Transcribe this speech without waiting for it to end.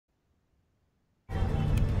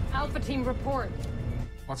Alpha team report.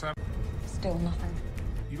 What's up? Still nothing.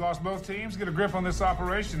 You lost both teams? Get a grip on this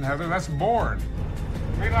operation, Heather. That's Bourne.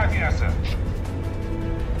 Green light the asset.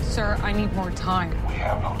 Sir, I need more time. We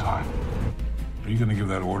have no time. Are you going to give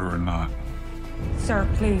that order or not? Sir,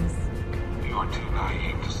 please. You're too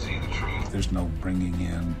naive to see the truth. There's no bringing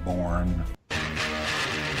in Bourne.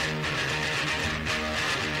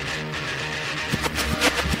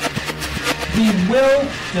 He will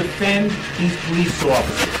defend these police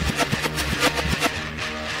officers.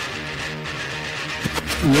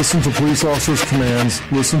 Listen to police officers' commands,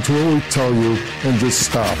 listen to what we tell you, and just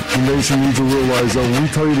stop. The nation needs to realize that when we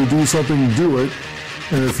tell you to do something, do it.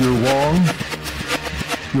 And if you're wrong,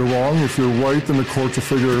 you're wrong. If you're right, then the courts will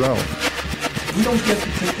figure it out. We don't get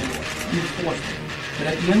to take the law, we enforce it. But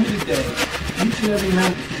at the end of the day, each and every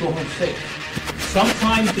man needs to go home safe.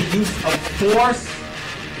 Sometimes the use of force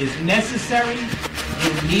is necessary.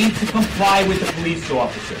 You need to comply with the police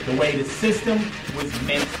officer, the way the system was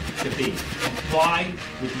meant to be. Comply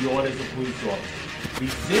with the orders of police officers.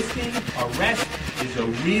 Resisting arrest is a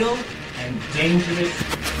real and dangerous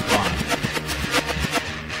crime.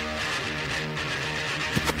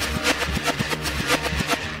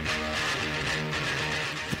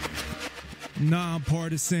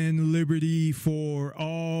 Nonpartisan Liberty for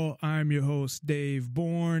All. I'm your host, Dave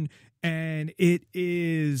Bourne, and it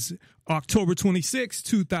is October 26,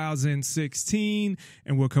 2016,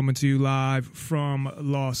 and we're coming to you live from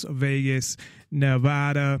Las Vegas,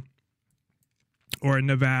 Nevada. Or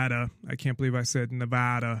Nevada. I can't believe I said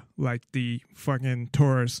Nevada like the fucking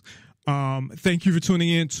tourists. Thank you for tuning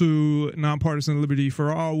in to Nonpartisan Liberty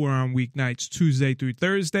for All. We're on weeknights Tuesday through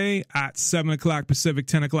Thursday at 7 o'clock Pacific,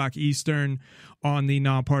 10 o'clock Eastern on the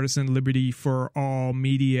Nonpartisan Liberty for All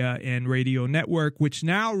media and radio network, which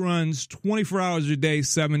now runs 24 hours a day,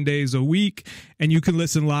 7 days a week. And you can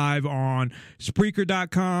listen live on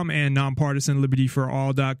Spreaker.com and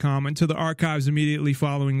NonPartisanLibertyForAll.com and to the archives immediately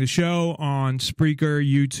following the show on Spreaker,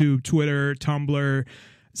 YouTube, Twitter, Tumblr,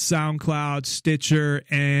 SoundCloud, Stitcher,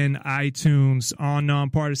 and iTunes. On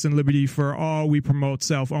Nonpartisan Liberty for All, we promote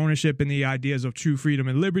self-ownership and the ideas of true freedom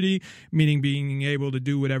and liberty, meaning being able to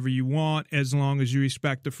do whatever you want as long as you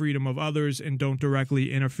respect the freedom of others and don't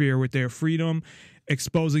directly interfere with their freedom.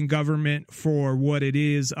 Exposing government for what it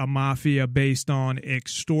is, a mafia based on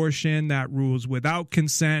extortion that rules without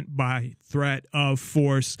consent by threat of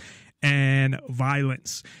force and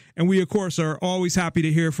violence. And we, of course, are always happy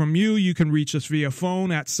to hear from you. You can reach us via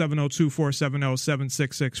phone at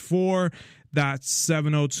 702-470-7664. That's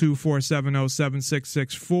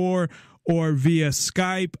 702-470-7664. Or via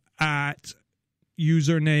Skype at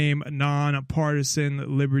username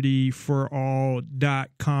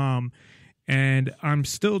nonpartisanlibertyforall.com. And I'm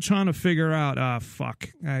still trying to figure out,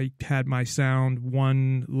 I had my sound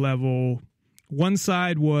one level. One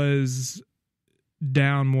side was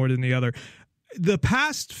down more than the other. The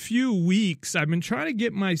past few weeks, I've been trying to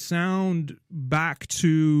get my sound back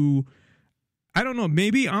to, I don't know,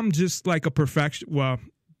 maybe I'm just like a well,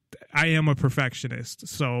 I am a perfectionist.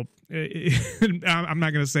 So I'm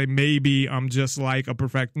not going to say maybe I'm just like a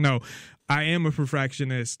no, I am a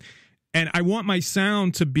perfectionist. And I want my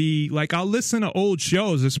sound to be like, I'll listen to old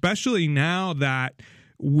shows, especially now that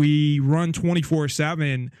we run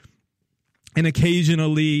 24/7. And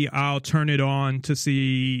occasionally I'll turn it on to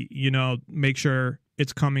see, make sure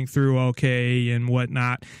it's coming through okay and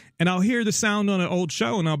whatnot. And I'll hear the sound on an old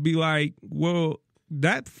show and I'll be like, well,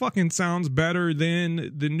 that fucking sounds better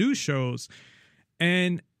than the new shows.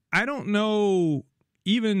 And I don't know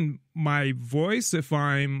even my voice if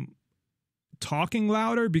I'm talking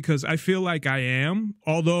louder, because I feel like I am.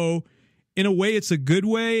 Although in a way it's a good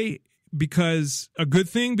way, because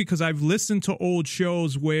I've listened to old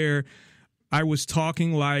shows where I was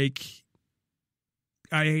talking like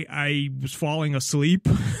I was falling asleep,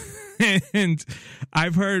 and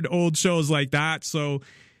I've heard old shows like that. So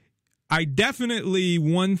I definitely,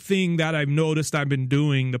 one thing that I've noticed I've been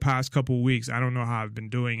doing the past couple of weeks, I don't know how I've been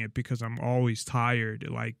doing it because I'm always tired.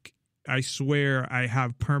 Like, I swear I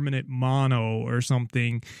have permanent mono or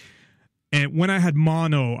something. And when I had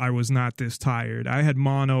mono, I was not this tired. I had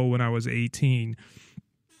mono when I was 18.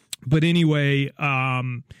 But anyway,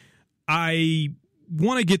 I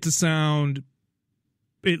want to get the sound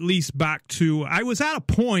at least back to, I was at a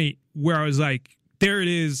point where I was like, there it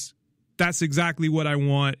is. That's exactly what I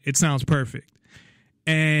want. It sounds perfect.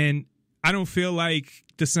 And I don't feel like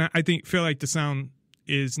the sound, feel like the sound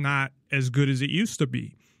is not as good as it used to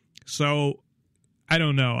be. So I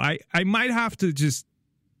don't know. I might have to just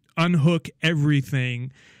unhook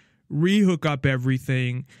everything, rehook up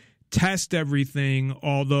everything, test everything.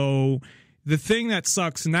 Although the thing that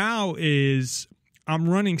sucks now is I'm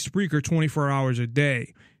running Spreaker 24 hours a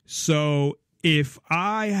day. So if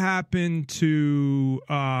I happen to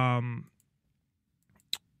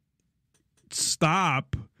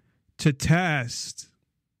stop to test,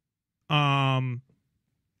 I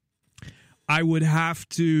would have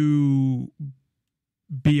to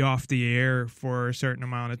be off the air for a certain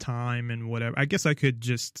amount of time and whatever. I guess I could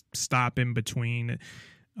just stop in between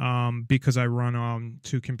because I run on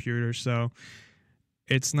 2 computers, so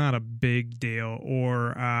it's not a big deal.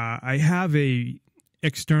 Or I have a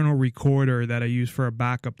external recorder that I use for a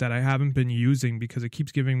backup that I haven't been using because it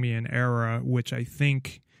keeps giving me an error, which I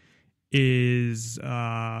think is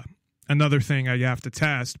another thing I have to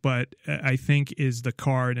test, but I think is the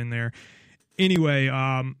card in there. Anyway,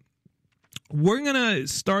 we're going to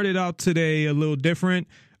start it out today a little different.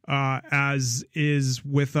 As is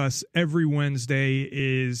with us every Wednesday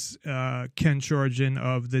is Ken Schortgen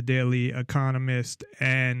of the Daily Economist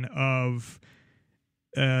and of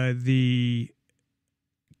the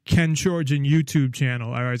Ken Schortgen YouTube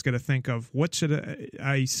channel. I always got to think of what should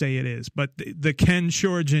I say it is, but the Ken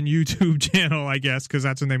Schortgen YouTube channel, I guess, because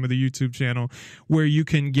that's the name of the YouTube channel, where you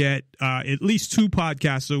can get at least 2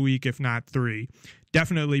 podcasts a week, if not 3.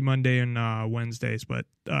 Definitely Monday and Wednesdays, but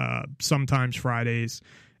sometimes Fridays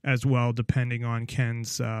as well, depending on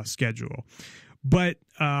Ken's schedule. But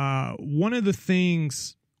one of the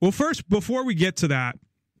things, well, first, before we get to that,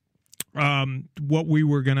 what we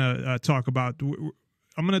were going to talk about,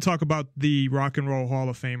 I'm going to talk about the Rock and Roll Hall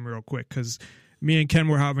of Fame real quick, because me and Ken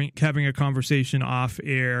were having a conversation off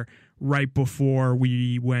air right before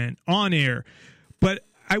we went on air. But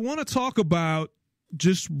I want to talk about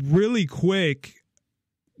just really quick,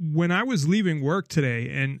 when I was leaving work today,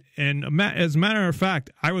 and as a matter of fact,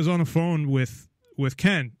 I was on the phone with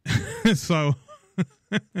Ken. So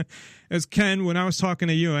as Ken, when I was talking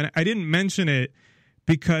to you, and I didn't mention it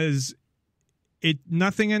because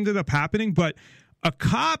nothing ended up happening, but a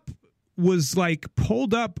cop was like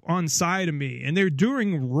pulled up on side of me, and they're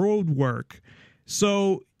doing road work.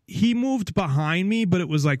 So he moved behind me, but it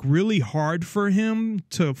was like really hard for him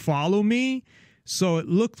to follow me. So it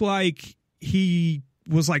looked like he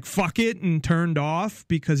was like, fuck it, and turned off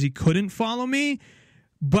because he couldn't follow me.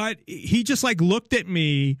 But he just like looked at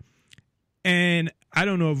me, and I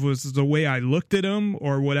don't know if it was the way I looked at him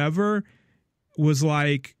or whatever, was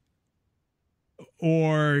like,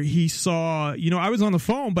 or he saw, I was on the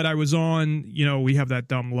phone, but I was on, we have that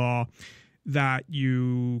dumb law that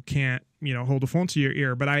you can't, hold the phone to your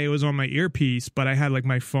ear, but I was on my earpiece, but I had like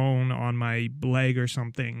my phone on my leg or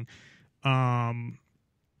something.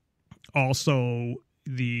 Also,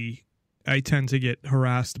 I tend to get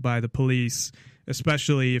harassed by the police,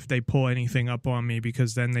 especially if they pull anything up on me,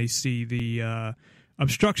 because then they see the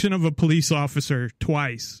obstruction of a police officer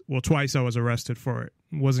twice. Well, twice I was arrested for it.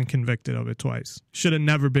 Wasn't convicted of it twice. Should have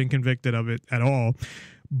never been convicted of it at all.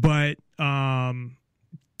 But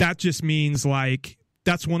that just means like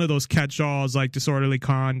that's one of those catch-alls, like disorderly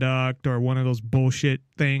conduct or one of those bullshit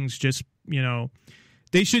things. Just,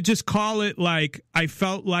 they should just call it like, I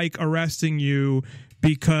felt like arresting you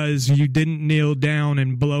because you didn't kneel down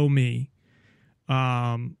and blow me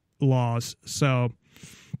laws. So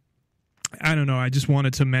I don't know. I just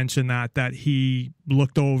wanted to mention that he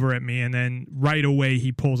looked over at me, and then right away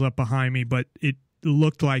he pulls up behind me. But it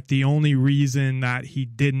looked like the only reason that he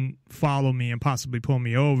didn't follow me and possibly pull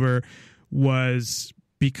me over was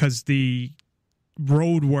because the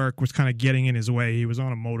road work was kind of getting in his way. He was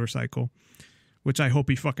on a motorcycle, which I hope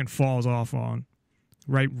he fucking falls off on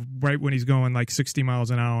right when he's going like 60 miles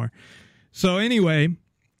an hour. So anyway,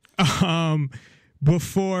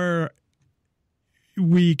 before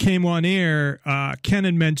we came on air, Ken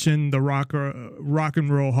had mentioned the Rock and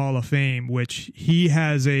Roll Hall of Fame, which he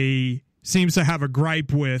seems to have a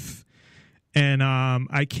gripe with, and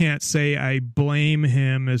I can't say I blame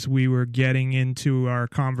him, as we were getting into our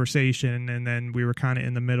conversation, and then we were kind of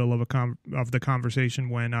in the middle of the conversation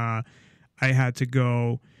when I had to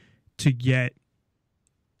go to get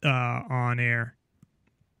on air.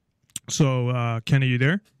 So, Ken, are you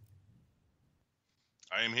there?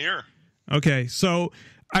 I am here. Okay, so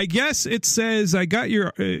I guess it says, I got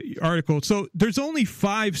your article. So there's only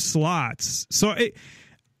 5 slots. So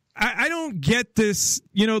I don't get this.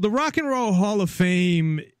 The Rock and Roll Hall of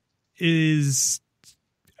Fame is,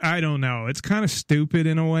 I don't know. It's kind of stupid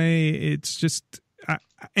in a way. It's just,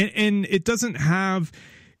 and it doesn't have,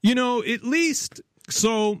 at least,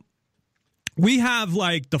 so we have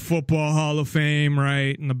like the Football Hall of Fame,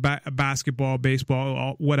 right? And the basketball,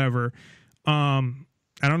 baseball, whatever.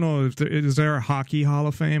 I don't know if is there a Hockey Hall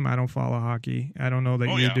of Fame? I don't follow hockey. I don't know that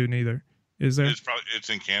you do neither. Is there? It's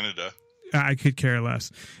in Canada. I could care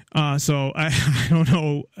less. So I don't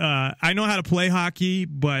know. I know how to play hockey,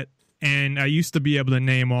 and I used to be able to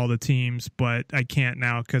name all the teams, but I can't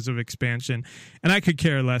now because of expansion. And I could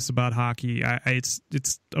care less about hockey. It's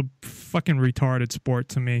a fucking retarded sport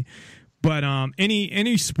to me. But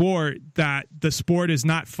any sport that the sport is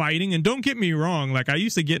not fighting, and don't get me wrong, like I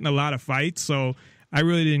used to get in a lot of fights, so I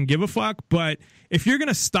really didn't give a fuck. But if you're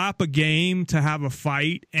gonna stop a game to have a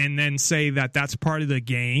fight and then say that that's part of the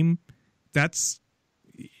game, that's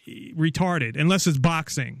retarded. Unless it's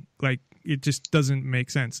boxing, like it just doesn't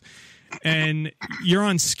make sense. And you're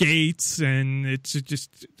on skates, and it's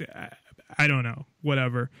just I don't know,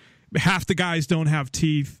 whatever. Half the guys don't have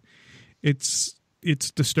teeth. It's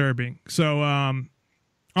disturbing. So, and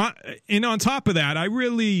on top of that,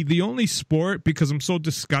 the only sport, because I'm so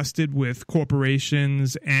disgusted with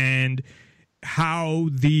corporations and how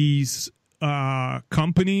these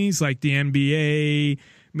companies like the NBA,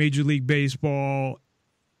 Major League Baseball,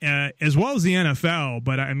 as well as the NFL,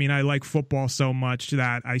 but I mean, I like football so much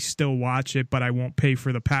that I still watch it, but I won't pay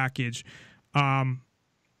for the package.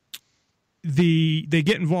 They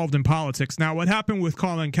get involved in politics. Now, what happened with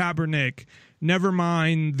Colin Kaepernick, never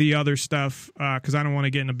mind the other stuff, because I don't want to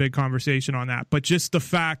get in a big conversation on that, but just the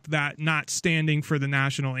fact that not standing for the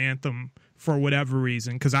national anthem for whatever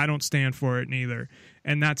reason, because I don't stand for it neither,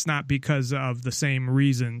 and that's not because of the same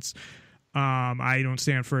reasons. I don't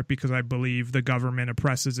stand for it because I believe the government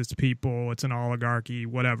oppresses its people. It's an oligarchy,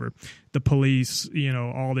 whatever. The police,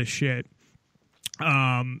 all this shit. So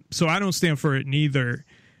I don't stand for it neither.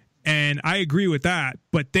 And I agree with that.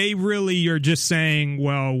 But they really are just saying,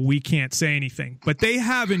 well, we can't say anything. But they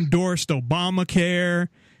have endorsed Obamacare,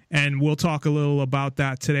 and we'll talk a little about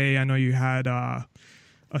that today. I know you had a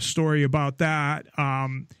story about that.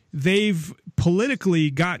 They've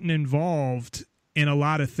politically gotten involved in a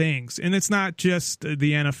lot of things, and it's not just the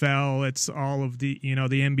NFL, it's all of the the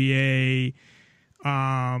NBA,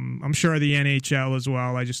 I'm sure the NHL as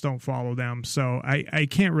well. I just don't follow them, so I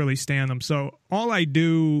can't really stand them. So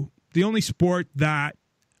the only sport that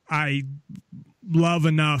I love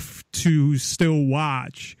enough to still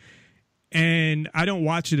watch, and I don't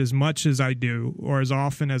watch it as much as I do or as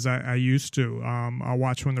often as I used to. I'll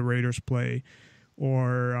watch when the Raiders play,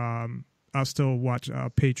 or I'll still watch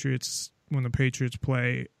Patriots when the Patriots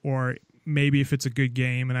play, or maybe if it's a good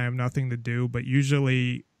game and I have nothing to do, but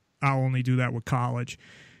usually I'll only do that with college.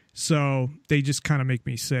 So they just kind of make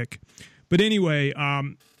me sick. But anyway,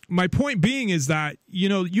 my point being is that,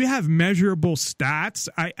 you have measurable stats.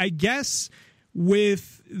 I guess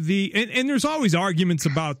with and there's always arguments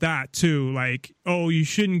about that too. Like, oh, you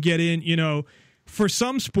shouldn't get in, for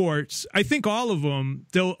some sports, I think all of them,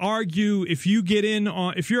 they'll argue if you get in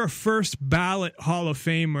if you're a first ballot Hall of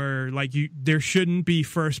Famer, like there shouldn't be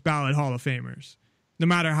first ballot Hall of Famers, no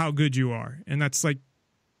matter how good you are. And that's like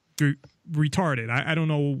retarded. I don't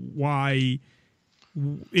know why,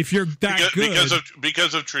 if you're that good.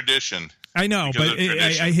 Because of tradition. I know, but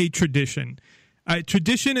I hate tradition.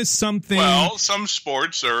 Tradition is something. Well, some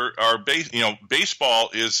sports are baseball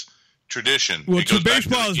is tradition. Well,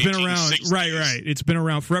 baseball has been around, right? It's been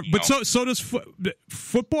around forever. But so does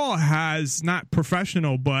football. Has not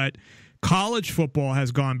professional, but college football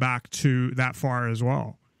has gone back to that far as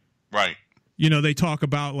well. Right. They talk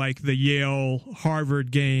about like the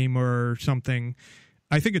Yale-Harvard game or something.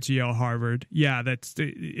 I think it's Yale-Harvard. Yeah,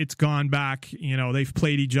 it's gone back. They've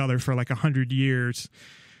played each other for like 100 years.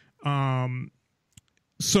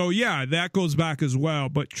 So yeah, that goes back as well.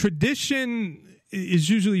 But tradition is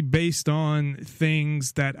usually based on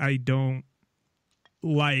things that I don't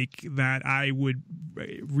like, that I would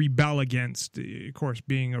rebel against, of course,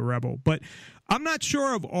 being a rebel. But I'm not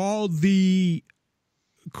sure of all the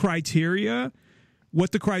criteria,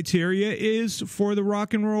 what the criteria is for the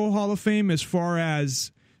Rock and Roll Hall of Fame, as far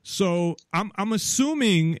as, so I'm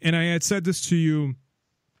assuming, and I had said this to you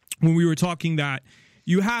when we were talking, that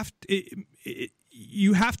you have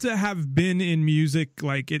to have been in music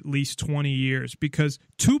like at least 20 years, because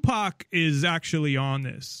Tupac is actually on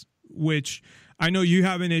this, which I know you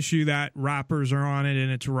have an issue that rappers are on it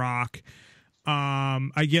and it's rock.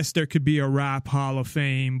 I guess there could be a rap Hall of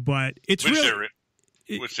Fame, but it's which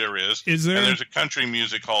there is. Is there? And there's a country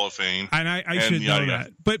music Hall of Fame. And I should know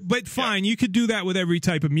that. But fine, you could do that with every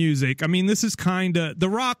type of music. I mean, this is kind of the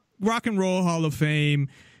rock and roll Hall of Fame.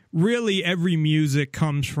 Really, every music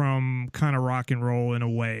comes from kind of rock and roll in a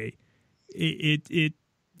way. It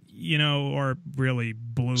or really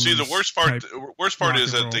blues. See, the worst part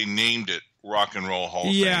is that they named it Rock and Roll Hall of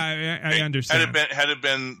Fame. Yeah, I understand. Had it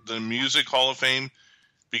been the Music Hall of Fame,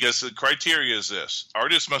 because the criteria is this: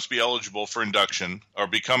 artists must be eligible for induction or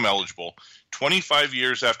become eligible 25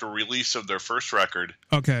 years after release of their first record.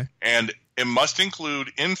 Okay. And it must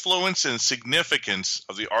include influence and significance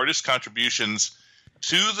of the artist's contributions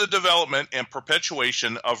to the development and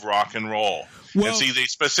perpetuation of rock and roll. Well, and see, they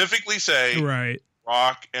specifically say right.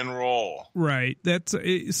 rock and roll. Right. That's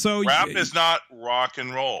so. Rap is not rock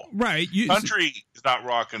and roll. Right. Country is not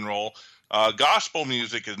rock and roll. Gospel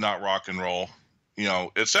music is not rock and roll.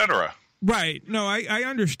 Etc. Right. No, I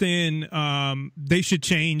understand. They should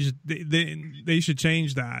change. They should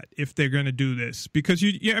change that if they're going to do this, because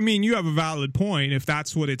you have a valid point if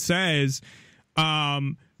that's what it says.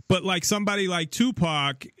 But like somebody like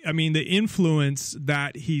Tupac, I mean, the influence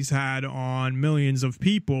that he's had on millions of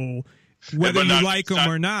people, whether you like him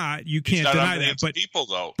or not, you can't deny that. But people,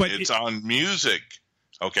 though, it's on music.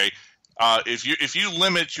 Okay, if you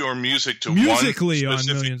limit your music to musically one on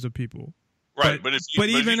millions of people, right? But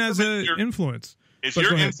even as an influence, if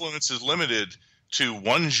your influence is limited to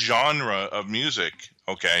one genre of music,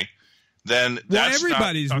 okay, then that's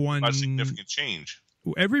everybody's not a significant change.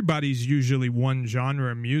 Everybody's usually one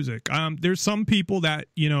genre of music. There's some people that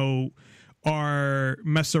are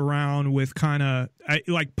mess around with kind of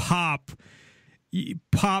like pop. I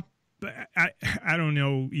don't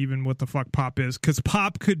know even what the fuck pop is, because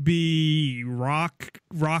pop could be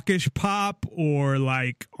rockish pop or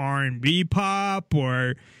like R&B pop,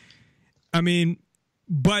 or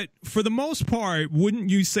but for the most part, wouldn't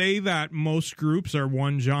you say that most groups are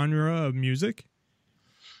one genre of music?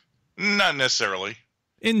 Not necessarily.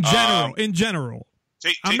 In general,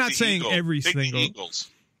 I'm not saying every single.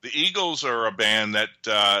 The Eagles are a band that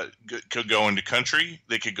could go into country.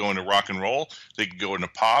 They could go into rock and roll. They could go into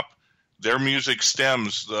pop. Their music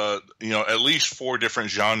stems at least 4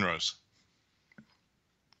 different genres.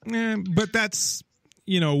 But that's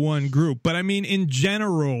one group. But I mean, in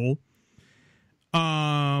general,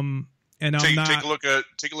 and take a look at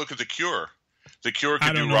The Cure. The Cure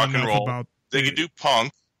could do rock and roll. They could do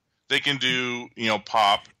punk. They can do,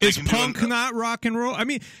 pop. Is punk not rock and roll? I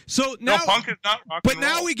mean, so now, no, punk is not rock and roll. But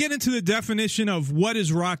now we get into the definition of what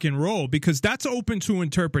is rock and roll, because that's open to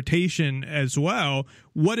interpretation as well.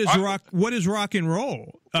 What is rock? What is rock and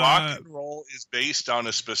roll? Rock and roll is based on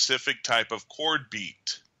a specific type of chord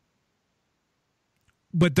beat.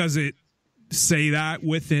 But does it say that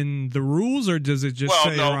within the rules, or does it just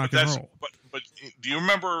say rock and roll? But do you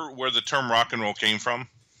remember where the term rock and roll came from?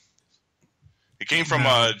 It came from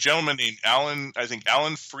a gentleman named Alan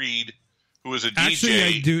Freed, who was a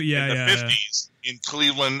DJ in the 50s in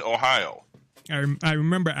Cleveland, Ohio. I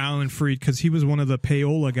remember Alan Freed because he was one of the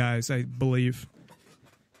payola guys, I believe.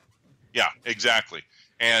 Yeah, exactly.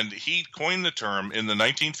 And he coined the term in the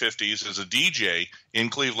 1950s as a DJ in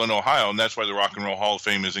Cleveland, Ohio, and that's why the Rock and Roll Hall of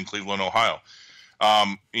Fame is in Cleveland, Ohio.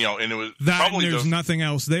 And it was probably there's nothing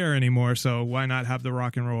else there anymore, so why not have the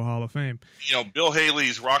Rock and Roll Hall of Fame? Bill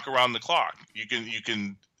Haley's "Rock Around the Clock." You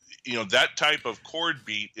can that type of chord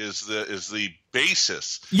beat is the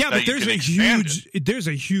basis. Yeah, but there's a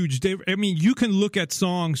huge. I mean, you can look at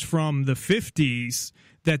songs from the 50s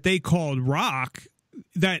that they called rock,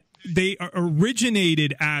 that they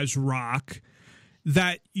originated as rock,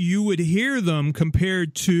 that you would hear them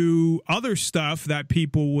compared to other stuff that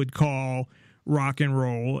people would call rock and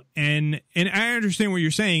roll, and I understand what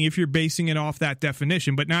you're saying if you're basing it off that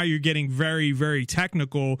definition, but now you're getting very, very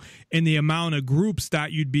technical, and the amount of groups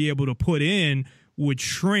that you'd be able to put in would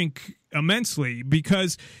shrink immensely,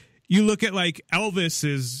 because you look at like Elvis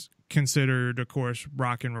is considered, of course,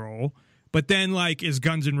 rock and roll, but then like is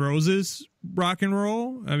Guns N' Roses rock and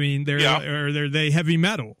roll? I mean, they're they heavy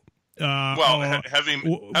metal. Heavy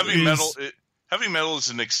metal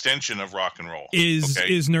is an extension of rock and roll.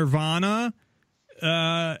 Is Nirvana?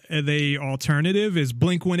 Are they alternative? Is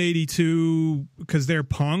Blink-182, because they're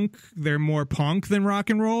punk? They're more punk than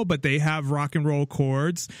rock and roll, but they have rock and roll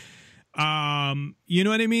chords. You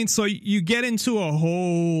know what I mean? So you get into a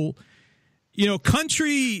whole,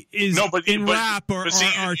 country is rap are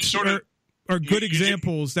good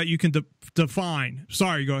examples that you can define.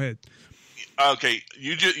 Sorry, go ahead. Okay,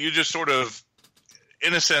 you just sort of,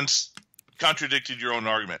 in a sense, contradicted your own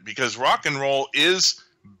argument, because rock and roll is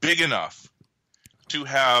big enough to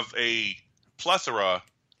have a plethora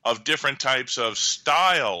of different types of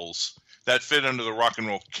styles that fit under the rock and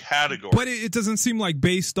roll category. But it doesn't seem like,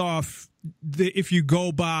 based off if you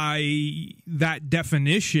go by that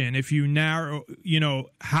definition, if you narrow,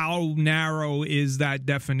 how narrow is that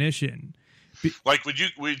definition? Like, would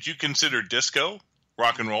you consider disco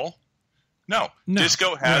rock and roll? No.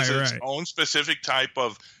 Disco has its own specific type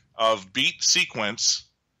of beat sequence,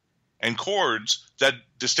 and chords that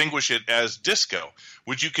distinguish it as disco.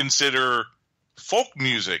 Would you consider folk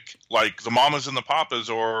music like the Mamas and the Papas,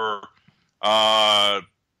 or well,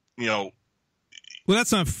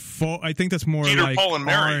 that's not folk. I think that's more Peter, like Paul, and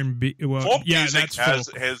Mary. R&B. Well, folk yeah, music that's has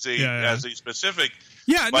folk. has a specific.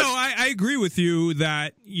 Yeah, but, no, I agree with you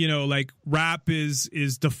that, like rap is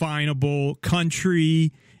definable.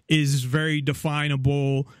 Country is very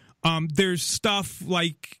definable. There's stuff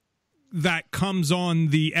like that comes on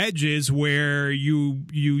the edges where you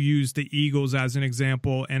use the Eagles as an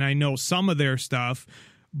example, and I know some of their stuff,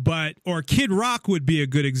 or Kid Rock would be a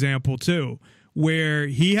good example too, where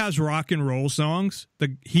he has rock and roll songs.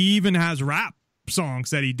 He even has rap songs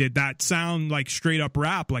that he did that sound like straight up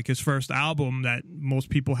rap, like his first album that most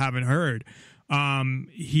people haven't heard.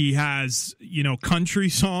 He has, country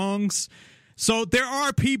songs. So there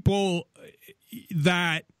are people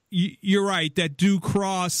that you're right, that do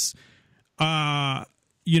cross, all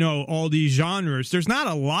these genres. There's not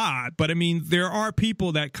a lot, but I mean, there are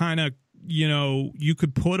people that kind of, you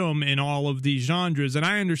could put them in all of these genres. And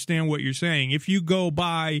I understand what you're saying. If you go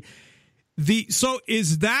by so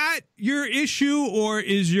is that your issue, or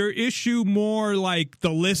is your issue more like the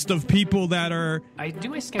list of people that are I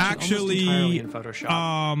do a sketch actually almost entirely in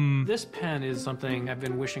Photoshop. This pen is something I've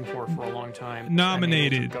been wishing for a long time.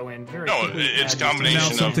 Nominated. Go in very No, quickly it's a and combination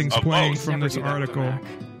now something's of playing both. from this Never do that with a article. Mac.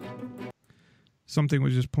 Something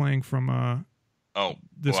was just playing from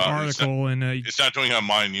this article, and it's not doing it on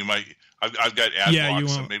mine. You might. I've got ad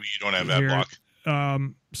blocks, so maybe you don't have ad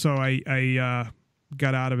block. So I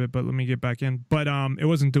got out of it, but let me get back in. But it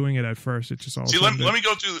wasn't doing it at first. It just all. See, let me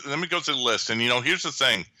go through the list, and here's the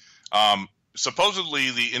thing.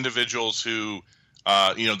 Supposedly, the individuals who,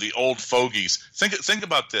 the old fogies. Think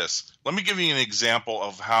about this. Let me give you an example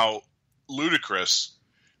of how ludicrous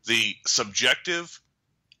the subjective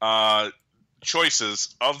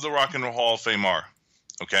choices of the Rock and Roll Hall of Fame are.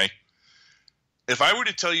 Okay, if I were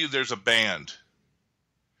to tell you there's a band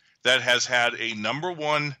that has had a number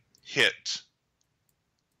one hit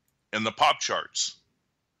in the pop charts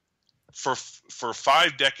for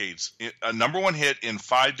 5 decades, a number one hit in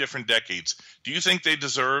 5 different decades, do you think they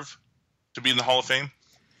deserve to be in the Hall of Fame?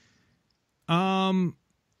 Off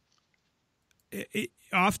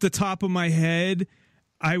the top of my head,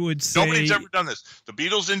 I would say nobody's ever done this. The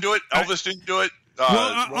Beatles didn't do it. Elvis didn't do it.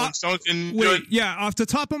 Rolling Stones didn't do it. Yeah, off the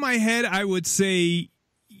top of my head, I would say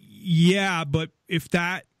yeah, but if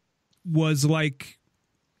that was like,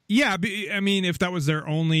 yeah, I mean, if that was the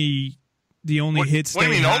only hits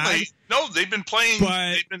they had. Only? No, they've been playing.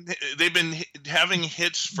 But, they've been having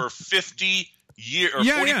hits for 50 years or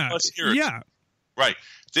 40 plus years. Yeah, right.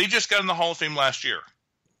 They just got in the Hall of Fame last year.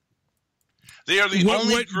 They are the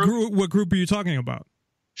only group. What group are you talking about?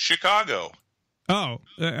 Chicago. Oh,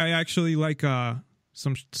 I actually like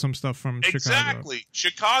some stuff from Chicago. Exactly.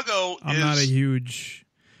 Chicago. I'm not a huge.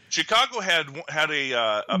 Chicago had a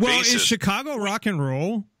well, bassist. is Chicago rock and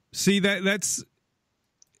roll? See that's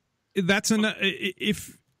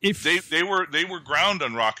if they were ground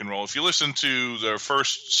on rock and roll. If you listen to their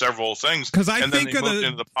first several things, because I and think then they moved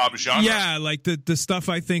into the pop genre. Yeah, like the stuff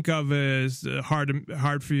I think of is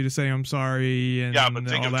hard for you to say I'm sorry and but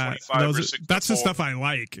think all of that. 25 or 6 That's the stuff I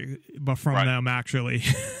like, but from them actually.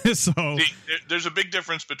 So there's a big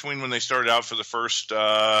difference between when they started out for the first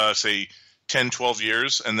say 10, 12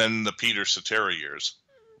 years, and then the Peter Cetera years.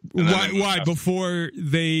 Why before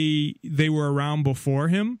they were around before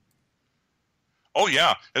him? Oh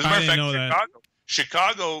yeah, as a matter of fact,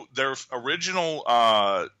 Chicago, their original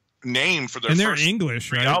name for their and first they're English,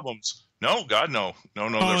 3 right? albums. No, God, no. Oh,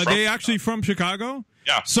 are they actually from Chicago?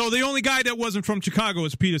 Yeah. So the only guy that wasn't from Chicago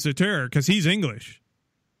is Peter Cetera because he's English.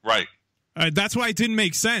 Right. That's why it didn't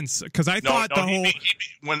make sense because I thought the whole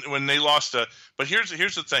when they lost but here's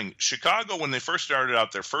the thing. Chicago, when they first started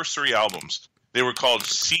out, their first 3 albums, they were called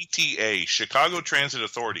CTA, Chicago Transit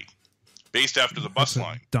Authority, based after the bus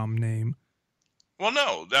line. Dumb name. Well,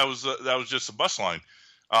 no, that was just a bus line.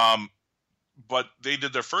 But they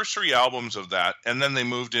did their first 3 albums of that, and then they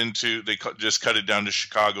moved into just cut it down to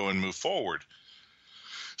Chicago and moved forward.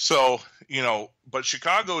 So but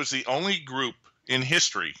Chicago is the only group in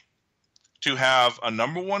history to have a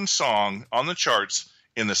number one song on the charts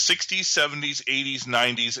in the 60s, 70s, 80s,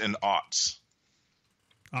 90s, and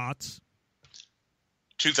aughts.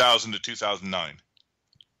 2000 to 2009.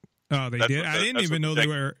 Oh, they did? I didn't even know they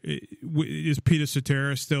were... Is Peter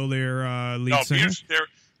Cetera still their lead singer?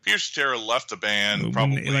 Peter Cetera left the band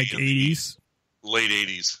probably... Like 80s? Late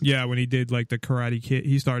 80s. Yeah, when he did like the Karate Kid.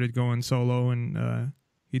 He started going solo and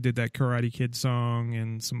He did that Karate Kid song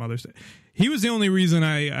and some other stuff. He was the only reason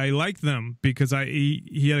I liked them, because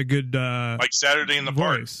he had a good like Saturday in the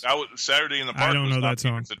voice. Park. That was Saturday in the Park. I don't was know not that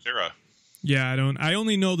song. Cetera. Yeah, I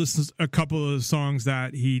only know a couple of songs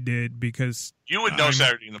that he did because you would know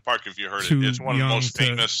Saturday in the Park if you heard it. It's one of the most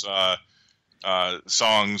famous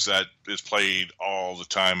songs that is played all the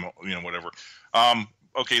time. Whatever.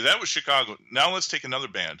 Okay, that was Chicago. Now let's take another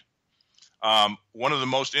band. One of the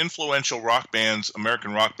most influential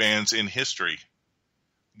American rock bands in history,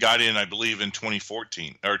 got in, I believe, in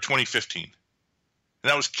 2014 or 2015, and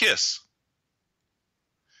that was Kiss.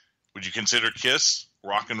 Would you consider Kiss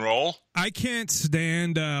rock and roll? I can't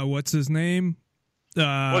stand what's his name?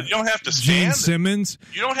 Well, you don't have to stand Gene Simmons.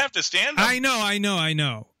 You don't have to stand him. I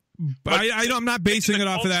know. But I'm not basing it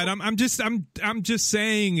off of that. I'm just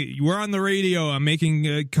saying, we're on the radio. I'm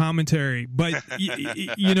making commentary, but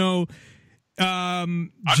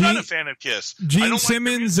I'm not a fan of Kiss. Gene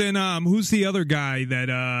Simmons and who's the other guy that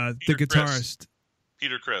the guitarist?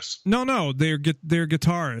 Peter Criss. No, they're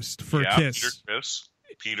guitarist for Kiss.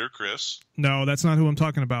 Peter Criss. No, that's not who I'm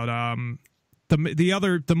talking about.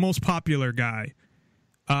 The most popular guy.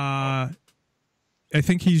 I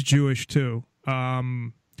think he's Jewish too.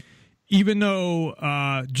 Even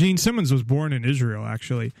though Gene Simmons was born in Israel,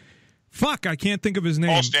 actually. Fuck, I can't think of his name.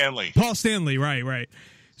 Paul Stanley, right.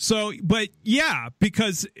 So, but yeah,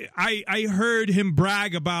 because I heard him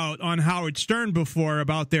brag on Howard Stern before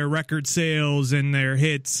about their record sales and their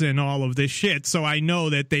hits and all of this shit. So I know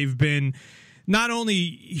that they've been not only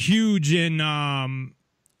huge in,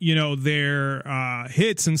 their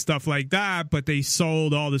hits and stuff like that, but they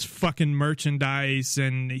sold all this fucking merchandise,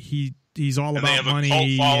 and he's all about money. They have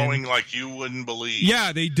a cult following like you wouldn't believe.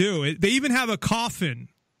 Yeah, they do. They even have a coffin.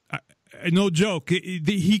 No joke.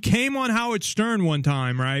 He came on Howard Stern one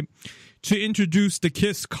time, right, to introduce the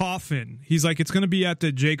Kiss coffin. He's like, it's going to be at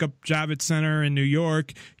the Jacob Javits Center in New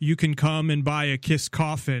York. You can come and buy a Kiss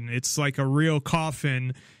coffin. It's like a real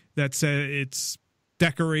coffin that's it's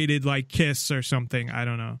decorated like Kiss or something. I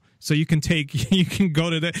don't know. So you can go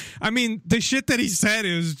to the shit that he said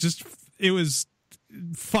it was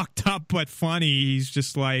fucked up but funny. He's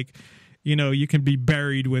just like, you can be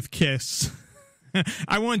buried with Kiss.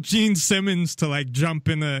 I want Gene Simmons to like jump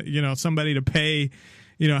in the, somebody to pay,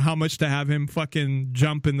 how much to have him fucking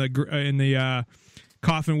jump in the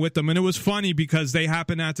coffin with them. And it was funny because they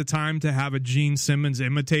happened at the time to have a Gene Simmons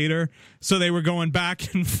imitator. So they were going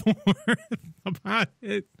back and forth about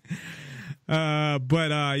it.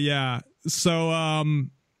 Yeah. So,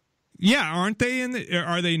 aren't they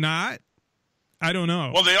are they not? I don't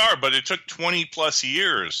know. Well, they are, but it took 20 plus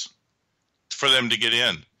years for them to get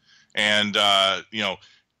in. And,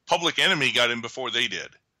 Public Enemy got in before they did.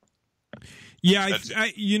 Yeah,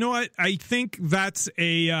 you know what? I think that's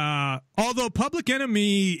although Public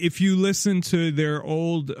Enemy, if you listen to their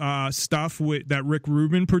old stuff that Rick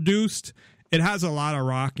Rubin produced, it has a lot of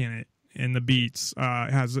rock in it, in the beats.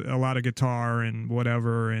 It has a lot of guitar and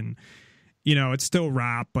whatever, and, it's still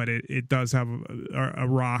rap, but it does have a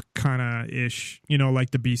rock kind of ish,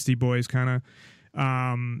 like the Beastie Boys kind of.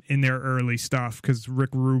 In their early stuff, because Rick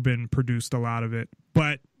Rubin produced a lot of it.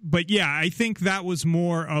 But yeah, I think that was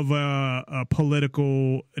more of a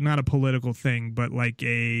political, not a political thing, but like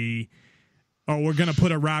we're gonna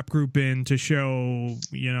put a rap group in to show,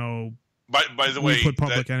 By the way, we put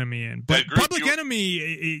Public Enemy in. But Public Enemy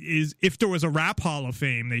is, if there was a rap Hall of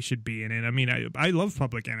Fame, they should be in it. I mean, I love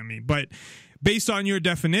Public Enemy, but based on your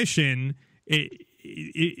definition,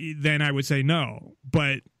 then I would say no.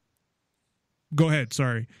 But go ahead.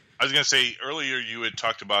 Sorry. I was going to say earlier you had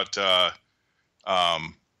talked about a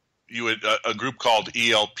group called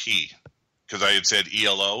ELP, because I had said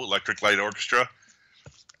ELO, Electric Light Orchestra.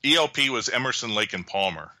 ELP was Emerson, Lake and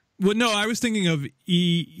Palmer. Well, no, I was thinking of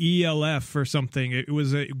ELF or something. It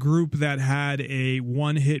was a group that had a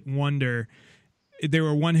one-hit wonder. They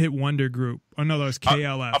were a one-hit wonder group. Oh, no, that was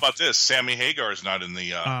KLF. How about this? Sammy Hagar is not in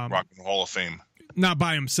the Rock and Roll Hall of Fame. Not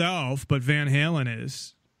by himself, but Van Halen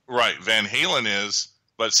is. Right, Van Halen is,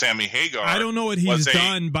 but Sammy Hagar. I don't know what he's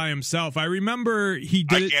done by himself. I remember he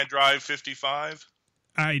did. I Can't Drive 55.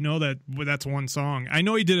 I know that's one song. I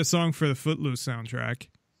know he did a song for the Footloose soundtrack.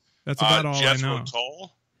 That's about all I know. Jethro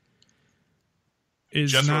Tull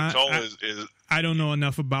is. I don't know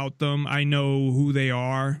enough about them. I know who they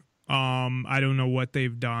are. I don't know what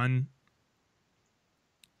they've done.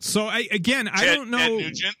 So I don't know. Ted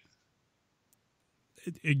Nugent?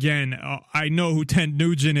 Again, I know who Ted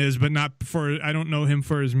Nugent is, but I don't know him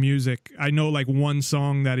for his music. I know like one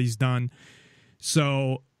song that he's done.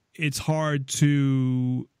 So it's hard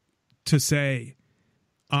to say.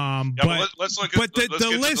 But let's look at. But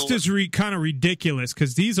the list is kind of ridiculous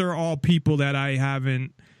because these are all people that I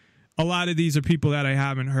haven't. A lot of these are people that I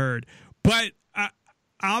haven't heard. But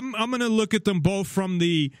I'm going to look at them both from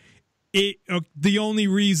the only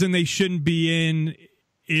reason they shouldn't be in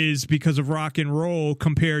is because of rock and roll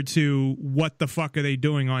compared to what the fuck are they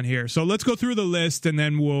doing on here. So let's go through the list and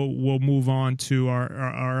then we'll move on to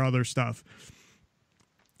our other stuff.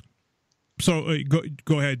 So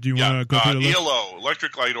go ahead. Do you want to go through the list? ELO,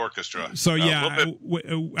 Electric Light Orchestra. So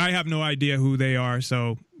I have no idea who they are.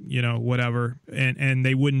 So whatever, and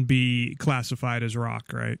they wouldn't be classified as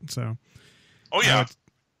rock, right? So. Oh yeah,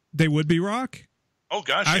 they would be rock. Oh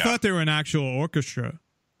gosh, I thought they were an actual orchestra.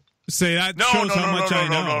 Say that shows how much I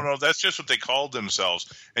know. No. That's just what they called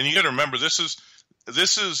themselves. And you got to remember, this is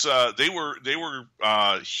they were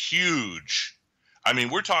huge. I mean,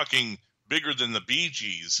 we're talking bigger than the Bee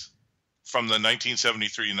Gees from the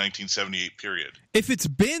 1973 and 1978 period. If it's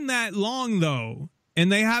been that long though, and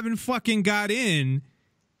they haven't fucking got in,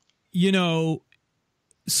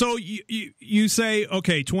 So you say,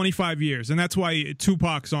 okay, 25 years, and that's why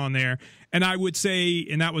Tupac's on there. And I would say,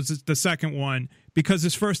 and that was the second one, because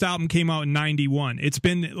his first album came out in 91. It's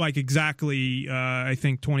been like exactly, I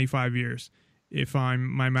think, 25 years, if my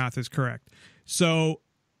math is correct. So,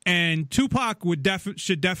 and Tupac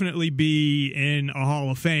should definitely be in a Hall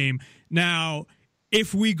of Fame. Now,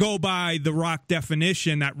 if we go by the rock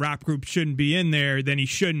definition that rap group shouldn't be in there, then he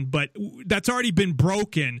shouldn't. But that's already been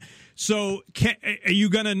broken. So are you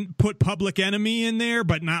going to put Public Enemy in there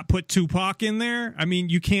but not put Tupac in there? I mean,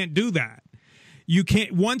 you can't do that. You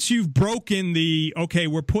can't. Once you've broken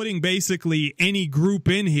we're putting basically any group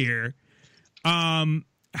in here,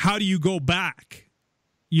 how do you go back?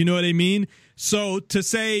 You know what I mean? So to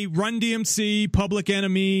say Run DMC, Public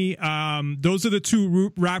Enemy, those are the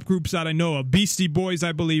two rap groups that I know of. Beastie Boys,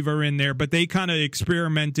 I believe, are in there, but they kind of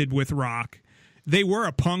experimented with rock. They were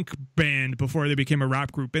a punk band before they became a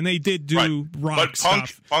rap group, and they did do rock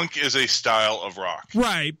stuff. But punk is a style of rock.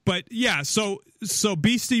 Right, but yeah, so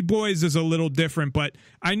Beastie Boys is a little different, but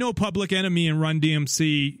I know Public Enemy and Run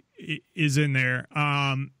DMC is in there.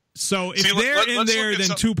 So if they're in there, then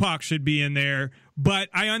Tupac should be in there. But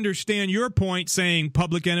I understand your point saying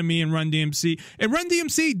Public Enemy and Run DMC. And Run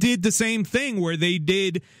DMC did the same thing where they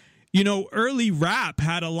did, early rap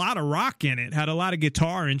had a lot of rock in it, had a lot of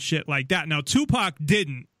guitar and shit like that. Now, Tupac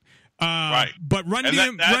didn't. Right. But Run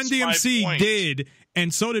DMC did,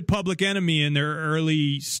 and so did Public Enemy in their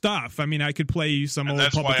early stuff. I mean, I could play you some old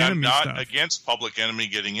Public Enemy stuff. That's why I'm not against Public Enemy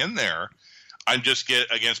getting in there. I'm just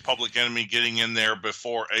against Public Enemy getting in there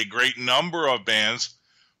before a great number of bands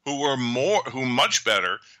who much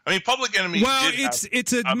better. I mean, Public Enemy. Well,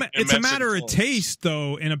 it's a matter of taste,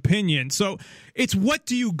 though, and opinion. So it's what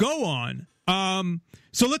do you go on?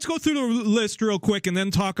 So let's go through the list real quick and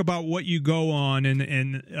then talk about what you go on.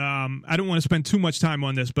 And I don't want to spend too much time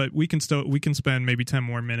on this, but we can spend maybe 10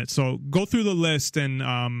 more minutes. So go through the list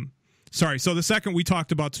and So the second we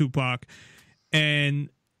talked about Tupac, and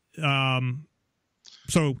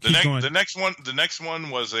so keep going. The next one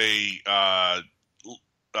was a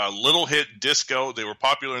little hit disco. They were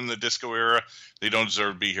popular in the disco era. They don't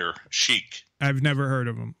deserve to be here. Chic. I've never heard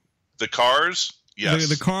of them. The Cars. Yes.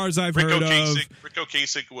 The Cars I've heard of. Rico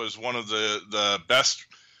Kasich was one of the best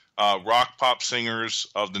rock pop singers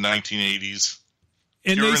of the 1980s.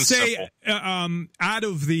 And they say out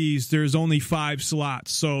of these, there's only 5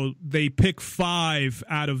 slots. So they pick 5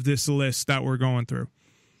 out of this list that we're going through.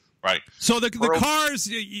 Right. So the Cars,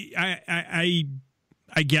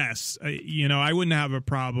 I guess, I wouldn't have a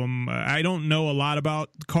problem. I don't know a lot about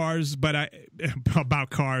cars, but I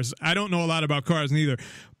don't know a lot about cars neither.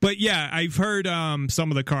 But yeah, I've heard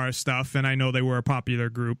some of the Cars stuff, and I know they were a popular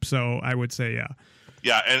group, so I would say yeah.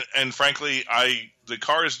 Yeah, and frankly, the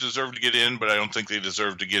Cars deserve to get in, but I don't think they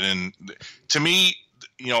deserve to get in. To me,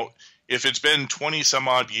 if it's been 20 some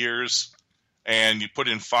odd years and you put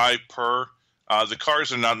in 5 per, the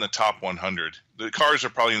Cars are not in the top 100. The Cars are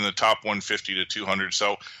probably in the top 150 to 200,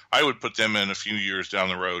 so I would put them in a few years down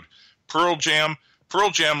the road. Pearl Jam,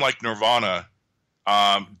 like Nirvana,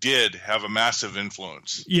 did have a massive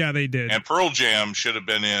influence. Yeah, they did. And Pearl Jam should have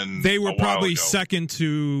been in. They were probably second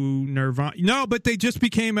to Nirvana. No, but they just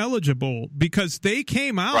became eligible because they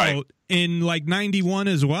came out in like 91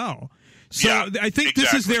 as well. So yeah, I think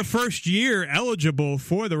this is their first year eligible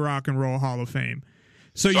for the Rock and Roll Hall of Fame.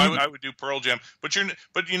 So I would do Pearl the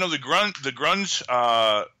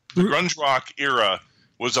grunge rock era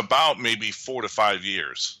was about maybe 4 to 5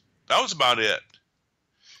 years. That was about it.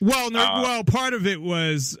 Well, part of it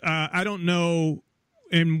was I don't know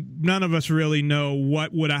and none of us really know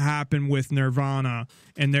what would have happened with Nirvana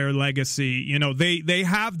and their legacy. You know, they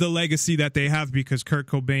have the legacy that they have because Kurt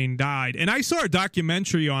Cobain died. And I saw a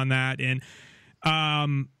documentary on that, and,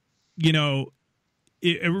 you know,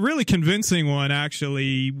 a really convincing one,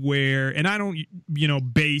 actually, where, and I don't, you know,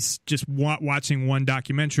 base just watching one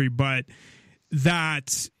documentary, but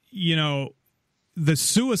that, you know, the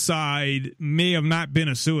suicide may have not been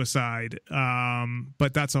a suicide,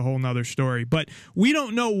 but that's a whole nother story. But we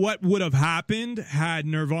don't know what would have happened had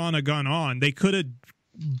Nirvana gone on. They could have,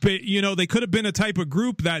 you know, they could have been a type of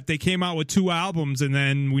group that they came out with 2 albums and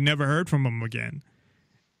then we never heard from them again.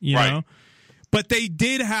 You know? But they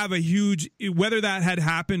did have a huge, whether that had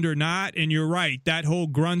happened or not, and you're right, that whole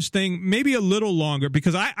grunge thing, maybe a little longer,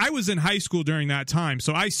 because I was in high school during that time,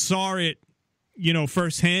 so I saw it, you know,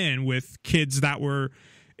 firsthand with kids that were,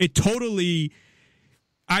 it totally,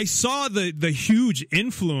 I saw the huge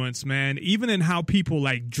influence, man, even in how people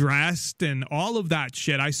like dressed and all of that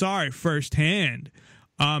shit. I saw it firsthand,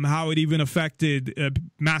 how it even affected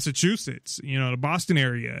Massachusetts, you know, the Boston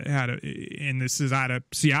area had and this is out of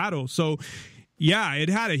Seattle. So yeah, it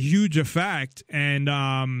had a huge effect. And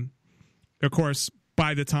of course,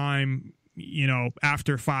 by the time, you know,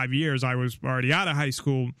 after 5 years, I was already out of high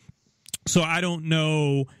school. So I don't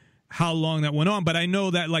know how long that went on, but I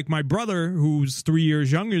know that like my brother, who's 3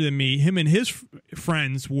 years younger than me, him and his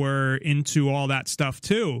friends were into all that stuff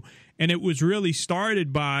too. And it was really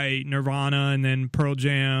started by Nirvana and then Pearl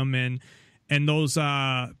Jam and those,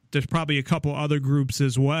 there's probably a couple other groups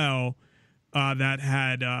as well that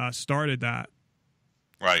had started that.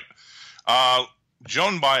 Right.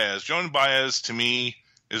 Joan Baez to me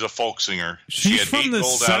is a folk singer. She's she had from 8 the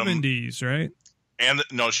gold 70s, right? And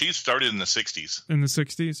no, she started in the 60s. In the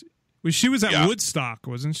 60s? Well, she was at Woodstock,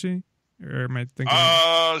 wasn't she? Or am I thinking?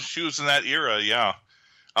 She was in that era, yeah.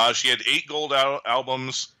 She had 8 gold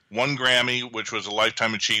albums, 1 Grammy, which was a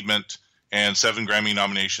lifetime achievement, and 7 Grammy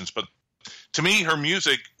nominations. But to me, her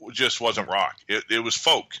music just wasn't rock. It was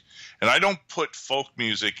folk. And I don't put folk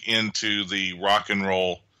music into the rock and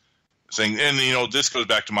roll thing. And, you know, this goes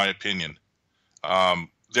back to my opinion.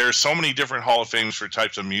 There's so many different Hall of Fames for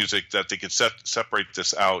types of music that they could separate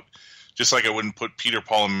this out. Just like I wouldn't put Peter,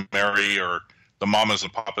 Paul, and Mary or the Mamas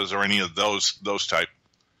and Papas or any of those type.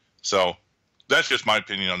 So that's just my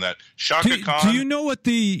opinion on that. Shaka Khan. Do you know what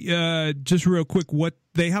the just real quick, what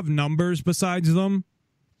they have numbers besides them?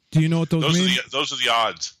 Do you know what those mean? Those are the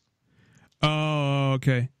odds. Oh,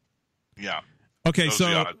 okay. Yeah. Okay, those so are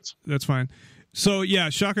the odds. That's fine. So yeah,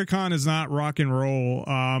 Shaka Khan is not rock and roll.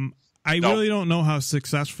 I really don't know how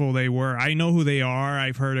successful they were. I know who they are.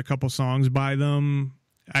 I've heard a couple songs by them.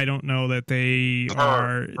 I don't know that they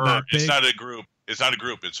are that big. It's not a group. It's not a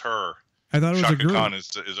group. It's her. I thought it was Shaka a group. Khan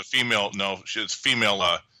is a female. No, she's a female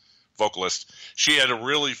vocalist. She had a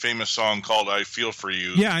really famous song called "I Feel for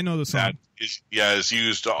You." Yeah, I know the song. That is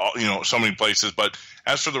used, you know, so many places. But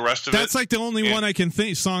as for the rest of that's like the only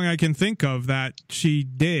song I can think of that she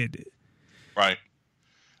did. Right.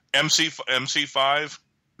 MC5.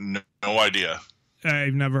 No idea.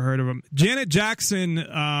 I've never heard of him. Janet Jackson,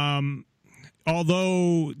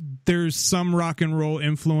 although there's some rock and roll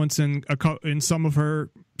influence in some of her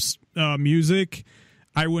music,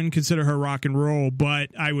 I wouldn't consider her rock and roll, but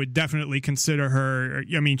I would definitely consider her,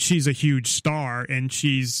 I mean, she's a huge star, and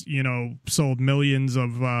she's, you know, sold millions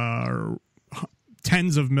of,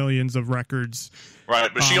 tens of millions of records.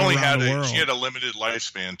 Right, but she only had a limited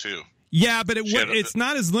lifespan, too. Yeah, but it's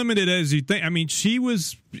not as limited as you think. I mean, she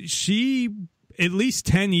at least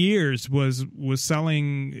 10 years was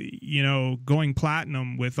selling, you know, going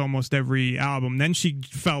platinum with almost every album. Then she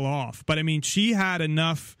fell off. But I mean, she had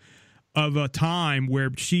enough of a time where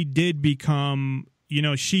she did become, you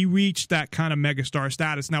know, she reached that kind of megastar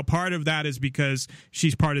status. Now, part of that is because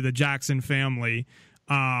she's part of the Jackson family.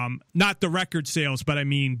 Not the record sales, but I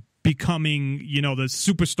mean, becoming, you know, the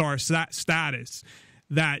superstar status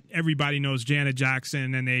that everybody knows Janet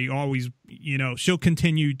Jackson, and they always, you know, she'll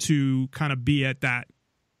continue to kind of be at that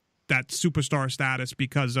superstar status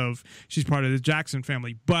because of she's part of the Jackson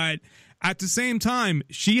family. But at the same time,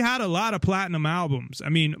 she had a lot of platinum albums. I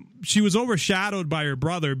mean, she was overshadowed by her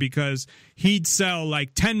brother because he'd sell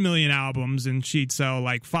like 10 million albums and she'd sell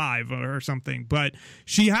like 5 or something. But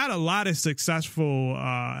she had a lot of successful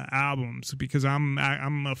albums because I'm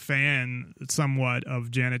a fan somewhat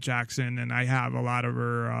of Janet Jackson, and I have a lot of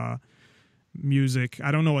her music.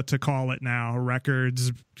 I don't know what to call it now.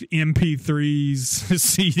 Records, MP3s,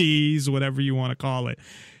 CDs, whatever you want to call it.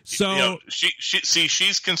 So, you know,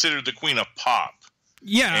 she's considered the queen of pop.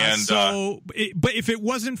 Yeah. And, but if it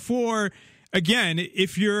wasn't for, again,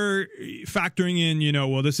 if you're factoring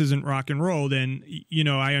in, well, this isn't rock and roll, then,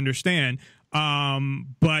 I understand.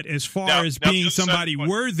 But as far as being somebody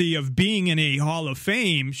worthy of being in a Hall of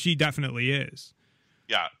Fame, she definitely is.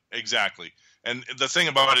 Yeah, exactly. And the thing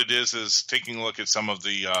about it is taking a look at some of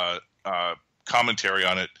the commentary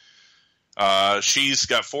on it. She's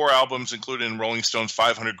got 4 albums included in Rolling Stone's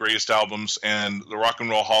 500 Greatest Albums and the Rock and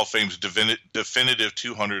Roll Hall of Fame's definitive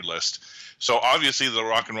 200 list. So obviously the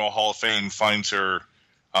Rock and Roll Hall of Fame finds her,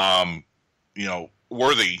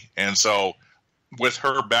 worthy. And so with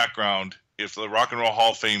her background, if the Rock and Roll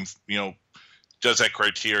Hall of Fame, does that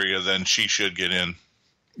criteria, then she should get in.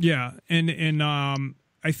 Yeah, and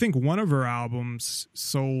I think one of her albums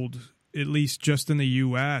sold, at least just in the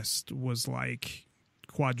U.S., was like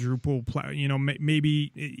quadruple,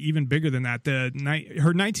 maybe even bigger than that.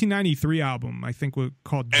 Her 1993 album, I think, was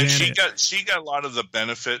called Janet. And she got a lot of the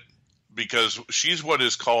benefit because she's what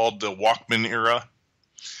is called the Walkman era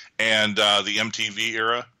and the MTV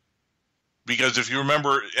era. Because if you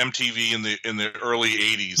remember MTV in the early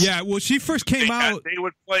 80s, yeah, well, she first came out.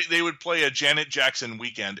 They would play a Janet Jackson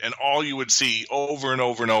weekend, and all you would see over and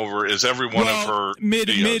over and over is every one of her mid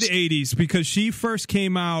 80s. Because she first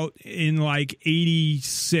came out in like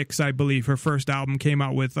 86, I believe. Her first album came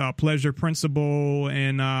out with Pleasure Principle,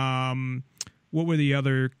 and what were the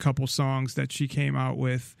other couple songs that she came out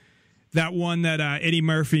with? That one that Eddie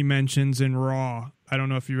Murphy mentions in Raw. I don't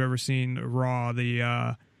know if you've ever seen Raw.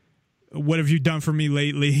 The What Have You Done For Me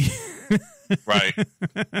Lately? Right.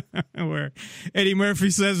 Where Eddie Murphy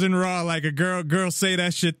says in Raw, like, a girl say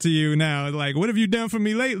that shit to you now. Like, what have you done for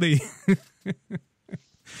me lately?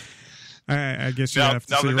 I guess you have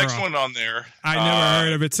to see the next Raw. One on there. I never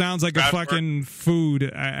heard of it. Sounds like a fucking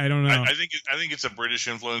food. I don't know. I think it's a British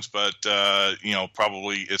influence, but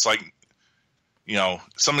probably it's like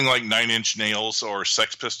something like 9 Inch Nails or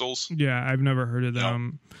Sex Pistols. Yeah, I've never heard of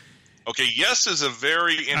them. Okay, Yes is a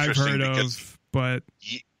very interesting but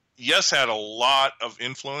Yes had a lot of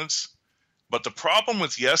influence, but the problem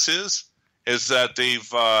with Yes is that they've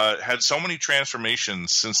had so many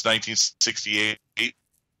transformations since 1968,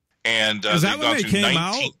 and is that when they came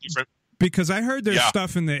out? Because I heard their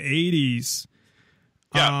stuff in the 80s.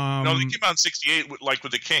 Yeah, no, they came out in 68, like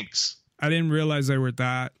with the Kinks. I didn't realize they were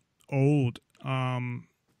that old. Yeah,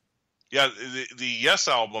 the Yes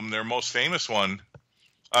album, their most famous one.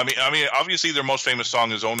 I mean, obviously their most famous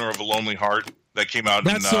song is "Owner of a Lonely Heart" that came out.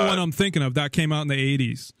 That's the one I'm thinking of. That came out in the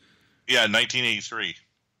 80s. Yeah, 1983.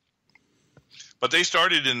 But they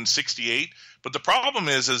started in 68. But the problem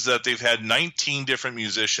is that they've had 19 different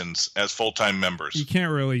musicians as full-time members. You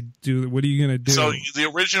can't really do. What are you going to do? So the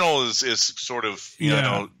original is sort of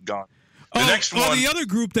gone. The next one. The other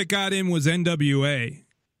group that got in was NWA.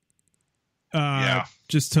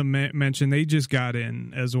 Just to mention, they just got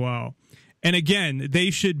in as well. And again, they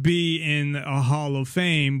should be in a Hall of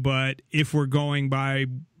Fame, but if we're going by,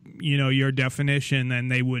 your definition, then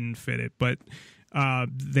they wouldn't fit it. But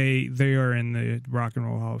they are in the Rock and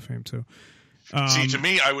Roll Hall of Fame too. See, to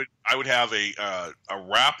me, I would have a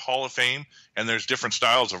rap Hall of Fame, and there's different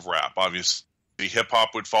styles of rap. Obviously, hip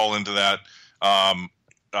hop would fall into that.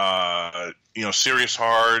 Serious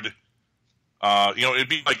hard. It'd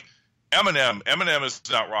be like Eminem. Eminem is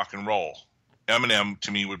not rock and roll. Eminem,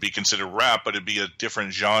 to me, would be considered rap, but it'd be a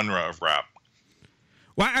different genre of rap.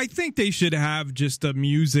 Well, I think they should have just a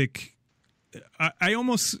music. I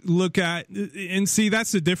almost look at, and see,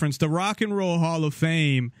 that's the difference. The Rock and Roll Hall of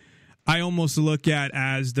Fame, I almost look at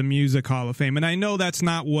as the Music Hall of Fame. And I know that's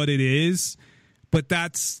not what it is, but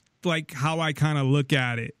that's like how I kind of look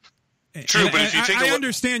at it. True, but if you take a look, I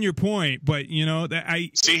understand your point, but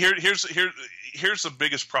see, here's the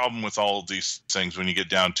biggest problem with all of these things when you get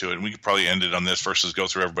down to it, and we could probably end it on this versus go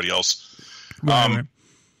through everybody else. Right.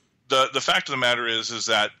 The fact of the matter is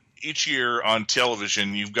that each year on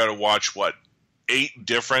television you've got to watch 8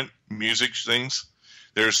 different music things.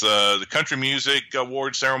 There's the Country Music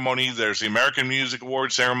Award ceremony. There's the American Music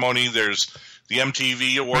Award ceremony. There's the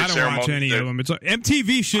MTV Award ceremony. I don't watch any of them.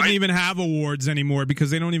 MTV shouldn't even have awards anymore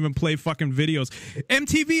because they don't even play fucking videos.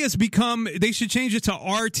 MTV has become, they should change it to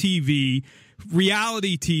RTV,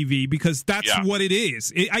 reality TV, because that's what it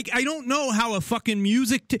is. I don't know how a fucking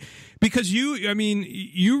music, because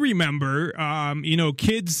you remember,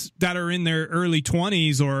 kids that are in their early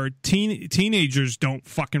 20s or teenagers don't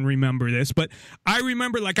fucking remember this, but I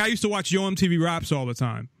remember, like, I used to watch Yo MTV Raps all the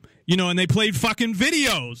time. And they played fucking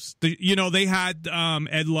videos. They had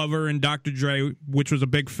Ed Lover and Dr. Dre, which was a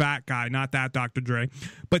big fat guy, not that Dr. Dre,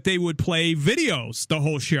 but they would play videos the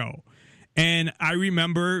whole show. And I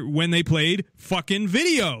remember when they played fucking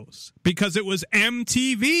videos because it was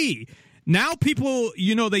MTV. Now people,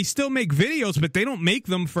 they still make videos, but they don't make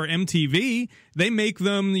them for MTV. They make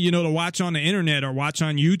them, to watch on the internet or watch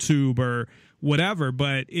on YouTube or whatever.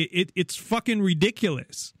 But it's fucking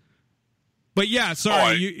ridiculous. But yeah,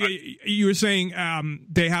 sorry, you were saying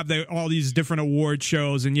they have all these different award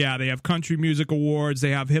shows, and yeah, they have country music awards, they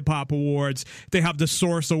have hip hop awards, they have the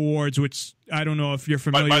Source Awards, which I don't know if you're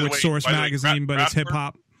familiar with Source magazine, but it's hip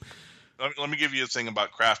hop. Let me give you a thing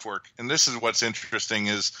about Kraftwerk, and this is what's interesting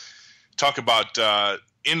is talk about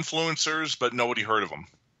influencers, but nobody heard of them.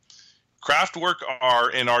 Kraftwerk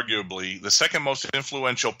are inarguably the second most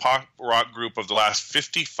influential pop rock group of the last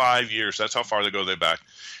 55 years. That's how far they back.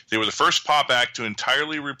 They were the first pop act to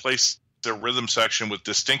entirely replace their rhythm section with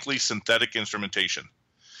distinctly synthetic instrumentation,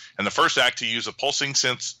 and the first act to use a pulsing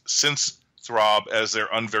synth throb as their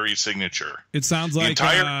unvaried signature. It sounds like the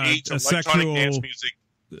entire age of electronic dance music.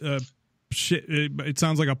 It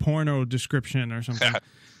sounds like a porno description or something.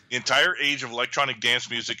 The entire age of electronic dance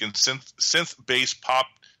music and synth-based pop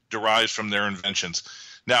derives from their inventions.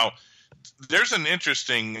 Now, there's an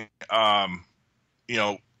interesting,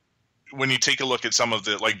 when you take a look at some of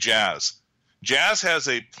the, like jazz. Jazz has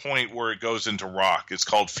a point where it goes into rock. It's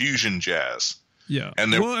called fusion jazz. Yeah.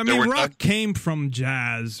 And rock came from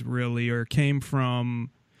jazz, really, or came from,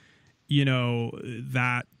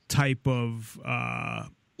 that type of.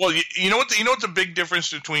 Well, you know what the big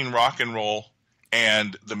difference between rock and roll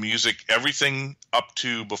and the music, everything up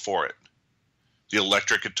to before it. The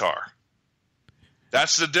electric guitar.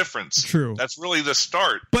 That's the difference. True. That's really the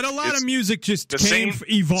start. But a lot of music just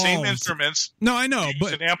evolved. Same instruments. No, I know,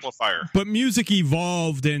 but an amplifier. But music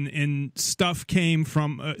evolved, and stuff came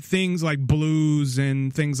from things like blues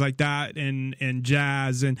and things like that, and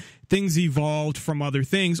jazz, and things evolved from other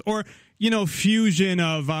things, or fusion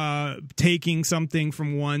of taking something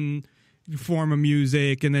from one form of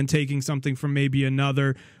music and then taking something from maybe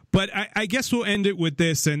another. But I guess we'll end it with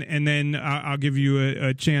this, and then I'll give you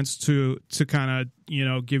a chance to kind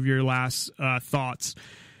of give your last thoughts.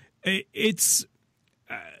 It's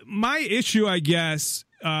my issue, I guess.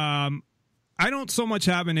 I don't so much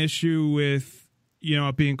have an issue with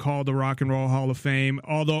it being called the Rock and Roll Hall of Fame,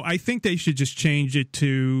 although I think they should just change it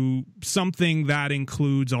to something that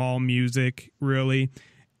includes all music, really.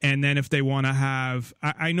 And then if they want to have,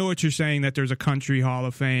 I know what you're saying, that there's a country Hall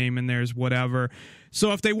of Fame and there's whatever.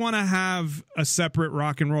 So if they want to have a separate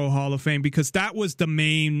Rock and Roll Hall of Fame, because that was the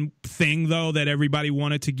main thing, though, that everybody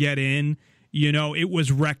wanted to get in, it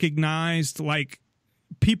was recognized. Like,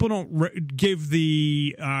 people don't give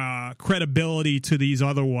the credibility to these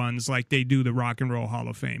other ones like they do the Rock and Roll Hall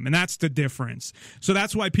of Fame. And that's the difference. So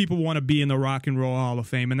that's why people want to be in the Rock and Roll Hall of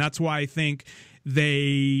Fame. And that's why I think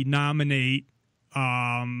they nominate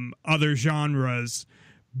other genres,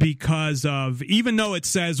 because of, even though it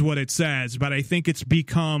says what it says, but I think it's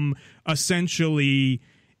become essentially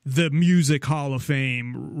the Music Hall of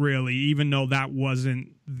Fame, really, even though that wasn't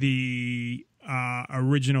the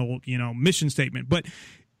original, mission statement. But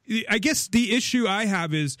I guess the issue I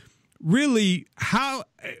have is really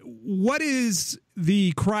what is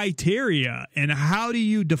the criteria and how do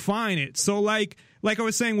you define it? So like I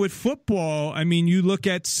was saying with football, I mean, you look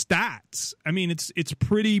at stats. I mean, it's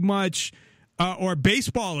pretty much, or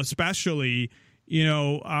baseball especially, you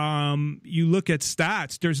look at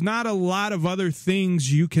stats. There's not a lot of other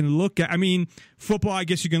things you can look at. I mean, football, I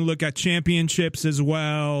guess you can look at championships as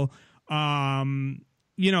well,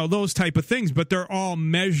 those type of things, but they're all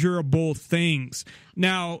measurable things.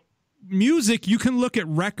 Now, music, you can look at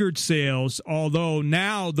record sales, although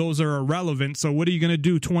now those are irrelevant. So what are you going to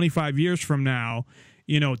do 25 years from now?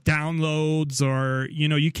 Downloads, or,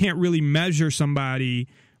 you can't really measure somebody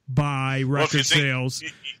by record sales.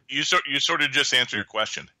 You sort of just answered your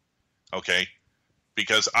question, okay?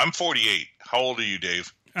 Because I'm 48. How old are you,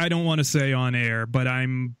 Dave? I don't want to say on air, but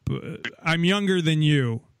I'm younger than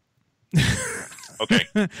you. Okay.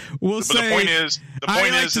 We'll say. The point is, I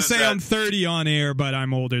like to say I'm 30 on air, but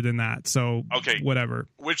I'm older than that. So okay, whatever.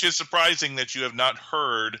 Which is surprising that you have not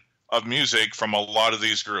heard of music from a lot of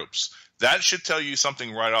these groups. That should tell you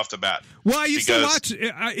something right off the bat. Well, I used to watch.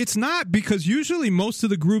 It's not, because usually most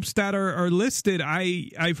of the groups that are listed,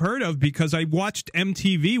 I've heard of because I watched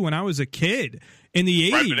MTV when I was a kid in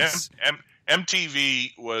the 80s. Right, but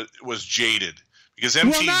MTV was jaded because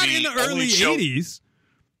MTV not in the early 80s.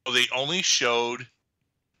 They only showed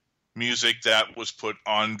music that was put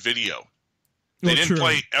on video. They didn't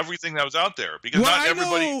play everything that was out there because not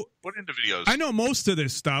everybody put into videos. I know most of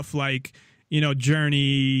this stuff, like,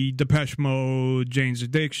 Journey, Depeche Mode, Jane's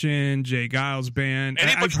Addiction, Jay Giles Band.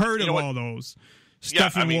 I've heard of all those.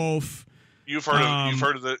 Steppenwolf. You've heard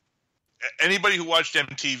of the anybody who watched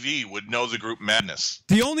MTV would know the group Madness.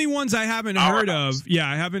 The only ones I haven't heard of,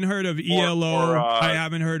 I haven't heard of ELO. I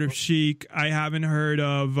haven't heard of Chic. I haven't heard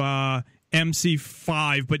of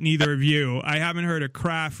MC5, but neither of you. I haven't heard of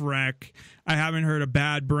Craft Wreck. I haven't heard of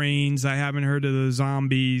Bad Brains. I haven't heard of the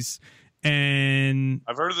Zombies. And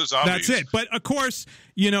I've heard of the Zombies. That's it. But of course,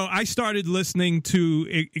 I started listening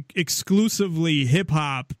to exclusively hip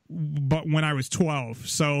hop, but when I was 12.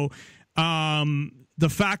 So the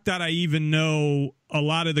fact that I even know a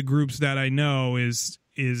lot of the groups that I know is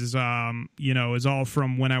all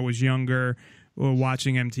from when I was younger or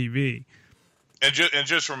watching MTV. And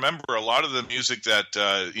just remember, a lot of the music that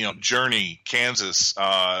Journey, Kansas,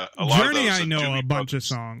 a lot Journey, of those I know Doobie a bunch Brothers. of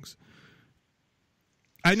songs.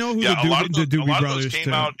 I know who a lot the Doobie of those Brothers came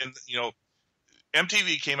too. out in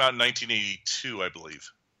MTV came out in 1982, I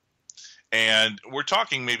believe, and we're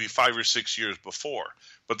talking maybe 5 or 6 years before.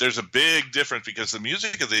 But there's a big difference because the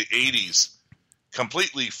music of the 80s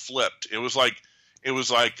completely flipped. It was like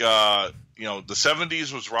the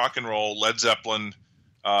 70s was rock and roll, Led Zeppelin,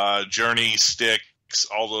 Journey, Styx,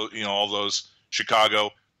 all those,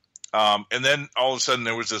 Chicago, and then all of a sudden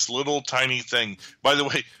there was this little tiny thing. By the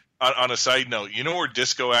way, on a side note, you know where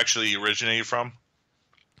disco actually originated from?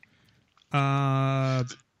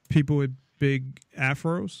 People with big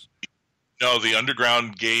afros? No, the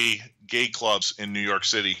underground gay clubs in New York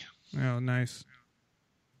City. Oh, nice.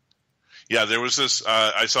 Yeah, there was this.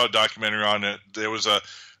 I saw a documentary on it. There was a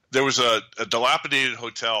dilapidated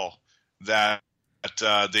hotel that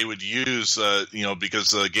they would use, because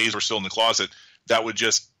the gays were still in the closet. That would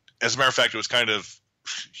just, as a matter of fact, it was kind of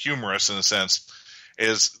humorous in a sense.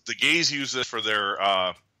 Is the gays use it for their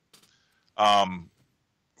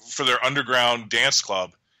underground dance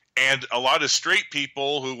club, and a lot of straight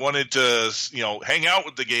people who wanted to hang out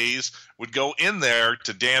with the gays would go in there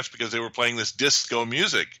to dance because they were playing this disco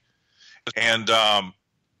music. And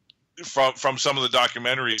from some of the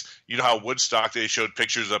documentaries, you know how Woodstock, they showed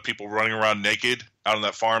pictures of people running around naked out on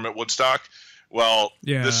that farm at Woodstock. Well,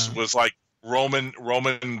 This was like Roman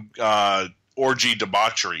orgy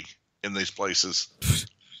debauchery in these places.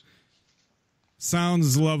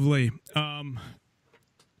 Sounds lovely.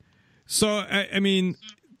 So I mean,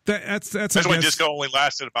 that's why disco only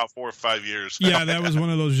lasted about 4 or 5 years. Yeah, that was one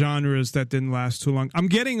of those genres that didn't last too long. I'm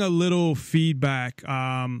getting a little feedback.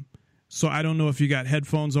 So I don't know if you got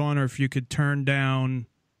headphones on or if you could turn down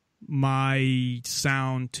my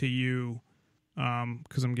sound to you,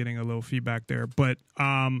 because I'm getting a little feedback there. But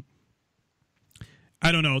I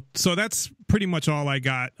don't know. So that's pretty much all I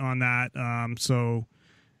got on that. So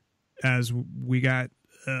as we got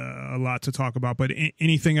a lot to talk about, but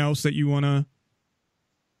anything else that you want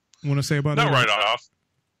to say about it? Not right off.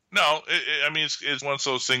 No, it's one of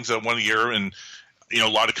those things that 1 year and a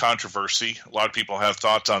lot of controversy. A lot of people have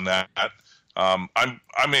thoughts on that. I'm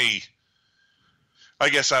a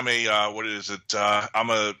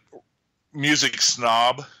music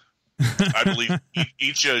snob. I believe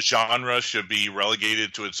each genre should be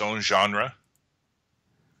relegated to its own genre.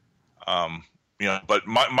 But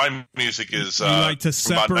my music is. You like to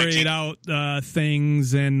separate out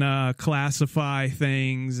things and classify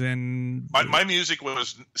things, and my music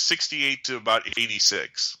was 68 to about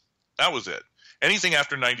 86. That was it. Anything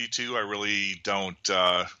after 92, I really don't.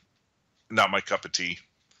 Not my cup of tea.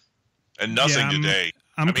 And nothing today.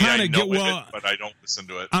 I'm kind of but I don't listen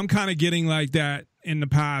to it. I'm kind of getting like that in the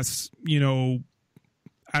past,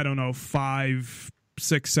 I don't know, 5,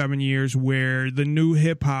 6, 7 years, where the new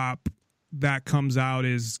hip hop that comes out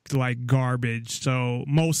is like garbage. So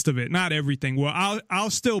most of it, not everything. Well, I'll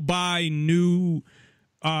still buy new,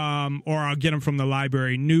 or I'll get them from the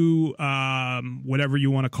library, new, whatever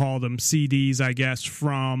you want to call them, CDs, I guess,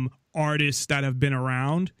 from artists that have been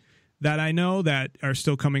around that I know that are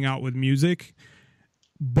still coming out with music.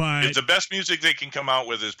 But if the best music they can come out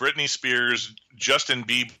with is Britney Spears, Justin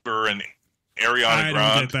Bieber, and Ariana Grande,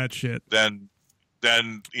 I don't get that shit. Then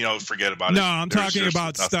forget about it. No, I'm talking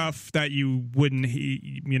about stuff that you wouldn't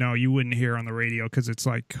hear on the radio because it's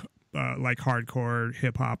like hardcore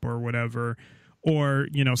hip hop or whatever, or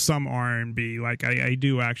some R&B. Like I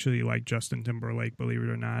do actually like Justin Timberlake, believe it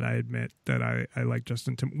or not. I admit that I like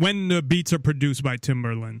Justin when the beats are produced by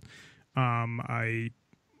Timberland. I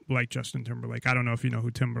like Justin Timberlake. I don't know if you know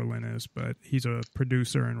who Timberland is, but he's a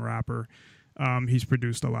producer and rapper. He's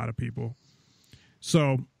produced a lot of people.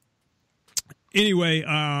 So anyway,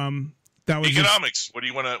 that was economics. What do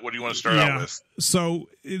you want to start out with? So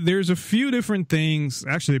there's a few different things,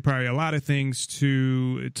 actually probably a lot of things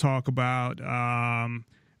to talk about.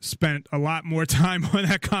 Spent a lot more time on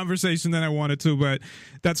that conversation than I wanted to, but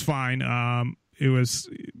that's fine. it was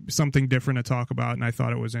something different to talk about, and I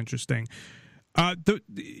thought it was interesting.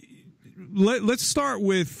 Let's start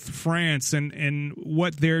with France and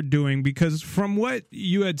what they're doing, because from what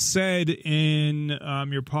you had said in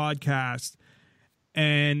your podcast,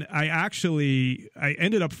 and I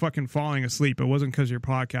ended up fucking falling asleep. It wasn't because your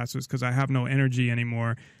podcast, it was because I have no energy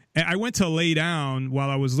anymore. And I went to lay down while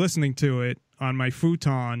I was listening to it on my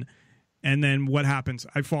futon, and then what happens?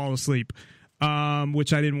 I fall asleep,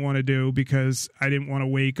 which I didn't want to do because I didn't want to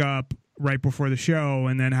wake up right before the show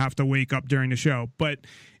and then have to wake up during the show. But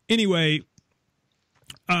anyway,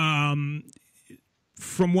 from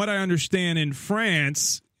what I understand, in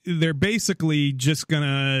France, they're basically just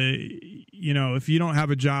gonna, if you don't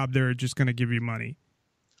have a job, they're just gonna give you money.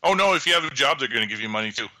 Oh no, if you have a job, they're gonna give you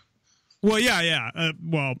money too. Well, yeah.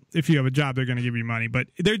 Well, if you have a job, they're going to give you money, but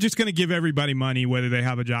they're just going to give everybody money whether they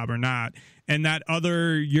have a job or not. And that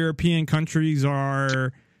other European countries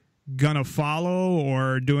are going to follow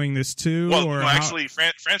or doing this too. Well, or actually,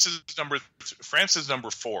 France is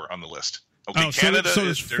number 4 on the list. Okay, Canada. So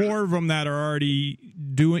there's 4 of them that are already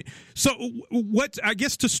doing. So what? I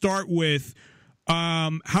guess to start with,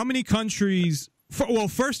 how many countries? Well,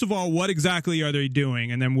 first of all, what exactly are they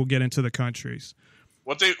doing, and then we'll get into the countries.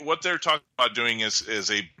 What they're talking about doing is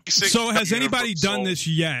a basic. So has anybody done this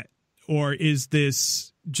yet, or is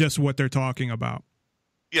this just what they're talking about?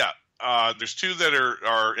 Yeah, there's 2 that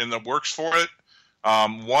are in the works for it.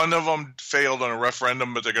 One of them failed on a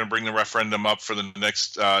referendum, but they're going to bring the referendum up for the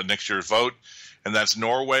next year's vote, and that's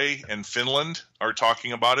Norway and Finland are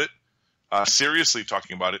talking about it, seriously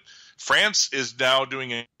talking about it. France is now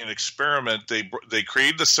doing an experiment. They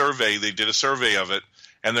created the survey. They did a survey of it.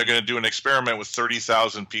 And they're going to do an experiment with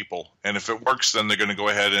 30,000 people, and if it works, then they're going to go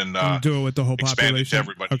ahead and do it with the whole expand population. It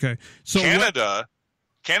to everybody. Okay, so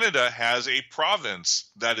Canada has a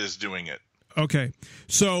province that is doing it. Okay,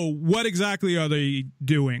 so what exactly are they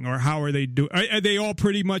doing, or how are they doing? Are they all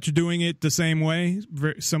pretty much doing it the same way,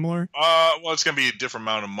 very similar? Well, it's going to be a different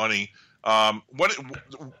amount of money. A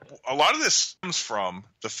lot of this stems from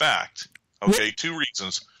the fact. Okay, 2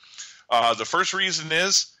 reasons. The first reason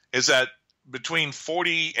is that between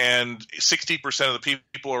 40 and 60% of the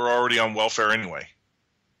people are already on welfare anyway.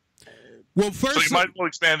 Well, first, so you might as well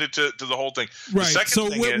expand it to the whole thing. Right. So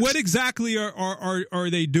what exactly are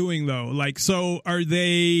they doing though? Like, so are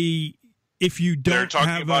they? If you don't, they're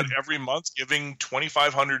talking about every month giving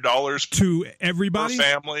 $2,500 to everybody per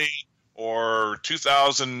family, or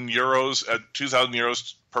 2,000 euros, 2,000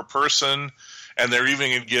 euros per person, and they're even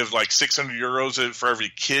going to give like 600 euros for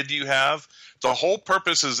every kid you have. The whole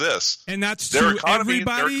purpose is this, and that's to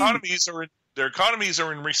everybody. Their economies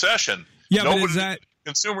are in recession. Yeah, but is that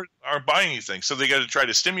consumers aren't buying anything, so they got to try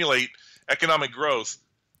to stimulate economic growth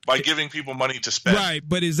by giving people money to spend. Right,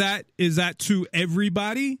 but is that to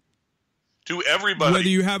everybody? To everybody, whether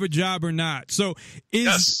you have a job or not. So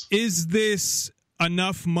is this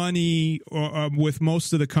enough money, or with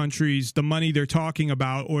most of the countries, the money they're talking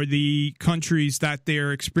about, or the countries that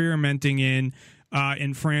they're experimenting in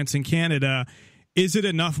France and Canada, is it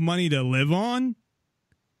enough money to live on?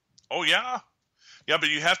 Oh yeah, but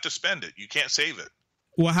you have to spend it. You can't save it.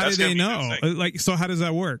 Well, how do they know? So how does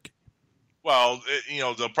that work? Well,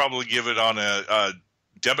 they'll probably give it on a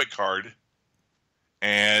debit card,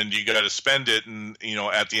 and you got to spend it, and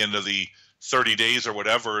at the end of the 30 days or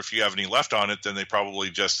whatever, if you have any left on it, then they probably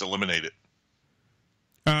just eliminate it.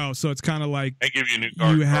 Oh, so it's kind of like and give you a new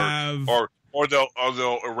card. You have, or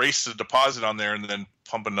they'll erase the deposit on there and then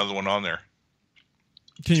pump another one on there.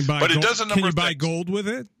 Can you buy? But it does a number Can you of buy things. Gold with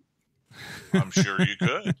it? I'm sure you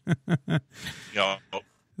could.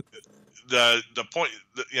 The point,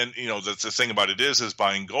 and that's the thing about it is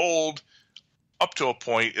buying gold up to a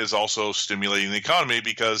point is also stimulating the economy,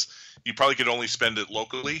 because you probably could only spend it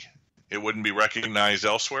locally. It wouldn't be recognized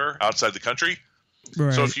elsewhere outside the country.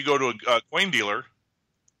 Right. So if you go to a coin dealer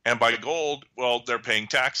and buy gold, well, they're paying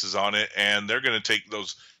taxes on it, and they're going to take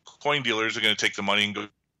those coin dealers are going to take the money and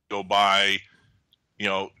go buy,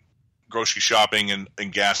 grocery shopping and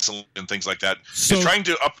gasoline and things like that. So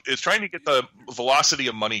it's trying to get the velocity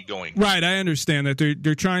of money going. Right, I understand that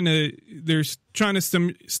they're trying to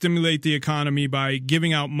stimulate the economy by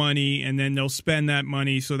giving out money, and then they'll spend that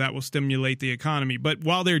money, so that will stimulate the economy. But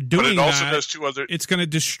while they're doing it's going to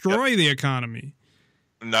destroy the economy.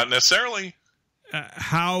 Not necessarily.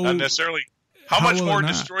 How? Not necessarily. How much more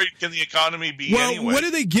destroyed can the economy be anyway? Well, what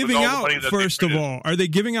are they giving out, first of all? Are they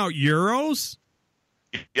giving out euros?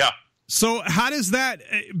 Yeah. So how does that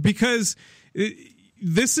 – because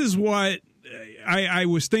this is what I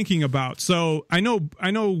was thinking about. So I know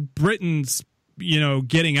Britain's,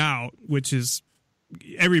 getting out, which is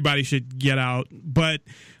 – everybody should get out. But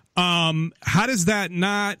How does that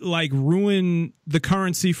not like ruin the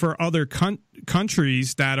currency for other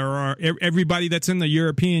countries that are everybody that's in the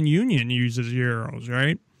European Union uses euros,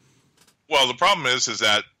 right? Well, the problem is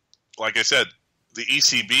that, like I said, the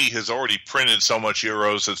ECB has already printed so much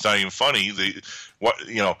euros it's not even funny. The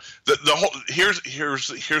whole here's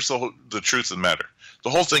the truth of the matter. The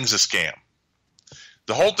whole thing's a scam.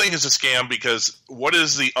 The whole thing is a scam because what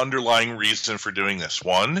is the underlying reason for doing this?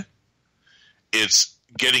 One, it's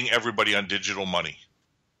getting everybody on digital money.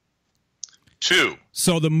 Two.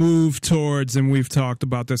 So the move towards, and we've talked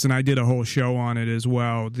about this, and I did a whole show on it as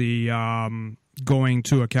well, the going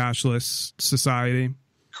to a cashless society.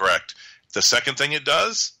 Correct. The second thing it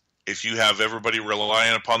does, if you have everybody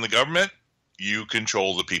relying upon the government, you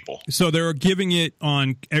control the people. So they're giving it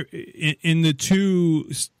on in the two,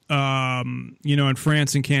 in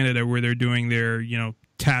France and Canada where they're doing their,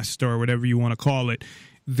 test or whatever you want to call it.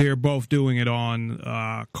 They're both doing it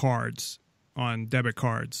on cards, on debit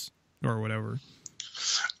cards or whatever.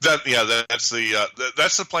 That's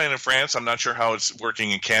the plan in France. I'm not sure how it's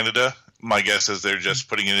working in Canada. My guess is they're just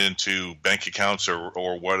putting it into bank accounts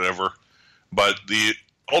or whatever. But the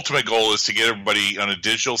ultimate goal is to get everybody on a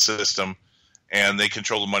digital system, and they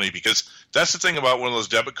control the money. Because that's the thing about one of those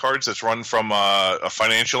debit cards that's run from a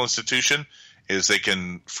financial institution is they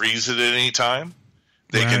can freeze it at any time.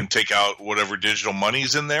 They can take out whatever digital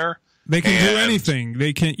money's in there. They can do anything.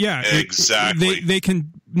 They can, exactly. They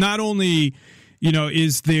can not only,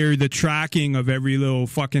 is there the tracking of every little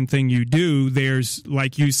fucking thing you do. There's,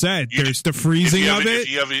 like you said, there's the freezing of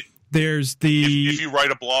it. There's the if you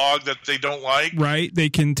write a blog that they don't like, right? They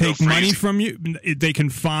can take money from you. They can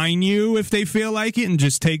fine you if they feel like it, and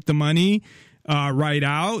just take the money right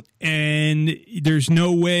out. And there's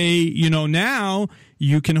no way, now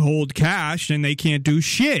you can hold cash and they can't do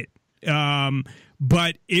shit.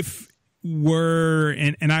 But if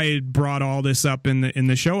and I had brought all this up in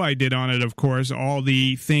the show I did on it, of course, all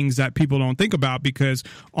the things that people don't think about, because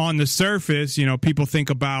on the surface, people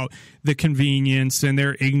think about the convenience and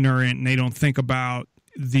they're ignorant and they don't think about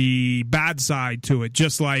the bad side to it.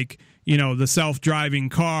 Just like, the self-driving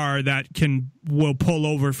car that will pull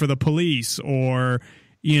over for the police or,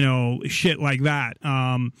 shit like that,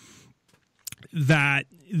 that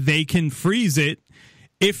they can freeze it.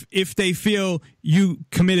 If they feel you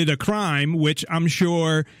committed a crime, which I'm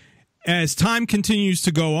sure as time continues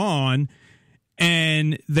to go on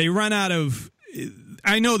and they run out of,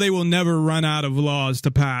 I know they will never run out of laws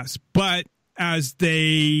to pass, but as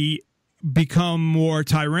they become more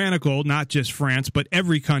tyrannical, not just France, but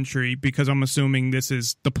every country, because I'm assuming this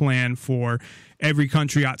is the plan for every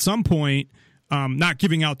country at some point, not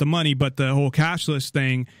giving out the money, but the whole cashless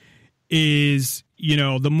thing is,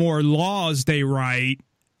 the more laws they write,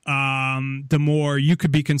 the more you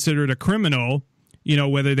could be considered a criminal,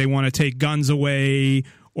 whether they want to take guns away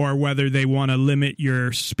or whether they want to limit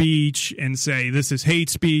your speech and say this is hate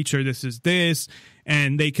speech or this is this,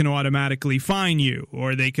 and they can automatically fine you,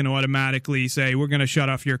 or they can automatically say we're going to shut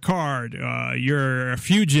off your card. You're a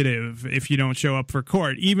fugitive if you don't show up for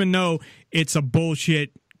court, even though it's a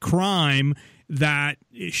bullshit crime that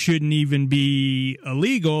it shouldn't even be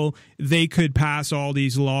illegal. They could pass all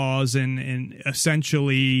these laws and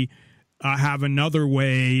essentially have another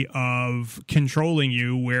way of controlling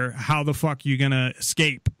you where how the fuck you going to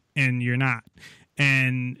escape and you're not.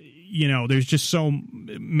 And, there's just so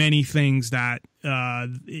many things that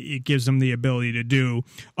it gives them the ability to do,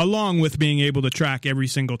 along with being able to track every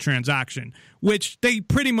single transaction, which they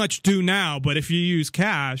pretty much do now. But if you use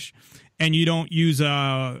cash and you don't use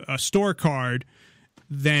a store card,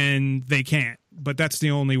 then they can't. But that's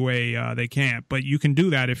the only way they can't. But you can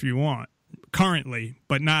do that if you want currently,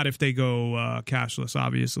 but not if they go cashless,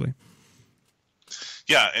 obviously.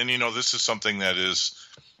 Yeah, and this is something that is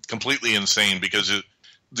completely insane because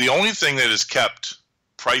the only thing that has kept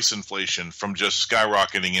price inflation from just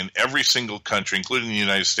skyrocketing in every single country, including the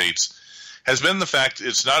United States, has been the fact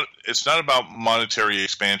it's not about monetary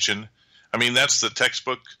expansion. I mean, that's the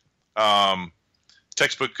textbook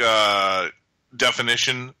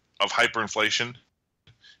definition of hyperinflation,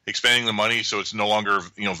 expanding the money so it's no longer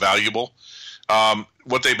valuable.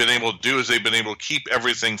 What they've been able to do is they've been able to keep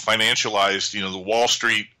everything financialized, the Wall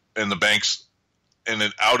Street and the banks, and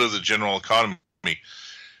then out of the general economy.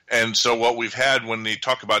 And so what we've had when they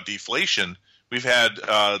talk about deflation, we've had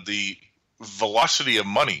the velocity of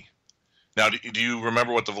money. Now, do you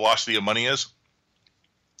remember what the velocity of money is?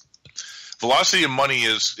 Velocity of money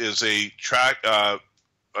is a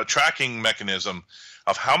tracking mechanism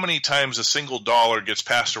of how many times a single dollar gets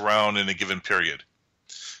passed around in a given period.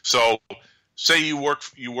 So say you work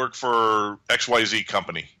for XYZ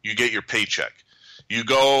company, you get your paycheck. You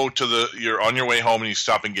go to you're on your way home and you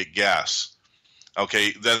stop and get gas.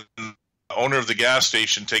 Okay, then the owner of the gas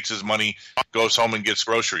station takes his money, goes home and gets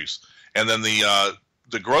groceries, and then the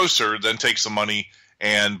grocer then takes the money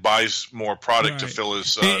and buys more product to fill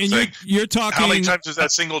his thing. You're talking. How many times does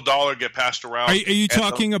that single dollar get passed around? Are you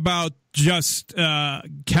talking about just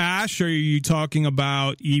cash, or are you talking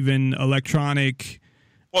about even electronic?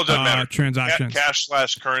 Well, it doesn't matter. Transactions, cash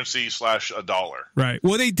 / currency / a dollar. Right.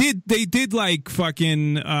 Well, they did like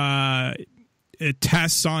fucking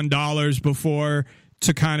tests on dollars before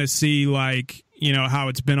to kind of see like, you know, how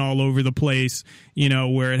it's been all over the place, you know,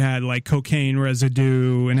 where it had like cocaine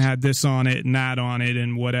residue and had this on it and that on it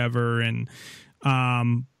and whatever. And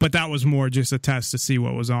but that was more just a test to see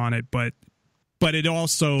what was on it. But it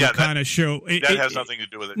also kind of showed that has nothing to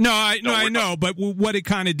do with it. No, I know. But what it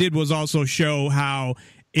kind of did was also show how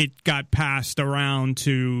it got passed around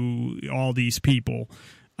to all these people.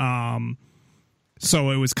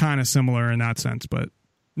 So it was kind of similar in that sense. But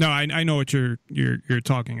no, I know what you're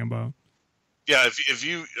talking about. Yeah, if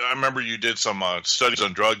you, I remember you did some studies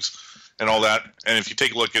on drugs and all that, and if you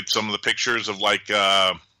take a look at some of the pictures of like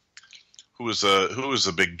who was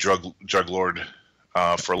the big drug lord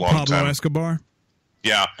for a long time? Pablo Escobar.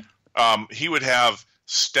 Yeah, he would have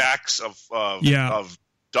stacks of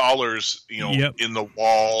dollars, you know, in the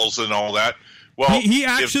walls and all that. Well, he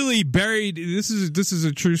actually buried. This is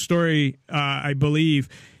a true story, I believe.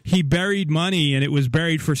 He buried money, and it was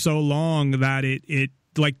buried for so long that it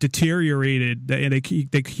like deteriorated, and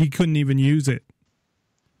he couldn't even use it.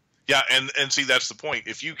 Yeah, and see, that's the point.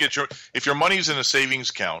 If your money's in a savings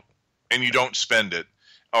account and you don't spend it,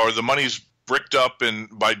 or the money's bricked up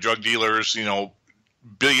by drug dealers, you know,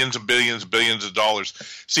 billions and billions and billions of dollars.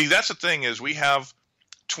 See, that's the thing is we have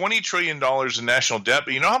 $20 trillion in national debt,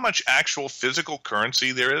 but you know how much actual physical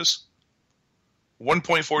currency there is?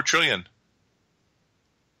 1.4 trillion.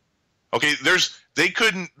 Okay, there's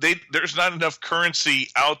not enough currency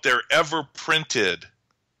out there ever printed,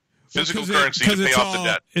 physical currency to pay off the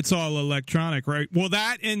debt. It's all electronic, right? Well,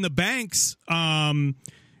 that and the banks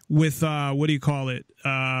with what do you call it?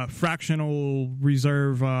 Fractional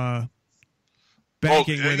reserve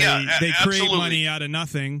banking, where they create money out of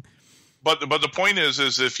nothing. But the point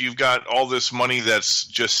is if you've got all this money that's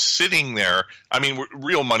just sitting there, I mean,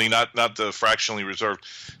 real money, not the fractionally reserved.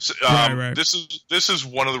 Right. This is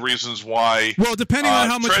one of the reasons why. Well, depending on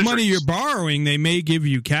how much money you're borrowing, they may give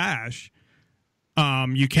you cash.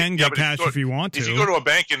 You can get cash if you want to. If you go to a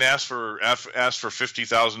bank and ask for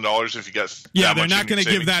 $50,000, if you got they're not going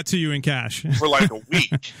to give that to you in cash for like a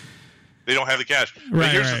week. They don't have the cash.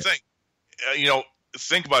 But here's the thing, you know.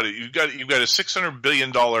 Think about it. You've got a $600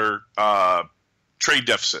 billion trade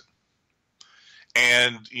deficit,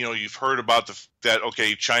 and you know you've heard about that.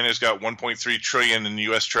 Okay, China's got 1.3 trillion in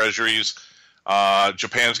U.S. Treasuries.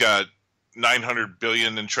 Japan's got 900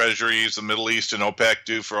 billion in Treasuries. The Middle East and OPEC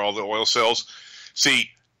do for all the oil sales.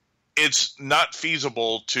 See, it's not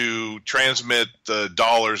feasible to transmit the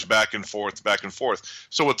dollars back and forth.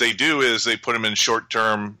 So what they do is they put them in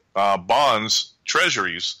short-term bonds,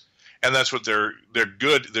 Treasuries. And that's what they're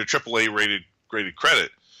good. They're AAA rated credit.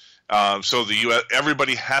 So the U.S.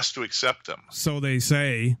 everybody has to accept them. So they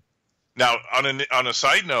say. Now, on a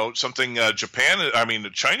side note, something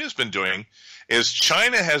China's been doing is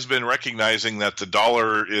China has been recognizing that the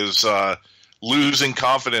dollar is losing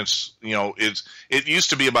confidence. You know, it used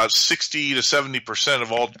to be about 60 to 70%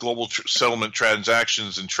 of all global settlement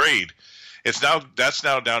transactions and trade. That's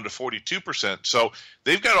now down to 42%. So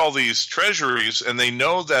they've got all these treasuries, and they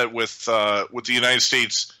know that with the United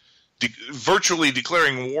States virtually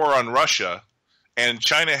declaring war on Russia, and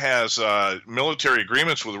China has military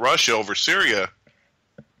agreements with Russia over Syria,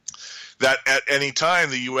 that at any time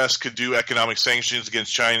the U.S. could do economic sanctions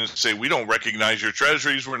against China and say, we don't recognize your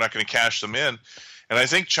treasuries, we're not going to cash them in. And I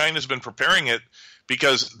think China's been preparing it,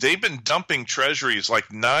 because they've been dumping treasuries like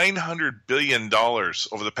 $900 billion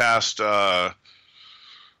over the past 9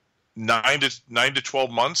 to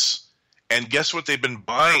 12 months. And guess what they've been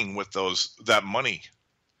buying with that money?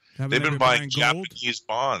 They've been buying Japanese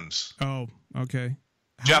bonds. Oh, okay.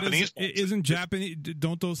 Japanese bonds.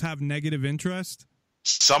 Don't those have negative interest?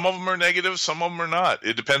 Some of them are negative, some of them are not.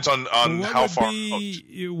 It depends on how far.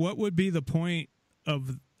 What would be the point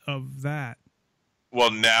of that? Well,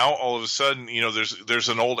 now all of a sudden, you know, there's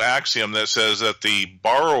an old axiom that says that the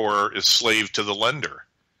borrower is slave to the lender.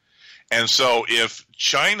 And so if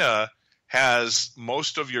China has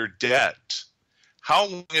most of your debt, how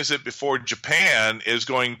long is it before Japan is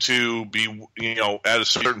going to be, you know, at a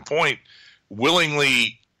certain point,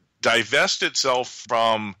 willingly divest itself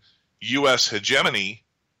from U.S. hegemony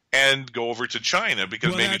and go over to China?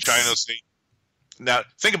 Because maybe China will say, Now,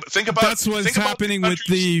 think about that's what's happening with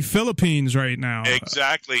the Philippines right now.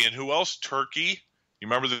 Exactly. And who else? Turkey. You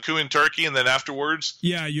remember the coup in Turkey, and then afterwards,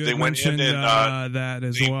 yeah, you mentioned that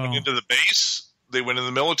as well. They went into the base. They went in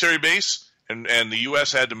the military base, and the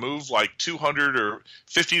U.S. had to move like 200 or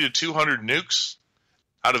 50 to 200 nukes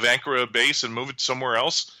out of Ankara base and move it somewhere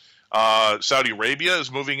else. Saudi Arabia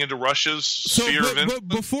is moving into Russia's sphere of influence. But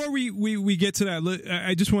before we get to that,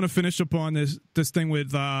 I just want to finish up on this thing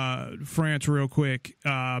with France real quick,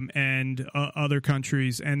 and other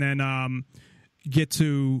countries, and then get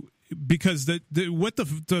to, because what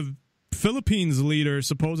the Philippines leader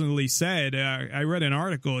supposedly said. I read an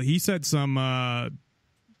article. He said some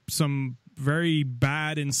very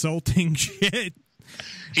bad, insulting shit.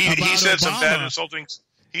 He said Obama. some bad, insulting.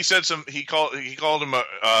 He said some. He called him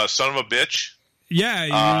a son of a bitch.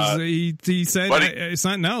 Yeah, he said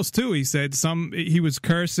something else too. He said he was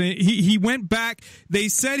cursing. He went back. They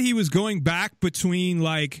said he was going back between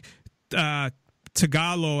like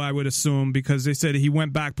Tagalog, I would assume, because they said he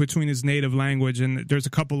went back between his native language, and there's a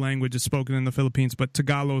couple languages spoken in the Philippines, but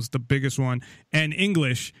Tagalog is the biggest one, and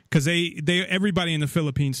English, because everybody in the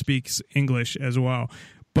Philippines speaks English as well.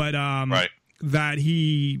 But right. That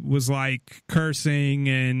he was like cursing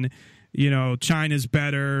and, China's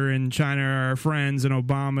better and China are our friends and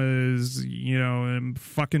Obama's, a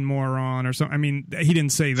fucking moron or something. I mean, he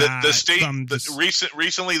didn't say that. The state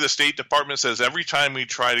recently the State Department says every time we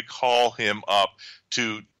try to call him up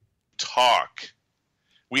to talk,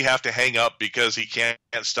 we have to hang up because he can't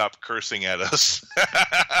stop cursing at us.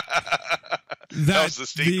 That was the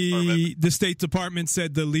State Department. The State Department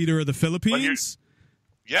said the leader of the Philippines.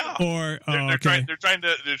 Yeah, or they're trying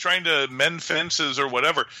to mend fences or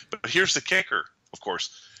whatever. But here's the kicker: of course,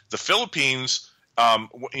 the Philippines.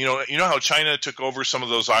 You know how China took over some of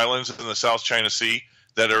those islands in the South China Sea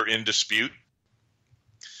that are in dispute.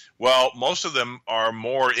 Well, most of them are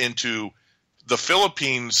more into the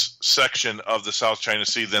Philippines section of the South China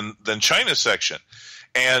Sea than China's section.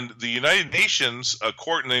 And the United Nations, a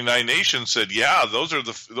court in the United Nations said, "Yeah, those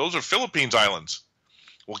are Philippines islands."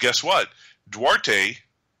 Well, guess what? Duarte,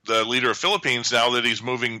 the leader of Philippines, now that he's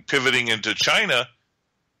pivoting into China,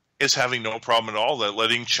 is having no problem at all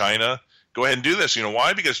letting China go ahead and do this. You know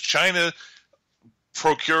why? Because China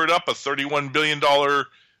procured up a $31 billion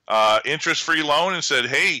interest-free loan and said,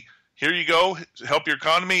 hey, here you go, help your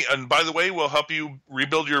economy, and by the way, we'll help you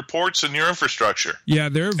rebuild your ports and your infrastructure. Yeah,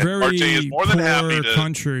 they're a very poor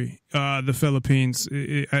country, the Philippines.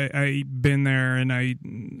 I've been there, and I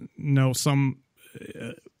know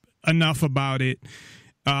enough about it.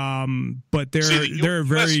 But they're a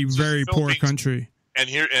very, very poor country. And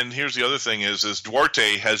here's the other thing is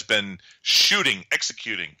Duarte has been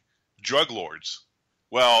executing drug lords.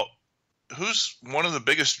 Well, who's one of the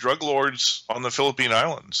biggest drug lords on the Philippine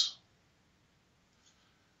Islands?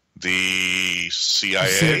 The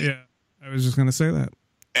CIA. Yeah, I was just going to say that.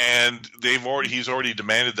 And he's already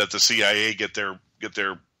demanded that the CIA get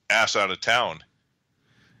their ass out of town.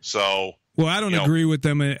 So. Well, I don't agree with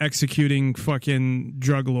them executing fucking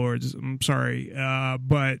drug lords. I'm sorry.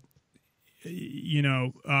 But,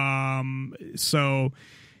 so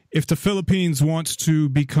if the Philippines wants to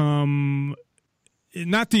become,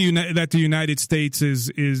 not that the United States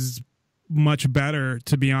is much better,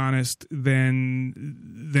 to be honest,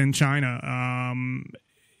 than China.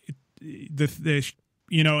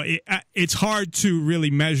 It's hard to really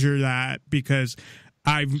measure that because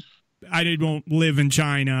I don't live in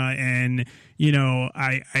China, and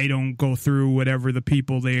I don't go through whatever the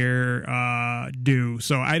people there do.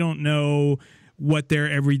 So I don't know what their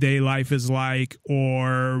everyday life is like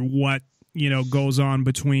or what goes on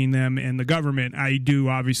between them and the government. I do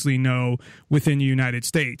obviously know within the United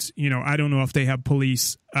States. I don't know if they have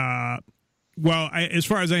police. As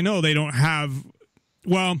far as I know, they don't have.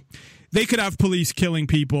 Well, they could have police killing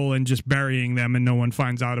people and just burying them, and no one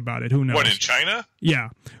finds out about it. Who knows? What, in China? Yeah,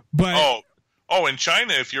 but in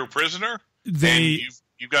China, if you're a prisoner and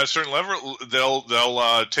you've got a certain level,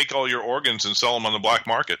 they'll take all your organs and sell them on the black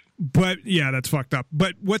market. But yeah, that's fucked up.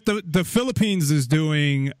 But what the Philippines is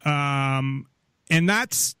doing, and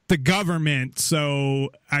that's the government. So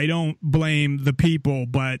I don't blame the people,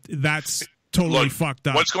 but that's totally fucked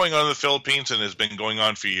up. What's going on in the Philippines and has been going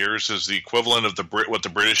on for years is the equivalent of what the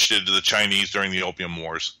British did to the Chinese during the Opium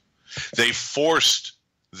Wars. They forced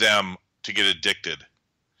them to get addicted.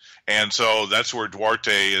 And so that's where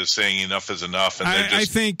Duarte is saying enough is enough. And I don't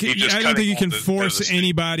think you can force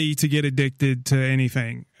anybody to get addicted to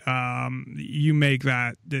anything. You make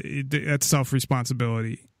that's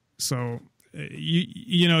self-responsibility. So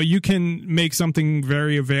you can make something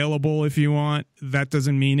very available if you want. That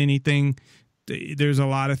doesn't mean anything. there's a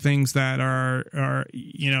lot of things that are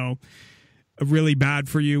really bad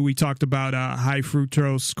for you. We talked about high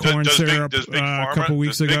fructose corn syrup a couple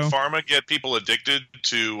weeks ago. Does Big Pharma get people addicted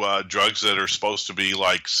to drugs that are supposed to be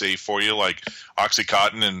like safe for you, like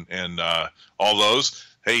OxyContin and all those?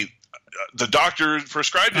 Hey, the doctor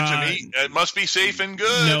prescribed it to me. It must be safe and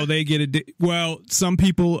good. No, they get well, some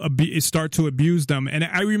people start to abuse them. And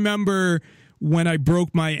I remember when I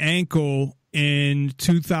broke my ankle in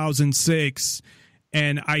 2006,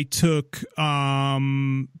 and I took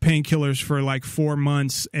painkillers for like 4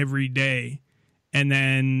 months every day. And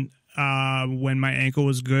then when my ankle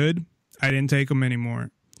was good, I didn't take them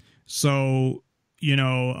anymore. So,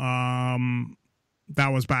 that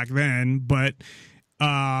was back then. But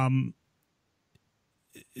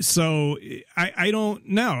so I don't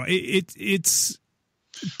know. It's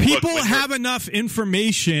people have enough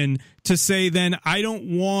information to say, then I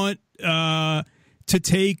don't want to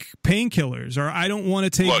take painkillers, or I don't want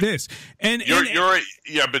to take this. And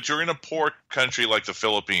but you're in a poor country like the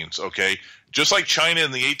Philippines, okay? Just like China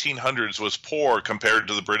in the 1800s was poor compared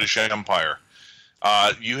to the British Empire.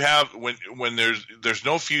 You have when there's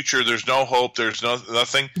no future, there's no hope, there's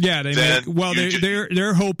nothing. Yeah,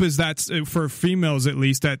 their hope is that for females at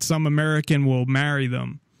least, that some American will marry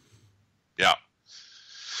them. Yeah,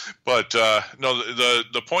 but no,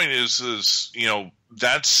 the point is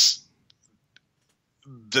that's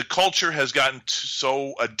the culture has gotten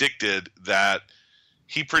so addicted that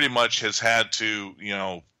he pretty much has had to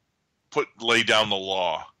lay down the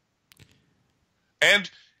law,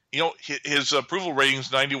 and his approval rating is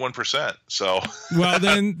 91%. So, well,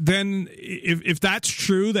 then if that's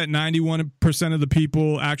true, that 91% of the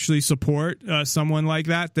people actually support someone like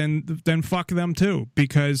that, then fuck them too,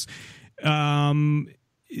 because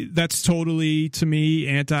that's totally, to me,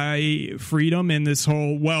 anti-freedom and this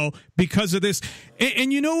whole, because of this.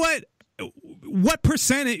 And you know what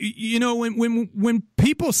percentage, when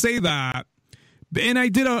people say that, and I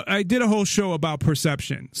did a whole show about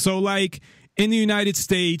perception. So like, in the United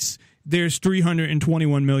States, there's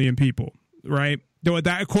 321 million people, right?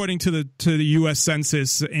 That according to the U.S.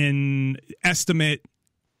 Census in estimate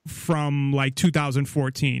from like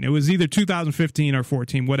 2014. It was either 2015 or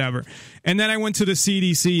 14, whatever. And then I went to the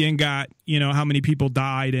CDC and got, how many people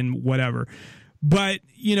died and whatever. But,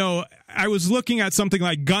 I was looking at something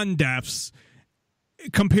like gun deaths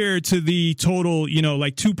compared to the total,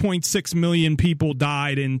 like 2.6 million people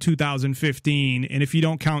died in 2015. And if you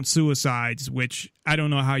don't count suicides, which I don't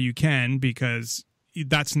know how you can, because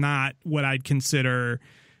that's not what I'd consider,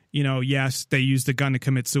 yes, they used the gun to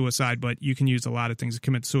commit suicide, but you can use a lot of things to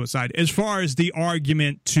commit suicide. As far as the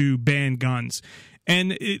argument to ban guns,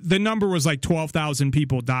 and the number was like 12,000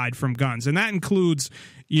 people died from guns. And that includes,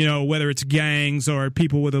 whether it's gangs or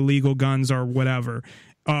people with illegal guns or whatever.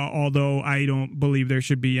 Although I don't believe there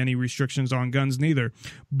should be any restrictions on guns neither.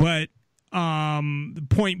 But the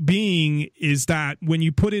point being is that when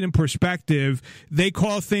you put it in perspective, they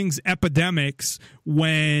call things epidemics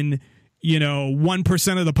when,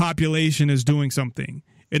 1% of the population is doing something.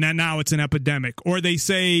 And then now it's an epidemic. Or they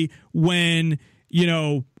say when,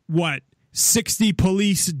 60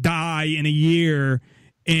 police die in a year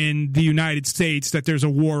in the United States, that there's a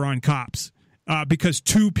war on cops. Because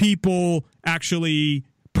 2 people actually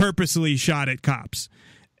purposely shot at cops,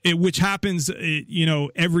 which happens,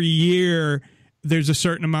 every year. There's a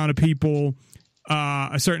certain amount of people,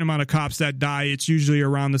 a certain amount of cops that die. It's usually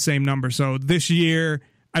around the same number. So this year,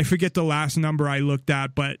 I forget the last number I looked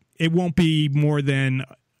at, but it won't be more than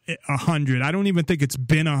 100. I don't even think it's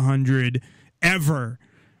been 100 ever.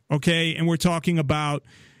 Okay. And we're talking about,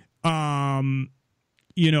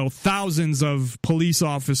 thousands of police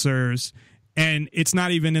officers. And it's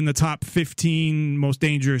not even in the top 15 most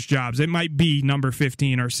dangerous jobs. It might be number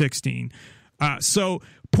 15 or 16. So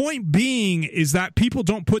point being is that people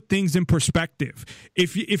don't put things in perspective.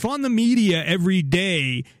 If on the media every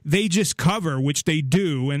day they just cover, which they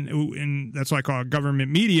do, and that's why I call it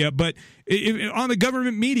government media, but on the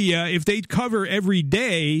government media, if they cover every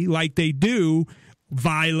day like they do,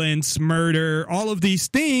 violence, murder, all of these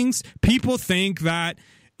things, people think that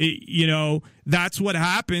that's what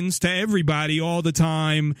happens to everybody all the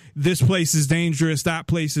time. This place is dangerous. That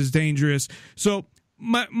place is dangerous. So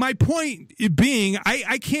my point being,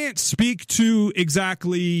 I can't speak to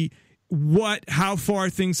exactly how far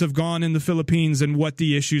things have gone in the Philippines and what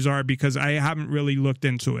the issues are, because I haven't really looked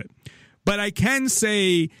into it. But I can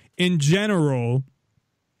say in general,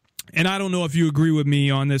 and I don't know if you agree with me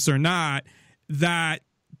on this or not, that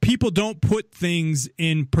people don't put things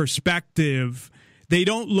in perspective. They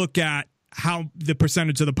don't look at how the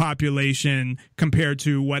percentage of the population compared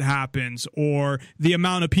to what happens, or the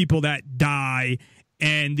amount of people that die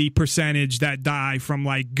and the percentage that die from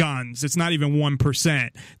like guns. It's not even 1%.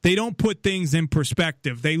 They don't put things in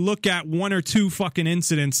perspective. They look at one or two fucking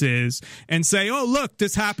incidences and say, oh, look,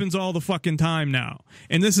 this happens all the fucking time now.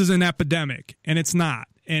 And this is an epidemic. And it's not.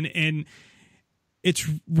 And it's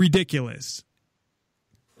ridiculous.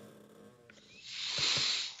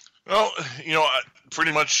 Well,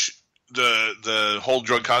 pretty much the whole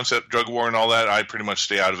drug concept, drug war, and all that, I pretty much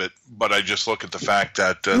stay out of it. But I just look at the fact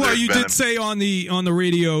that well, you did say on the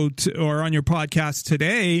radio or on your podcast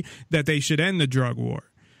today that they should end the drug war.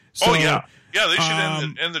 So, oh yeah, they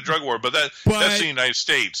should end the drug war. But that's the United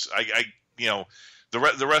States.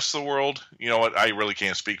 The rest of the world, you know what? I really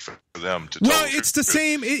can't speak for them. It's the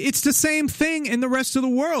same. It's the same thing in the rest of the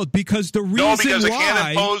world because the reason because why I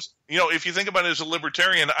can't impose. If you think about it as a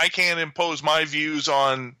libertarian, I can't impose my views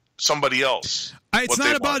on somebody else. It's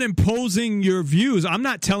not about imposing your views. I'm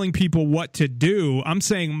not telling people what to do. I'm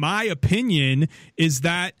saying my opinion is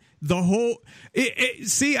that the whole.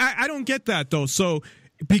 See, I don't get that though. So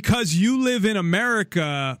because you live in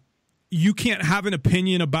America, you can't have an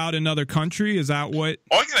opinion about another country? Is that what?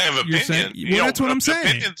 Oh, I can have an opinion. Saying? Well, that's what I'm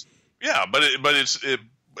saying. Yeah, but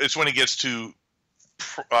it's when it gets to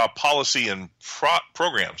policy and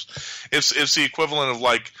programs. It's the equivalent of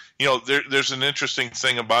like there's an interesting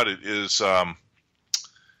thing about it is there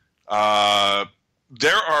are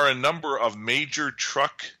a number of major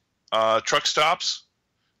truck stops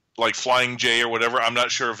like Flying J or whatever. I'm not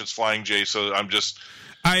sure if it's Flying J, so I'm just.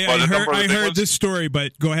 I heard this story,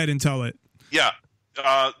 but go ahead and tell it. Yeah,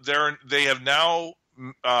 they have now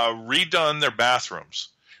redone their bathrooms.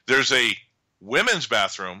 There's a women's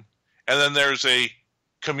bathroom, and then there's a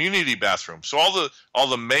community bathroom. So all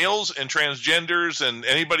the males and transgenders and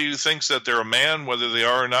anybody who thinks that they're a man, whether they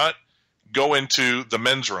are or not, go into the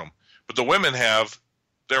men's room. But the women have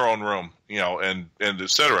their own room, and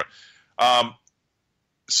et cetera.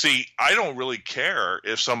 See, I don't really care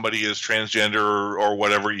if somebody is transgender or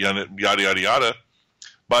whatever, yada, yada, yada,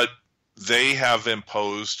 but they have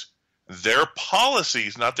imposed their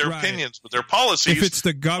policies, not their opinions, but their policies if it's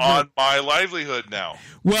the government on my livelihood now.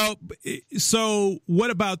 Well, so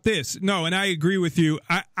what about this? No, and I agree with you.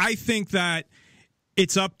 I think that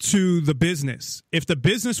it's up to the business. If the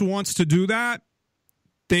business wants to do that,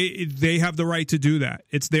 they have the right to do that.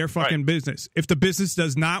 It's their fucking business. If the business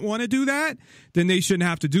does not want to do that, then they shouldn't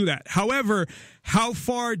have to do that. However, how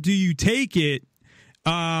far do you take it?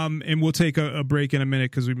 And we'll take a break in a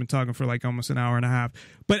minute because we've been talking for like almost an hour and a half.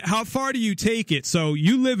 But how far do you take it? So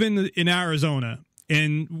you live in Arizona,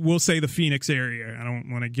 and we'll say the Phoenix area. I don't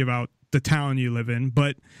want to give out the town you live in,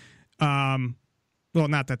 but well,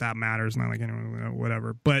 not that matters. Not like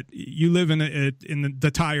whatever. But you live in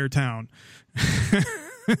the tire town,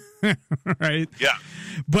 right? Yeah.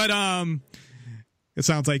 But it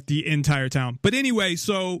sounds like the entire town. But anyway,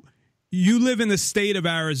 so. You live in the state of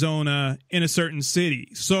Arizona in a certain city.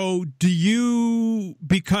 So do you,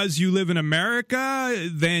 because you live in America,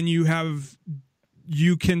 then you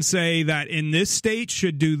can say that in this state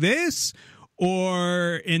should do this,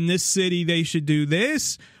 or in this city they should do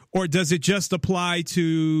this? Or does it just apply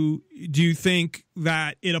to, do you think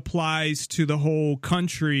that it applies to the whole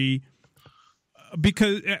country?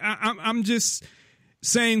 Because I'm just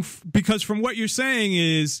saying, because from what you're saying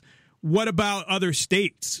is, what about other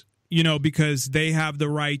states? Because they have the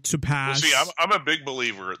right to pass. Well, see, I'm a big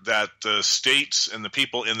believer that the states and the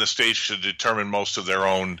people in the states should determine most of their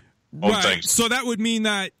own things. So that would mean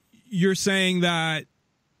that you're saying that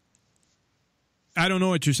I don't know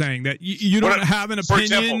what you're saying, that you don't have an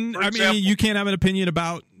opinion. For example, you can't have an opinion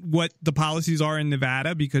about what the policies are in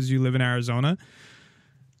Nevada because you live in Arizona.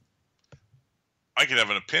 I could have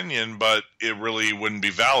an opinion, but it really wouldn't be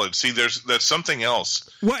valid. See, that's something else.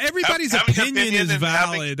 Well, everybody's opinion is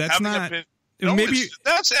valid. That's not.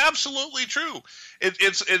 That's absolutely true.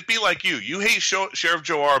 It'd be like you. You hate Sheriff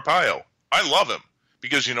Joe Arpaio. I love him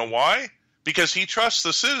because you know why? Because he trusts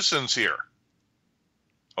the citizens here.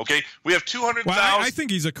 Okay, we have 200,000. I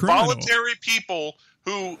think he's a criminal. Voluntary people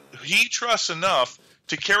who he trusts enough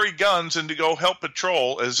to carry guns and to go help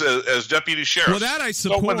patrol as deputy sheriff. Well, that I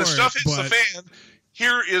support. So when the stuff hits the fan,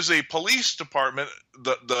 here is a police department,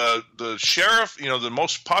 the sheriff, the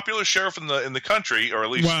most popular sheriff in the country, or at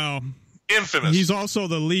least infamous. He's also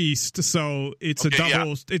the least, so it's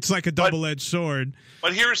it's like a double-edged sword.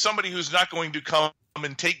 But here is somebody who's not going to come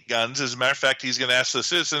and take guns. As a matter of fact, he's going to ask the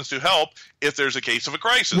citizens to help if there's a case of a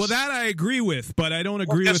crisis. Well, that I agree with, but I don't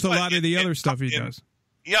agree with a lot of the other stuff he does.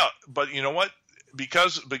 Yeah, but you know what?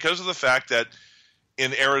 Because of the fact that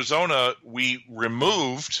in Arizona we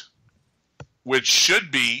removed which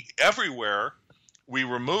should be everywhere, we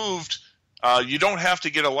removed. You don't have to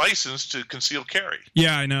get a license to conceal carry.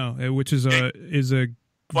 Yeah, I know, which is a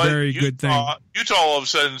very good thing. Utah all of a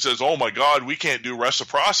sudden says, "Oh my God, we can't do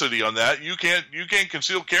reciprocity on that. You can't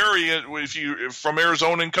conceal carry if you from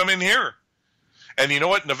Arizona and come in here." And you know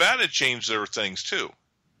what? Nevada changed their things too.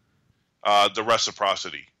 The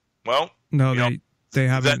reciprocity. Well, no, they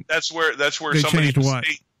haven't. That's where they somebody changed what?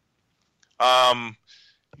 State,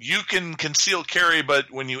 you can conceal carry, but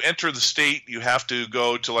when you enter the state, you have to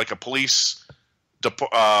go to like a police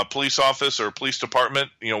office or police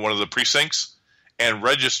department. One of the precincts. And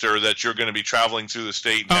register that you're going to be traveling through the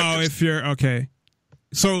state. If you're okay.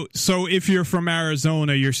 So if you're from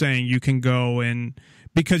Arizona, you're saying you can go and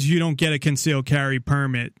because you don't get a concealed carry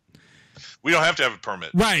permit. We don't have to have a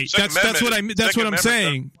permit. Right. That's what I'm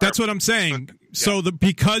saying. That's what I'm saying. Yeah. So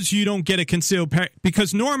because you don't get a concealed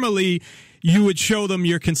because normally you would show them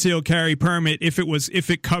your concealed carry permit if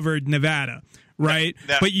it covered Nevada, right?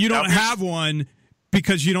 But you don't have one.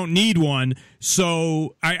 Because you don't need one,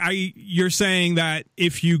 so you're saying that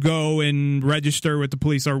if you go and register with the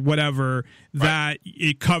police or whatever, that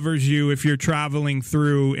it covers you if you're traveling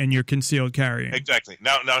through and you're concealed carrying. Exactly.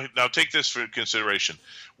 Now take this for consideration.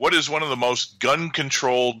 What is one of the most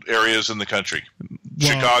gun-controlled areas in the country?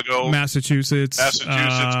 Chicago, Massachusetts,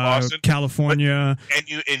 Boston, California,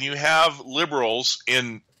 and you have liberals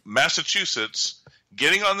in Massachusetts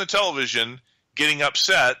getting on the television, getting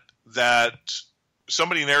upset that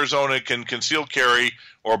somebody in Arizona can conceal carry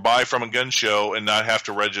or buy from a gun show and not have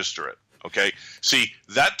to register it. Okay? See,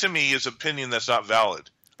 that to me is opinion that's not valid.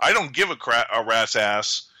 I don't give a rat's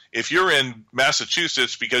ass if you're in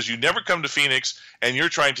Massachusetts because you never come to Phoenix and you're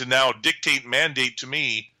trying to now mandate to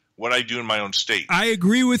me what I do in my own state. I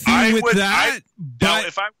agree with you with that. Now,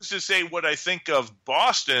 if I was to say what I think of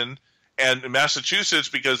Boston and Massachusetts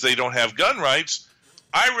because they don't have gun rights,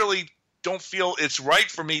 I really don't feel it's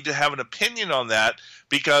right for me to have an opinion on that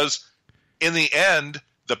because in the end,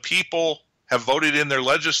 the people have voted in their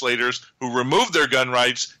legislators who removed their gun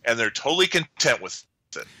rights and they're totally content with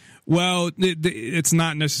it. Well, it's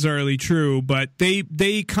not necessarily true, but they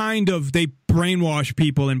brainwash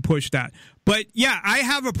people and push that. But yeah, I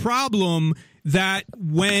have a problem that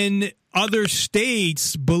when other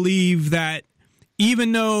states believe that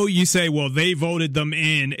even though you say, well, they voted them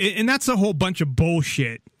in, and that's a whole bunch of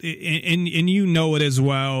bullshit, and you know it as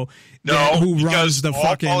well. No, who runs the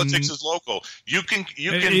fucking politics is local. You can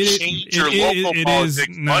change your local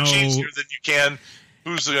politics much easier than you can.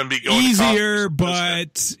 Who's going to be going easier?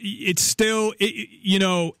 But it's still,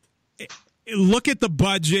 look at the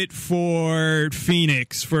budget for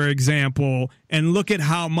Phoenix, for example, and look at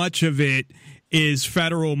how much of it is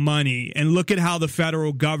federal money, and look at how the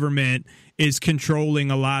federal government is controlling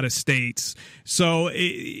a lot of states. So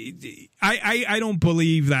I don't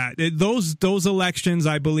believe that. Those elections,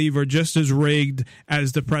 I believe, are just as rigged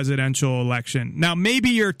as the presidential election. Now, maybe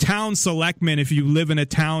your town selectman, if you live in a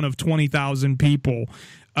town of 20,000 people,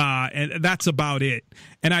 and that's about it.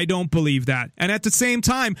 And I don't believe that. And at the same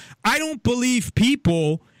time, I don't believe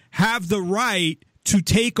people have the right to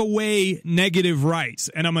take away negative rights.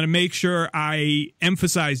 And I'm going to make sure I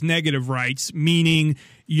emphasize negative rights, meaning,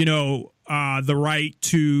 the right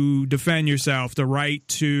to defend yourself, the right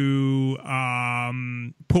to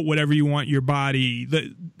put whatever you want in your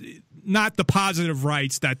body, not the positive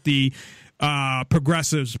rights that the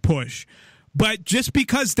progressives push. But just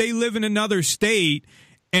because they live in another state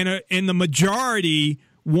and the majority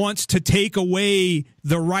wants to take away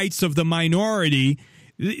the rights of the minority,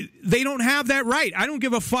 they don't have that right. I don't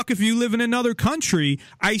give a fuck if you live in another country.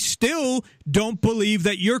 I still don't believe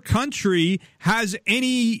that your country has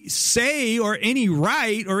any say or any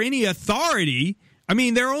right or any authority. I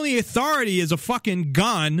mean, their only authority is a fucking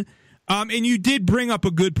gun. And you did bring up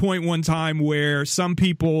a good point one time where some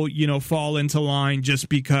people, fall into line just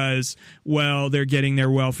because, well, they're getting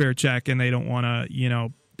their welfare check and they don't want to,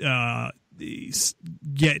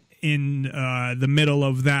 get in the middle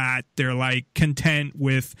of that. They're like content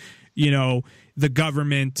with, the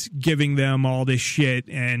government giving them all this shit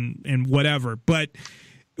and whatever. But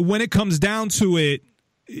when it comes down to it,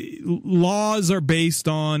 laws are based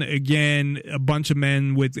on, again, a bunch of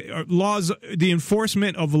men with laws. The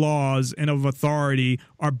enforcement of laws and of authority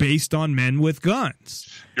are based on men with guns.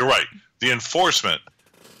 You're right. The enforcement,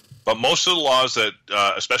 but most of the laws that,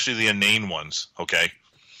 especially the inane ones, okay,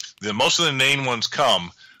 most of the inane ones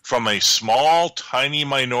come from a small, tiny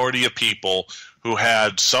minority of people who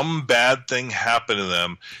had some bad thing happen to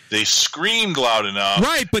them. They screamed loud enough,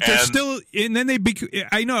 right? But they're still, and then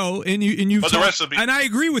I know, and you, but the rest of and I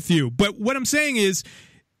agree with you. But what I'm saying is,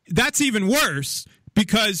 that's even worse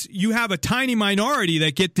because you have a tiny minority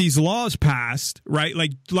that get these laws passed, right?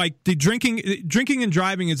 Like the drinking and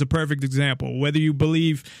driving is a perfect example, whether you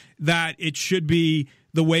believe that it should be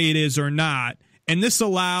the way it is or not. And this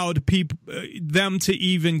allowed them to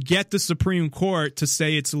even get the Supreme Court to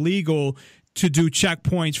say it's legal to do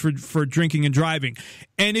checkpoints for drinking and driving.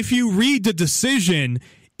 And if you read the decision,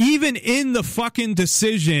 even in the fucking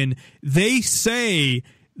decision, they say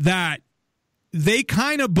that they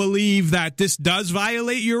kind of believe that this does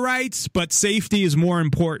violate your rights, but safety is more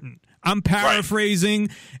important. I'm paraphrasing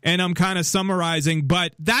and I'm kind of summarizing,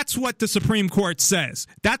 but that's what the Supreme Court says.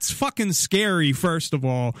 That's fucking scary, first of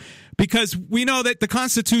all, because we know that the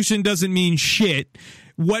Constitution doesn't mean shit.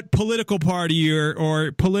 What political party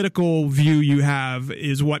or political view you have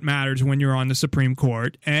is what matters when you're on the Supreme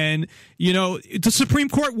Court. And, you know, the Supreme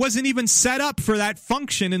Court wasn't even set up for that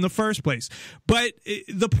function in the first place. But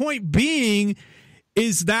the point being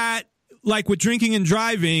is that, like with drinking and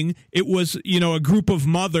driving, it was, you know, a group of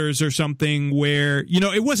mothers or something where, you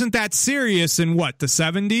know, it wasn't that serious in what, the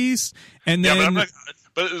 70s? And then, but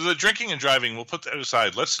the drinking and driving, we'll put that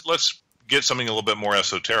aside. Let's get something a little bit more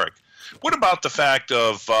esoteric. What about the fact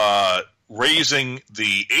of raising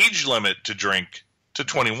the age limit to drink to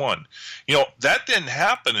 21? You know, that didn't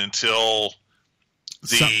happen until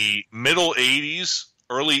the middle 80s,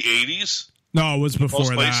 early 80s. No, it was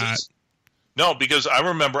before that. No, because I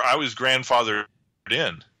remember I was grandfathered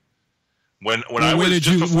in when I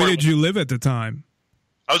was. Where did you live at the time?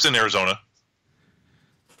 I was in Arizona.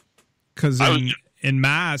 Because in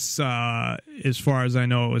Mass, as far as I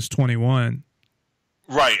know, it was 21.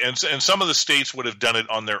 Right, and some of the states would have done it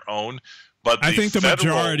on their own, but I think the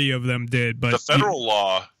majority of them did. But the federal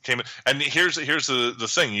law came in, and here's the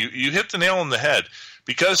thing: you hit the nail on the head.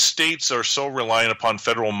 Because states are so reliant upon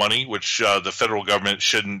federal money, which the federal government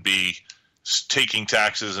shouldn't be taking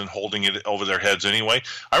taxes and holding it over their heads anyway.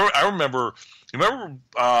 I remember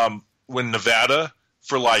when Nevada,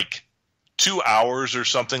 for like 2 hours or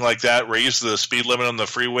something like that, raised the speed limit on the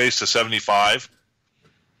freeways to 75,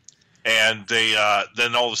 and they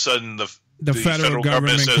then all of a sudden the federal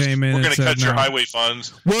government says, came in, we're going to cut your no. highway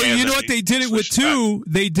funds. Well, you know what they did it with too?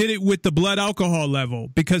 They did it with the blood alcohol level,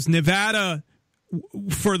 because Nevada,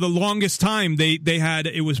 for the longest time, they had,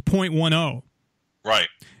 it was 0.10. Right.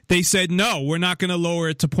 They said, no, we're not going to lower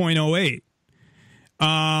it to 0.08.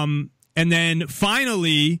 And then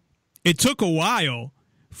finally, it took a while.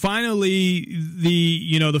 Finally,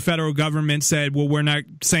 the federal government said, well, we're not,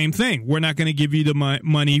 same thing. We're not going to give you the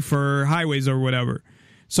money for highways or whatever.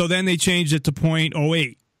 So then they changed it to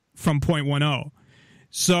 0.08 from 0.10.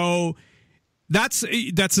 So that's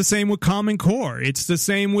the same with Common Core. It's the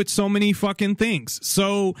same with so many fucking things.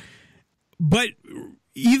 So, but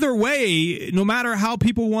either way, no matter how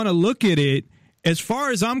people want to look at it, as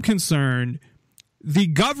far as I'm concerned, the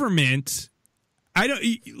government,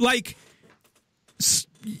 it's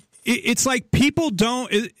like people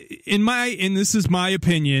don't, and this is my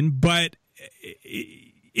opinion, but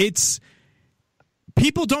it's,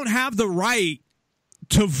 people don't have the right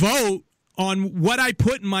to vote on what I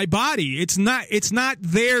put in my body. It's not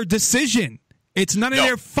their decision. It's none of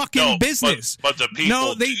their fucking business. But the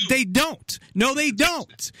people they don't. No, they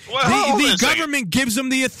don't. Well, the government gives them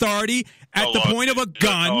the authority at the point of a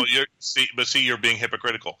gun. You're being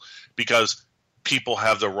hypocritical, because people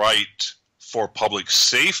have the right for public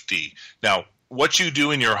safety. Now, what you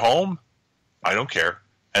do in your home, I don't care.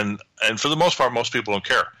 And for the most part, most people don't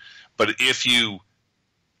care. But if you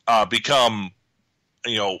become,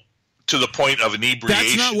 to the point of inebriation.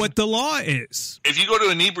 That's not what the law is. If you go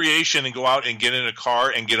to inebriation and go out and get in a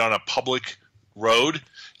car and get on a public road,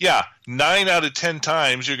 9 out of 10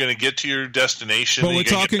 times you're going to get to your destination. But we're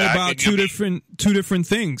talking about two different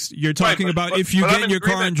things. You're talking about if you get in your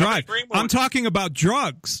car and drive. I'm talking about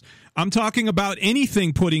drugs. I'm talking about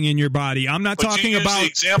anything putting in your body. I'm not talking about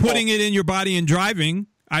putting it in your body and driving.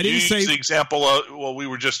 I didn't say the example. We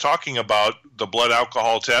were just talking about the blood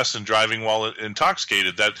alcohol test and driving while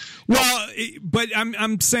intoxicated. But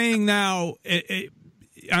I'm saying now.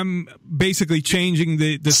 I'm basically changing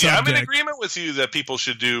the subject. I'm in agreement with you that people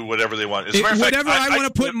should do whatever they want. Whatever I want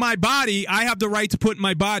to put in my body, I have the right to put in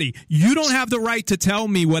my body. You don't have the right to tell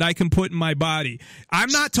me what I can put in my body.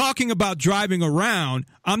 I'm not talking about driving around.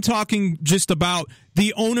 I'm talking just about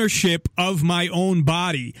the ownership of my own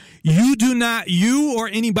body. You or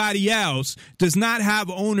anybody else does not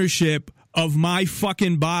have ownership of my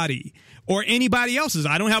fucking body. Or anybody else's.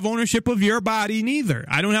 I don't have ownership of your body neither.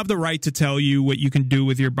 I don't have the right to tell you what you can do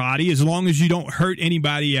with your body, as long as you don't hurt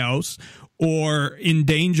anybody else or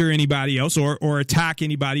endanger anybody else or attack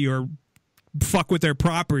anybody or fuck with their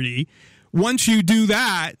property. once you do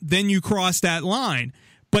that, then you cross that line.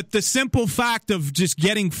 But the simple fact of just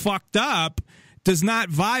getting fucked up does not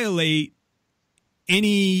violate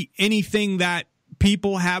anything that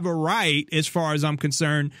people have a right, as far as I'm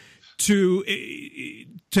concerned, to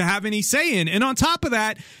have any say in. And on top of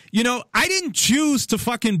that, I didn't choose to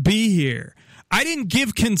fucking be here. I didn't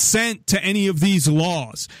give consent to any of these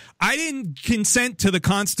laws. I didn't consent to the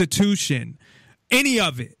Constitution, any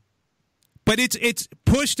of it. But it's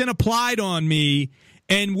pushed and applied on me,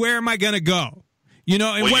 and where am I going to go?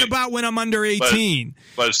 And what about when I'm under 18?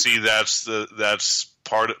 But see, that's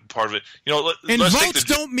part of it. And votes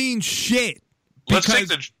don't mean shit. Let's take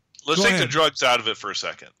the drugs out of it for a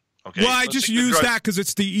second. Okay. Well, I just use that because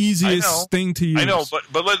it's the easiest thing to use. I know,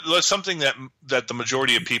 but let's something that the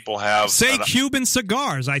majority of people have. Say Cuban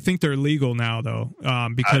cigars. I think they're legal now, though,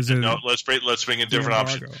 because let's bring a different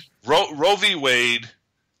option. Roe v. Wade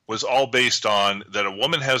was all based on that a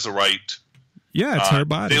woman has the right. Yeah, it's her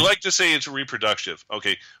body. They like to say it's reproductive.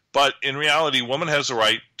 Okay, but in reality, woman has the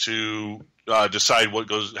right to decide what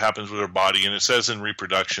happens with her body, and it says in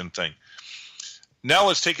reproduction thing. Now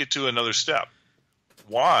let's take it to another step.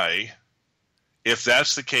 Why, if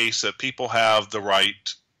that's the case, that people have the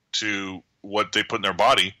right to what they put in their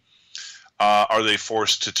body, are they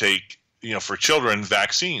forced to take, for children,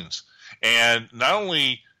 vaccines? And not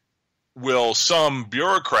only will some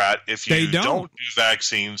bureaucrat, if you don't do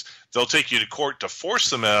vaccines, they'll take you to court to force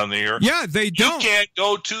them out on the air. Yeah, they don't. You can't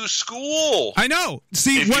go to school. I know.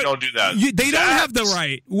 See, if you don't do that. They don't have the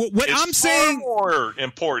right. What I'm saying, more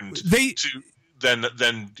important than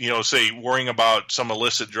say worrying about some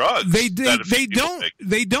illicit drugs. They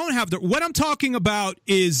don't have the. What I'm talking about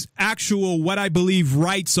is actual what I believe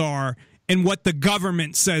rights are and what the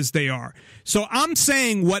government says they are. So I'm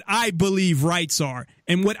saying what I believe rights are,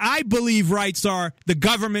 and what I believe rights are, the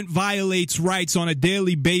government violates rights on a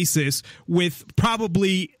daily basis with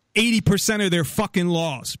probably 80% of their fucking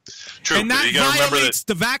laws. True, and that violates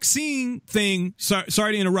the vaccine thing.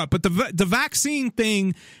 Sorry to interrupt, but the vaccine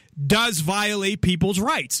thing does violate people's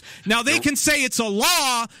rights. Now, they can say it's a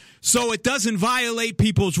law, so it doesn't violate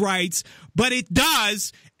people's rights, but it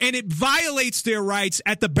does, and it violates their rights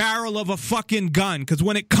at the barrel of a fucking gun. Because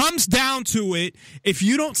when it comes down to it, if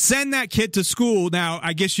you don't send that kid to school, now,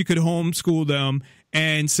 I guess you could homeschool them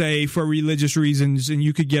and say for religious reasons, and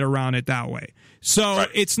you could get around it that way. So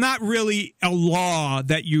It's not really a law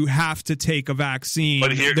that you have to take a vaccine.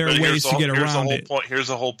 But there are ways to get around it. Here's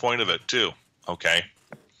the whole point of it, too, okay?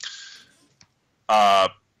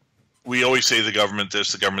 We always say the government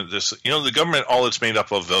this, the government this. The government, all it's made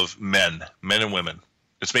up of men and women.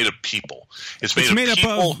 It's made of people. It's made up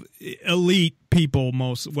of elite people,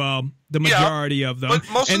 the majority of them.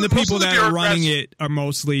 And the people that are running it are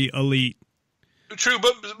mostly elite. True,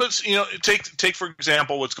 but take for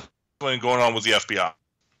example what's going on with the FBI.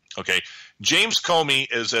 Okay, James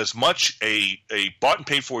Comey is as much a bought and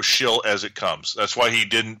paid for shill as it comes. That's why he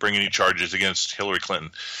didn't bring any charges against Hillary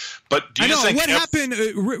Clinton. But do you think what happened?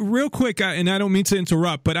 Real quick, and I don't mean to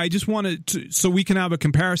interrupt, but I just wanted to, so we can have a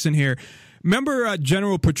comparison here. Remember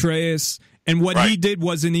General Petraeus, and what he did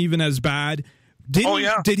wasn't even as bad.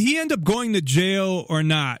 Did he end up going to jail or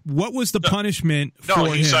not? What was the punishment for him?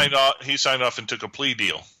 No, he signed off and took a plea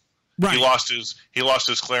deal. Right. He lost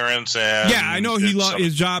his clearance, and I know he lost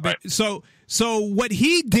his job. Right. So what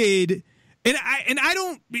he did, and I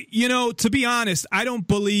don't, to be honest, I don't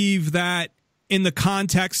believe that in the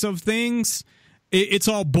context of things, it's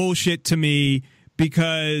all bullshit to me,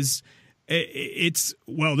 because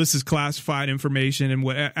this is classified information and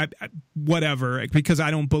whatever, because I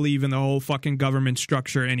don't believe in the whole fucking government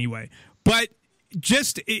structure anyway. But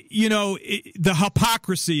just, the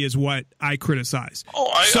hypocrisy is what I criticize.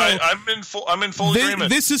 I'm in full agreement.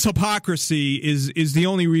 This is hypocrisy is the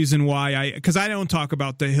only reason why because I don't talk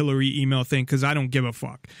about the Hillary email thing because I don't give a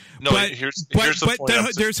fuck. No, here's the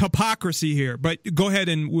point. There's hypocrisy here. But go ahead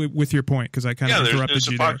and with your point, because I kind of interrupted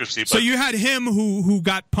you there. So you had him who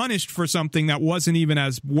got punished for something that wasn't even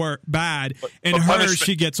as bad, and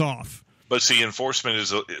she gets off. But see, enforcement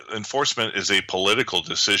is a political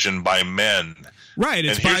decision by men. Right,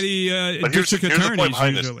 it's by the district attorneys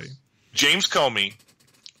usually. James Comey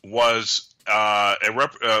was on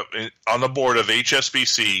the board of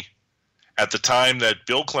HSBC at the time that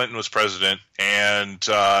Bill Clinton was president, and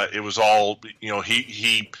it was all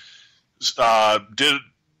he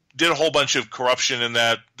did a whole bunch of corruption in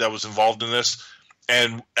that was involved in this,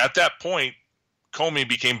 and at that point, Comey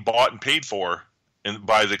became bought and paid for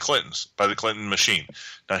by the Clintons, by the Clinton machine.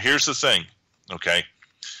 Now, here's the thing, okay?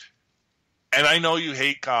 And I know you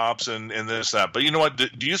hate cops and this, that, but you know what?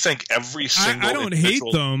 Do you think every single I don't hate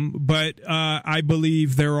them, but I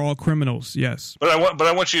believe they're all criminals, yes. But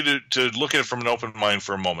I want you to look at it from an open mind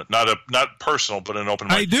for a moment. Not personal, but an open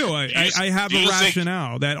mind. I do. I have a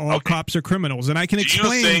rationale that all cops are criminals, and I can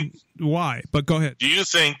explain why, but go ahead. Do you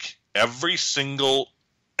think every single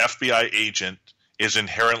FBI agent is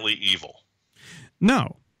inherently evil?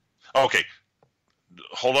 No. Okay.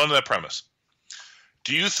 Hold on to that premise.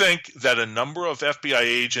 Do you think that a number of FBI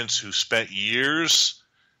agents who spent years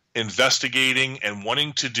investigating and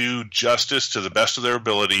wanting to do justice to the best of their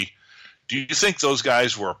ability, do you think those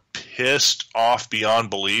guys were pissed off beyond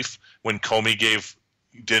belief when Comey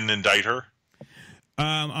didn't indict her?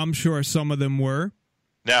 I'm sure some of them were.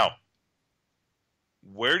 Now,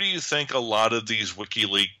 where do you think a lot of these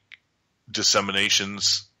WikiLeaks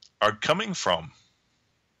disseminations are coming from?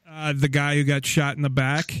 The guy who got shot in the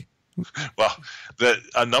back. Well,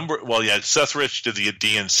 Seth Rich did the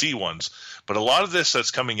DNC ones, but a lot of this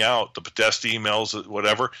that's coming out, the Podesta emails,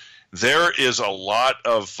 whatever, there is a lot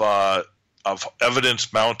of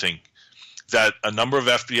evidence mounting that a number of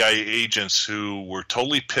FBI agents who were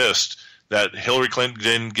totally pissed that Hillary Clinton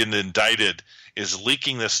didn't get indicted is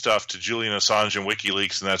leaking this stuff to Julian Assange and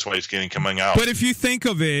WikiLeaks, and that's why it's coming out. But if you think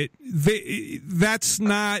of it, that's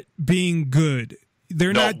not being good.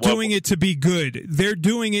 They're not doing it to be good. They're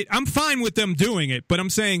doing it. I'm fine with them doing it, but I'm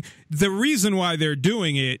saying the reason why they're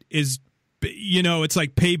doing it is, it's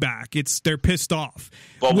like payback. They're pissed off.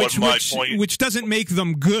 Well, which doesn't make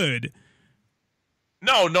them good.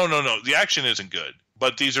 No. The action isn't good.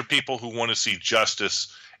 But these are people who want to see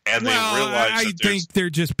justice, and they realize I think they're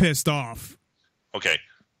just pissed off. Okay.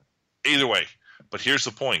 Either way. But here's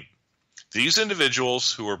the point. These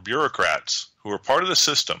individuals who are bureaucrats, who are part of the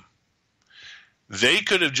system, they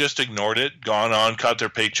could have just ignored it, gone on, cut their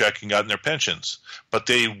paycheck, and gotten their pensions. But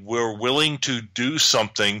they were willing to do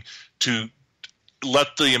something to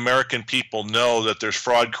let the American people know that there's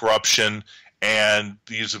fraud, corruption, and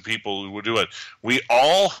these are people who would do it. We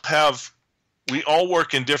all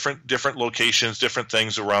work in different locations, different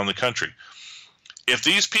things around the country. If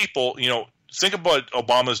these people, think about what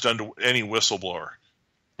Obama's done to any whistleblower.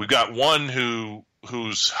 We've got one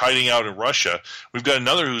who's hiding out in Russia. We've got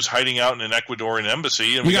another who's hiding out in an Ecuadorian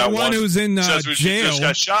embassy, and we got one who's in jail. Just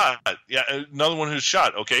got shot. Yeah, another one who's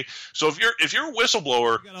shot. Okay, so if you're a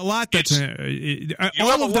whistleblower, you got a lot that's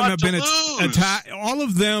all of them have been attacked. All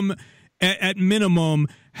of them, at minimum,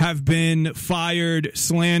 have been fired,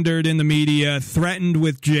 slandered in the media, threatened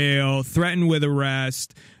with jail, threatened with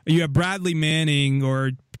arrest. You have Bradley Manning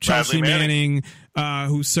or Chelsea Manning,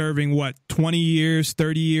 who's serving, 20 years,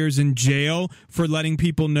 30 years in jail for letting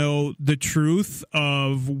people know the truth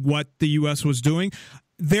of what the U.S. was doing.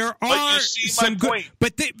 There are some good,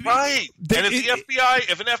 but right. And if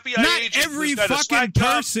an FBI not agent, every fucking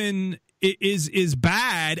person is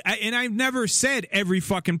bad, and I've never said every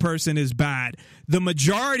fucking person is bad. The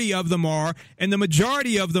majority of them are, and the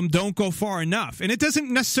majority of them don't go far enough. And it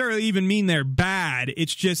doesn't necessarily even mean they're bad.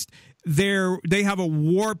 It's just they have a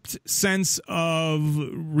warped sense of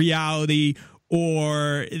reality,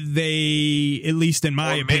 or they, at least in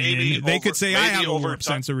my opinion, they could say I have a warped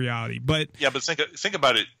sense of reality. But yeah, but think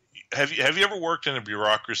about it. Have you ever worked in a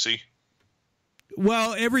bureaucracy?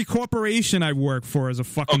 Well, every corporation I work for is a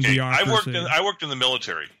fucking bureaucracy. I worked in the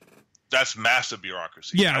military. That's massive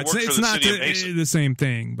bureaucracy. Yeah, it's not the same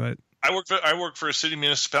thing, but I worked for a city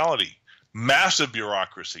municipality. Massive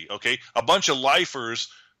bureaucracy. Okay, a bunch of lifers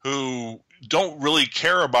who don't really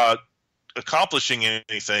care about accomplishing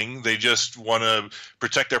anything. They just want to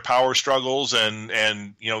protect their power struggles and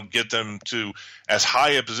get them to as high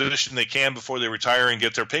a position they can before they retire and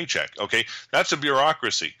get their paycheck. Okay, that's a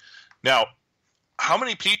bureaucracy. Now, how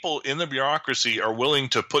many people in the bureaucracy are willing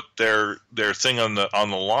to put their thing on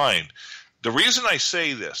the line? The reason I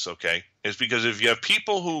say this, okay, is because if you have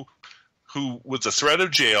people who with the threat of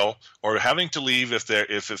jail or having to leave if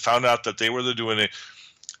it found out that they were doing it,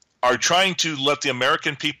 are trying to let the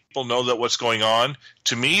American people know that what's going on,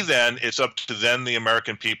 to me then it's up to then the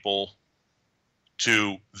American people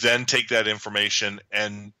to then take that information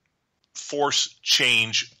and force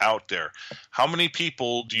change out there. How many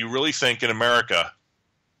people do you really think in America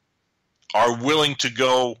are willing to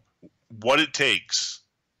go what it takes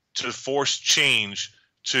to force change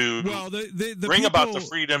to bring about the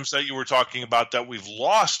freedoms that you were talking about that we've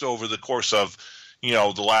lost over the course of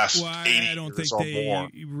the last 80 years? I don't think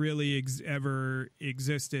they really ever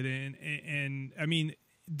existed, and I mean,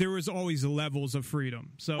 there was always levels of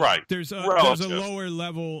freedom. So right. there's a lower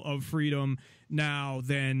level of freedom now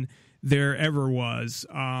than there ever was,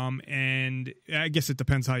 and I guess it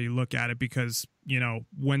depends how you look at it, because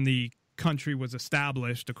when the country was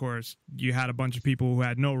established, of course, you had a bunch of people who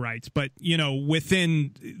had no rights. But,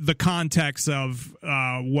 within the context of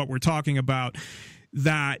what we're talking about,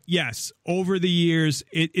 that, yes, over the years,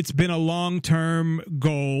 it's been a long-term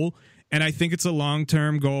goal. And I think it's a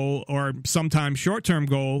long-term goal or sometimes short-term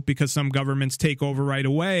goal because some governments take over right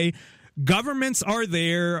away. Governments are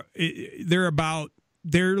there.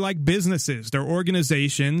 They're like businesses. They're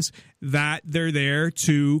organizations that they're there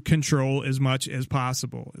to control as much as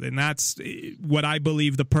possible. And that's what I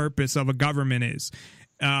believe the purpose of a government is.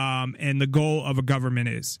 And the goal of a government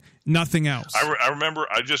is nothing else.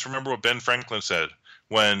 I just remember what Ben Franklin said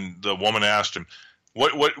when the woman asked him,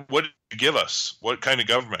 what did you give us? What kind of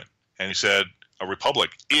government? And he said, a republic,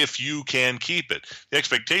 if you can keep it. The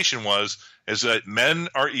expectation is that men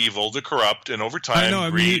are evil, they're corrupt, and over time,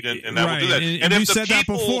 greed, and that will do that. And if the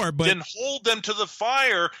people then hold them to the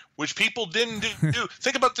fire, which people didn't do.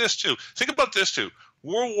 Think about this, too.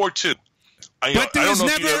 World War II. But there's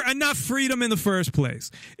never enough freedom in the first place.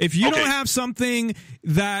 If you don't have something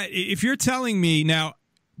that, if you're telling me now,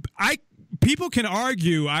 people can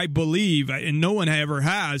argue, I believe, and no one ever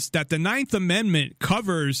has, that the Ninth Amendment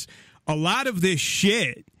covers a lot of this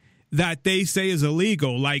shit that they say is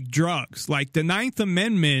illegal, like drugs. Like the Ninth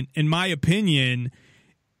Amendment, in my opinion,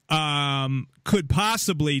 could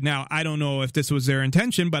possibly, now I don't know if this was their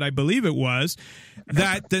intention, but I believe it was,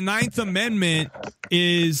 that the Ninth Amendment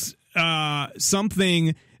is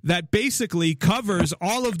something that basically covers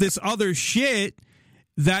all of this other shit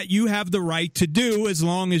that you have the right to do as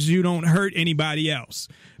long as you don't hurt anybody else.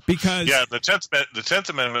 Because the 10th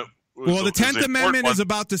Amendment. Well, the 10th Amendment is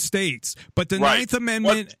about the states, but the Ninth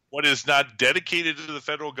Amendment... What is not dedicated to the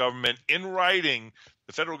federal government in writing,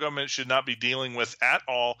 the federal government should not be dealing with at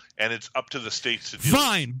all, and it's up to the states to deal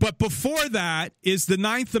Fine, but before that is the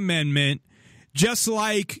Ninth Amendment, just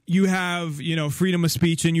like you have, freedom of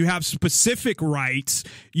speech and you have specific rights,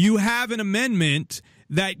 you have an amendment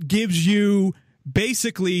that gives you...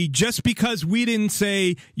 Basically, just because we didn't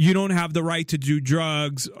say you don't have the right to do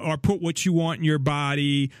drugs or put what you want in your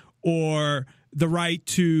body or the right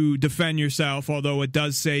to defend yourself, although it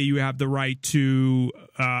does say you have the right to,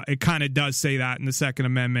 it kind of does say that in the Second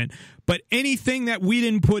Amendment. But anything that we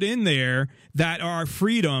didn't put in there that are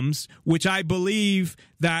freedoms, which I believe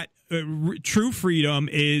that true freedom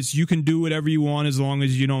is you can do whatever you want as long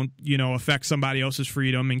as you don't, affect somebody else's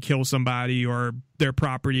freedom and kill somebody or their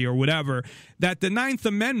property or whatever. That the Ninth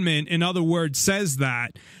Amendment, in other words, says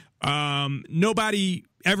that. Nobody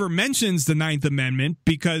ever mentions the Ninth Amendment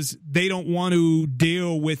because they don't want to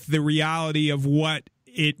deal with the reality of what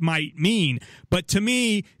it might mean. But to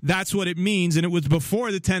me, that's what it means. And it was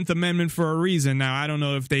before the 10th Amendment for a reason. Now, I don't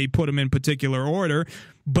know if they put them in particular order,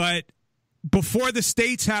 but before the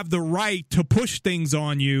states have the right to push things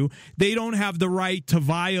on you, they don't have the right to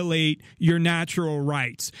violate your natural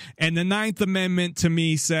rights. And the Ninth Amendment to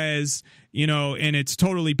me says, and it's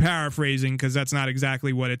totally paraphrasing because that's not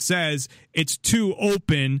exactly what it says. It's too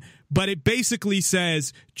open, but it basically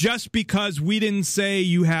says just because we didn't say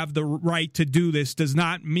you have the right to do this does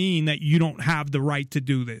not mean that you don't have the right to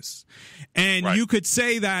do this. And you could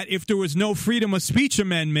say that if there was no freedom of speech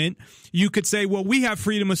amendment, you could say, well, we have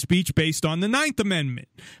freedom of speech based on the Ninth Amendment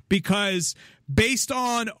because based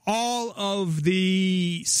on all of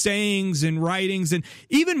the sayings and writings and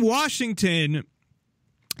even Washington.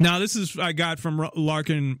 Now, this is I got from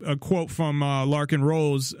Larkin, a quote from Larkin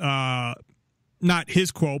Rose, not his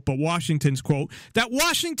quote, but Washington's quote, that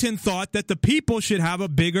Washington thought that the people should have a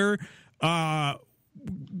bigger army,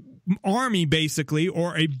 basically,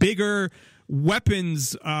 or a bigger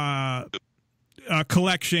weapons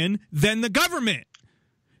collection than the government.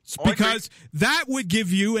 Because that would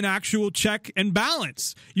give you an actual check and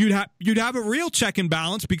balance. You'd have a real check and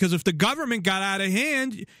balance because if the government got out of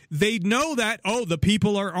hand, they'd know that, the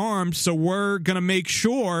people are armed, so we're going to make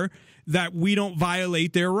sure that we don't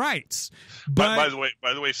violate their rights. But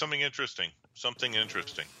by the way, something interesting.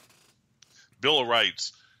 Bill of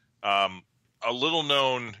Rights, a little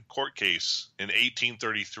known court case in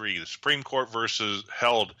 1833, the Supreme Court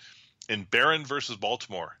held in Barron versus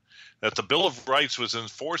Baltimore, that the Bill of Rights was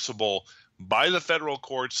enforceable by the federal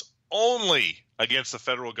courts only against the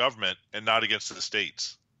federal government and not against the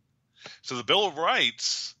states. So the Bill of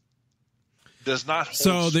Rights does not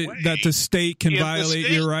hold sway that the state can violate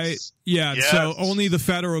your rights. Yeah, yes. So only the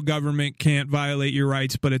federal government can't violate your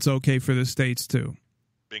rights, but it's okay for the states too.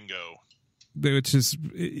 Bingo. Which is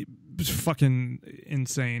fucking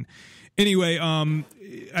insane. Anyway,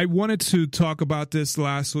 I wanted to talk about this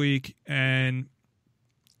last week, and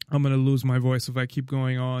I'm going to lose my voice if I keep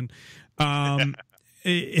going on.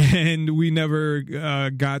 and we never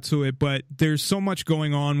got to it, but there's so much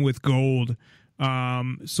going on with gold.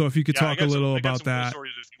 So if you could talk a little about that.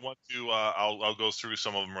 Stories if you want to, I'll go through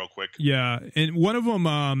some of them real quick. Yeah, and one of them,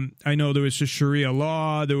 I know there was just Sharia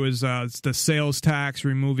law. There was the sales tax,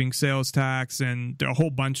 removing sales tax, and a whole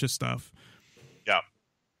bunch of stuff. Yeah.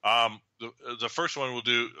 The first one we'll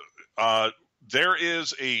do. There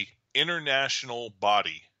is a international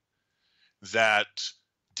body that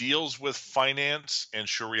deals with finance and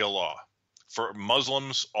Sharia law for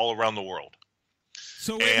Muslims all around the world.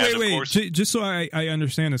 So wait. Just so I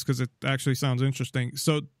understand this, because it actually sounds interesting.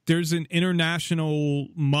 So there's an international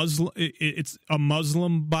Muslim. It's a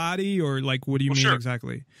Muslim body, or like, what do you mean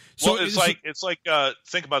exactly? So well, it's like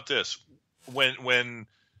think about this: when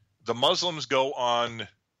the Muslims go on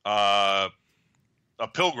a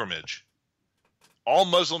pilgrimage, all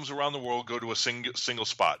Muslims around the world go to a single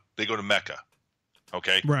spot. They go to Mecca.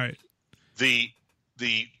 Okay, right. The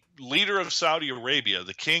leader of Saudi Arabia,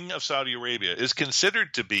 the king of Saudi Arabia, is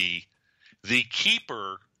considered to be the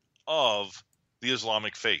keeper of the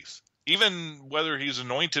Islamic faith, even whether he's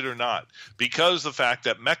anointed or not, because the fact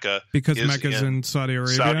that Mecca's in Saudi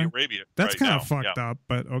Arabia. That's right kind now. of fucked up,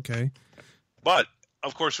 but okay. But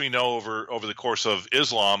of course, we know over the course of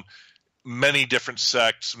Islam, many different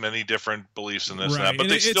sects, many different beliefs in this and that.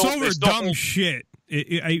 But it's over dumb shit.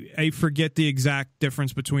 I forget the exact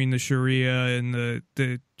difference between the Sharia and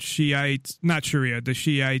the Shiites, not Sharia, the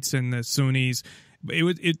Shiites and the Sunnis.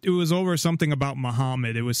 It was over something about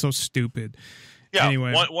Muhammad. It was so stupid. Yeah,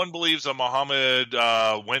 anyway. One believes that Muhammad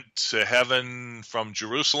went to heaven from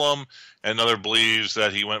Jerusalem, and another believes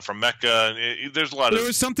that he went from Mecca. There's a lot of... There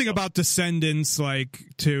was something about descendants, like,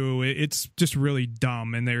 too. It's just really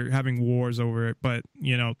dumb, and they're having wars over it. But,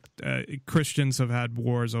 Christians have had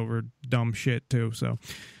wars over dumb shit, too. So,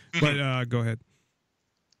 but go ahead.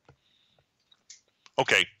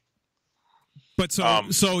 Okay. But so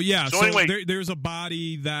anyway, there's a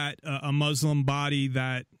body that, a Muslim body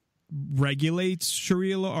that regulates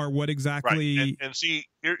Sharia law, or what exactly? Right. And see,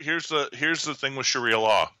 here's the thing with Sharia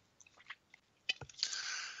law.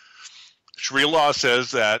 Sharia law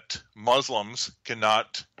says that Muslims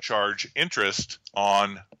cannot charge interest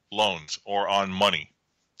on loans or on money.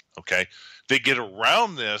 Okay, they get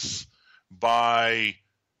around this by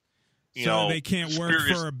they can't work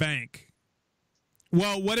for a bank.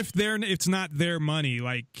 Well, what if it's not their money?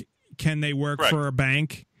 Like, can they work for a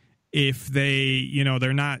bank if they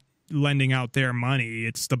they're not lending out their money?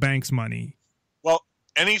 It's the bank's money. Well,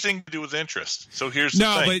 anything to do with interest. So here's the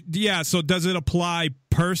thing. But yeah, so does it apply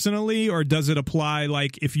personally, or does it apply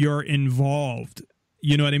like if you're involved?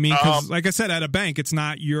 You know what I mean? Because like I said, at a bank, it's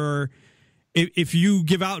not your... If you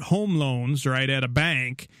give out home loans, right, at a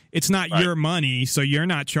bank, it's not your money, so you're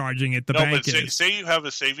not charging it. The bank is. Say you have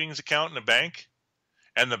a savings account in a bank,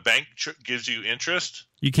 and the bank gives you interest.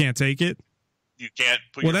 You can't take it? You can't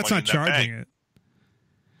put your money in that bank. Well, that's not charging it.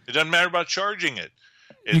 It doesn't matter about charging it.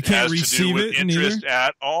 You can't receive it interest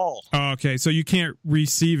at all. Oh, okay, so you can't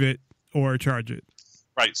receive it or charge it.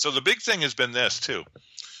 Right. So the big thing has been this too.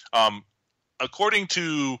 According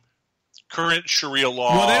to current Sharia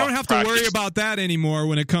law, well, they don't have to worry about that anymore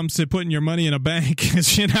when it comes to putting your money in a bank,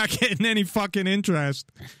 because you're not getting any fucking interest.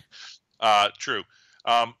 True.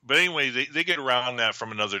 But anyway, they get around that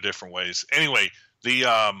from another different ways. Anyway, the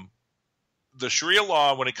Sharia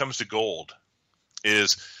law when it comes to gold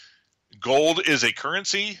is a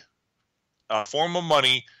currency, a form of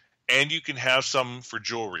money, and you can have some for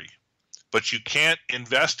jewelry, but you can't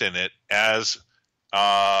invest in it as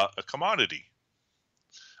a commodity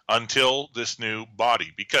until this new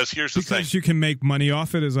body. Because here's the thing. Because you can make money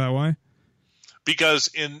off it, is that why? Because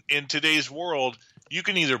in today's world, you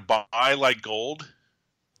can either buy like gold,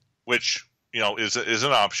 which is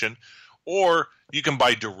an option, or you can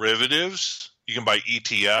buy derivatives, you can buy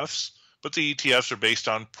ETFs. But the ETFs are based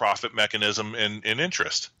on profit mechanism and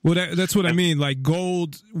interest. Well, that's what I mean. Like,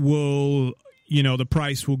 gold will, the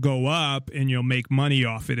price will go up and you'll make money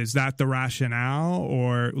off it. Is that the rationale?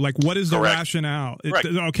 Or, like, what is the rationale? Right.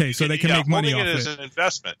 Okay, so they can make money off it. Holding it as an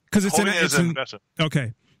investment. Because it's an investment.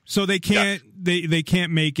 Okay. So they can't they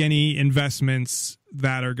can't make any investments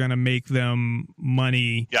that are going to make them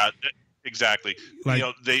money. Yeah. Exactly. Like,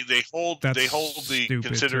 they hold the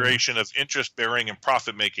consideration of interest bearing and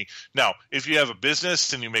profit making. Now, if you have a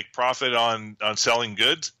business and you make profit on selling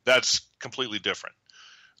goods, that's completely different.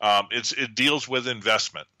 It deals with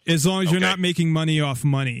investment. As long as you're not making money off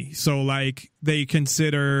money. So, like, they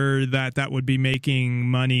consider that would be making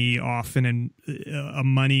money off a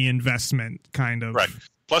money investment kind of. Right.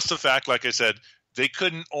 Plus the fact, like I said, they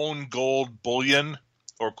couldn't own gold bullion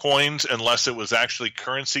or coins unless it was actually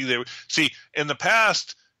currency. In the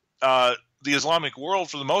past, the Islamic world,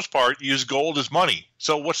 for the most part, used gold as money.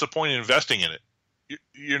 So what's the point in investing in it?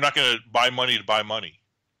 You're not going to buy money to buy money.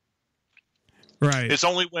 Right. It's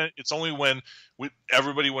only when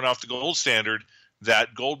everybody went off the gold standard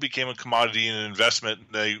that gold became a commodity and an investment.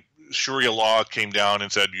 Sharia law came down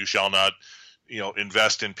and said you shall not,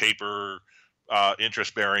 invest in paper,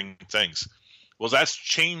 interest-bearing things. Well, that's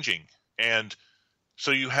changing, and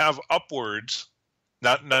so you have upwards.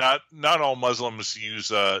 Not all Muslims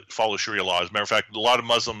follow Sharia law. As a matter of fact, a lot of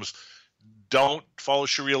Muslims don't follow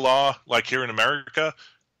Sharia law, like here in America,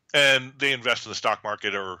 and they invest in the stock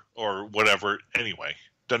market or whatever anyway.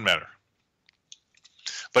 Doesn't matter.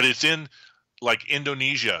 But it's in like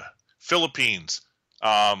Indonesia, Philippines,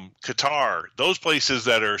 Qatar, those places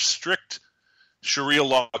that are strict Sharia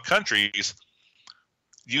law countries.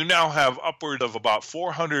 You now have upward of about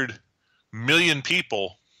 400 million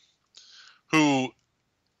people who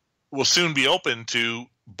will soon be open to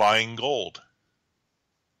buying gold.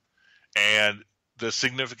 And the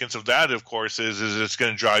significance of that, of course, is it's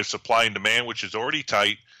going to drive supply and demand, which is already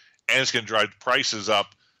tight, and it's going to drive prices up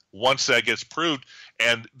once that gets proved.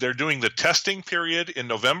 And they're doing the testing period in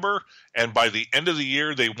November, and by the end of the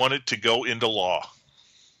year, they want it to go into law.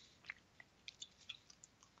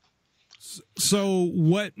 So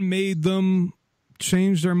what made them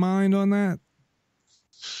change their mind on that?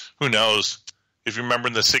 Who knows? If you remember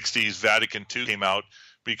in the 60s, Vatican II came out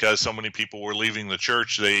because so many people were leaving the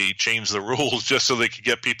church. They changed the rules just so they could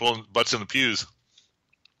get people butts in the pews.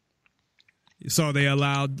 So they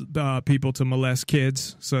allowed people to molest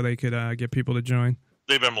kids so they could get people to join?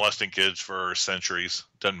 They've been molesting kids for centuries.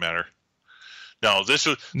 Doesn't matter. No, this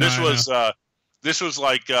was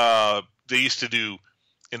like they used to do,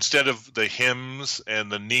 instead of the hymns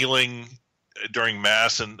and the kneeling during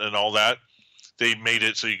Mass and all that, they made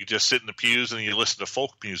it so you could just sit in the pews and you listen to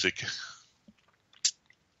folk music.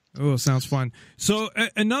 Oh, sounds fun. So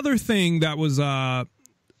another thing that was on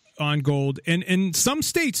gold, and some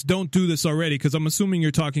states don't do this already, because I'm assuming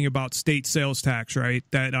you're talking about state sales tax, right?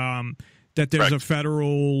 That there's Correct. a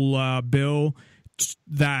federal bill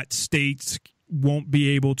that states won't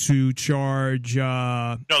be able to charge.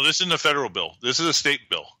 No, this isn't a federal bill. This is a state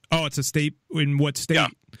bill. Oh, it's a state. In what state? Yeah.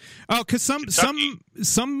 Oh, because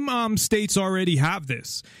some states already have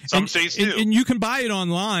this. Some states do. And you can buy it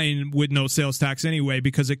online with no sales tax anyway,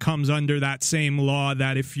 because it comes under that same law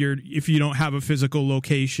that if you don't have a physical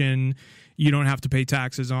location, you don't have to pay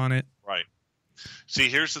taxes on it. Right. See,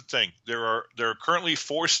 here's the thing. There are currently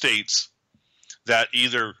 4 states that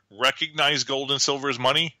either recognize gold and silver as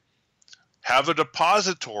money, have a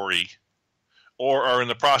depository, or are in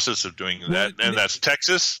the process of doing that, and that's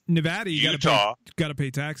Texas, Nevada, Utah. Got to pay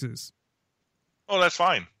taxes. Oh, that's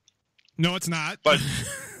fine. No, it's not. But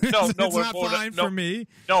no, it's not fine for me.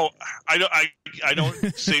 No, I don't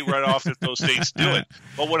say right off that those states do it.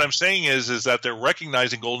 But what I'm saying is that they're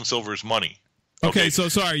recognizing gold and silver as money. Okay, so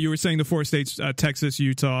sorry, you were saying the 4 states: Texas,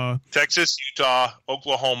 Utah,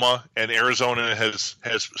 Oklahoma, and Arizona has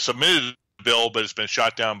submitted a bill, but it's been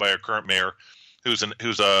shot down by our current mayor, who's a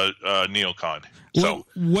neocon. Well,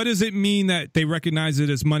 what does it mean that they recognize it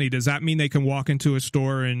as money? Does that mean they can walk into a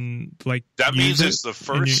store and that means it's the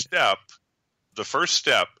first step. The first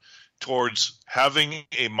step towards having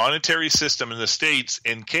a monetary system in the states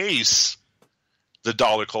in case the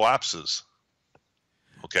dollar collapses.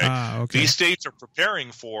 Okay. These states are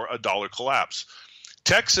preparing for a dollar collapse.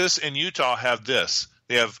 Texas and Utah have this.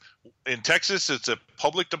 They have, in Texas, it's a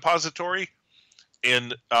public depository.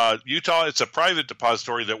 In Utah, it's a private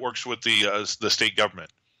depository that works with the state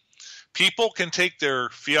government. People can take their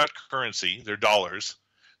fiat currency, their dollars,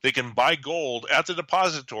 they can buy gold at the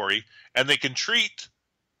depository, and they can treat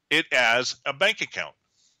it as a bank account.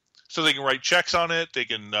 So they can write checks on it, they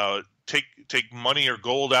can take money or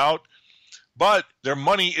gold out, but their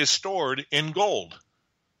money is stored in gold.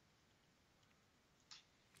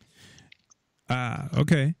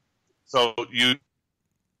 Okay. So you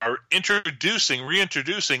are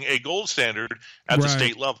reintroducing a gold standard at the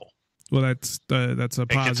state level. Well, that's a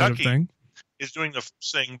positive thing. Is doing the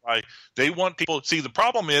first thing by they want people. See, the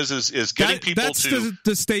problem is getting people that's to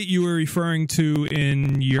the state you were referring to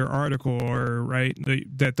in your article, or right?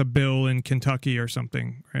 That the bill in Kentucky or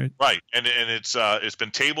something, right? Right, and it's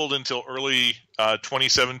been tabled until early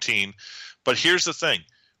 2017. But here's the thing: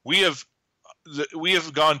 we have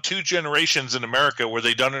gone 2 generations in America where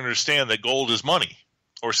they don't understand that gold is money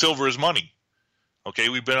or silver is money. Okay,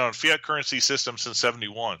 we've been on a fiat currency system since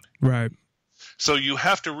 '71. Right. So you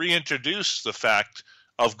have to reintroduce the fact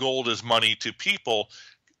of gold as money to people,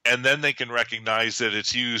 and then they can recognize that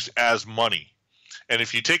it's used as money. And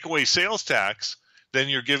if you take away sales tax, then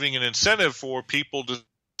you're giving an incentive for people to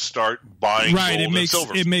start buying gold and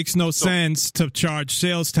silver. It makes no sense to charge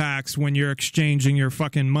sales tax when you're exchanging your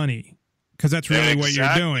fucking money, because that's really what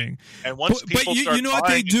you're doing. And once people start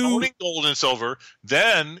buying and owning gold and silver,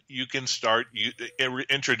 then you can start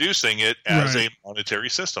introducing it as a monetary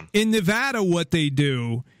system. In Nevada, what they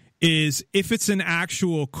do is, if it's an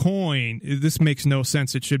actual coin, this makes no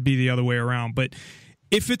sense. It should be the other way around. But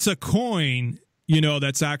if it's a coin,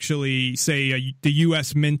 that's actually, say, the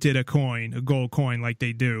U.S. minted a coin, a gold coin like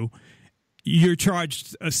they do, you're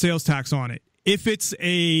charged a sales tax on it. If it's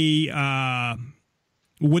a,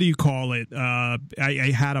 what do you call it? I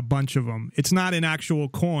had a bunch of them. It's not an actual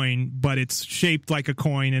coin, but it's shaped like a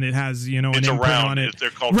coin, and it has, an imprint on it.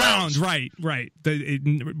 They're called rounds. Right.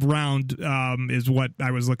 Round is what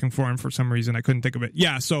I was looking for, and for some reason I couldn't think of it.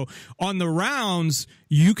 Yeah, so on the rounds,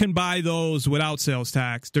 you can buy those without sales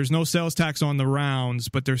tax. There's no sales tax on the rounds,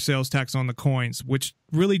 but there's sales tax on the coins, which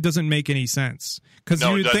really doesn't make any sense, because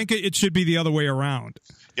you would think it should be the other way around.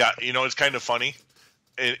 Yeah, it's kind of funny.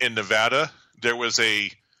 In Nevada, there was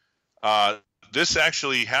this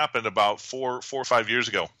actually happened about 4 or 5 years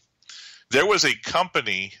ago. There was a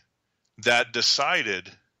company that decided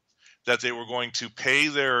that they were going to pay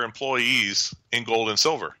their employees in gold and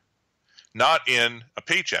silver, not in a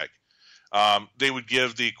paycheck. They would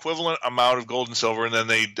give the equivalent amount of gold and silver, and then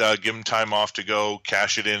they'd give them time off to go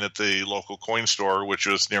cash it in at the local coin store, which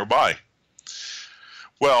was nearby.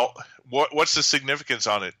 Well, what's the significance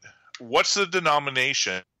on it? What's the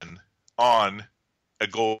denomination on a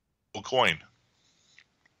gold coin?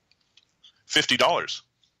 $50.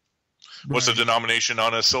 What's the denomination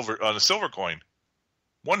on a silver coin?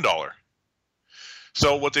 $1.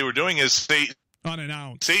 So what they were doing is on an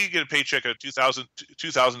ounce. Say you get a paycheck of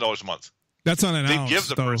 $2,000 a month. That's on an ounce. Give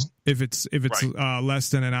the person, if it's less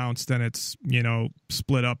than an ounce, then it's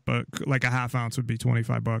split up. Like a half ounce would be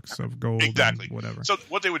 $25 of gold. Exactly. Whatever. So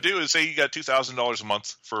what they would do is, say you got $2,000 a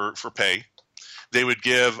month for pay. They would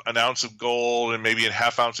give an ounce of gold and maybe a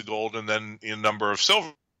half ounce of gold, and then a number of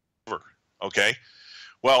silver. Okay.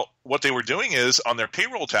 Well, what they were doing is, on their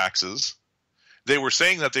payroll taxes, they were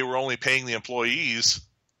saying that they were only paying the employees,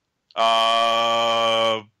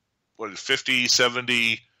 50,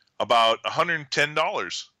 70, about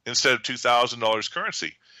 $110 instead of $2,000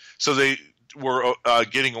 currency. So they were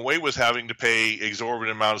getting away with having to pay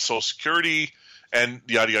exorbitant amount of Social Security and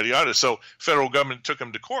yada, yada, yada. So federal government took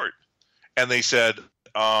them to court, and they said,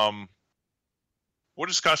 what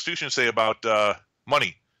does the Constitution say about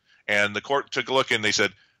money? And the court took a look, and they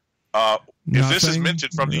said, if this is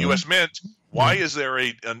minted from the U.S. Mint, why is there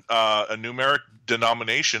a numeric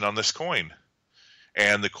denomination on this coin?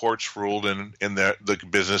 And the courts ruled in the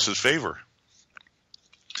business's favor,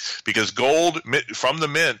 because gold from the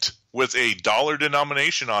mint with a dollar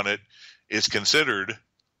denomination on it is considered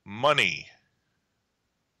money.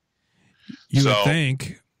 You would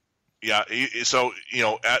think. Yeah. So,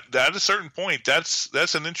 at a certain point,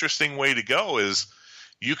 that's an interesting way to go. Is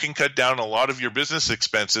you can cut down a lot of your business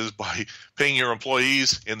expenses by paying your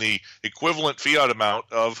employees in the equivalent fiat amount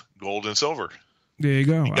of gold and silver. There you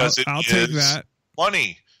go. Because I'll take that.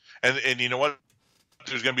 Money. And you know what?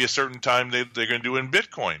 There's going to be a certain time they're going to do it in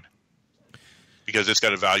Bitcoin, because it's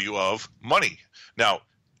got a value of money. Now,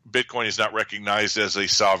 Bitcoin is not recognized as a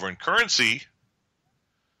sovereign currency,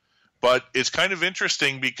 but it's kind of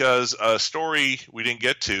interesting because a story we didn't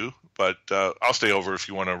get to, but I'll stay over if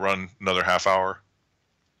you want to run another half hour.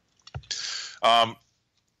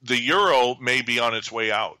 The euro may be on its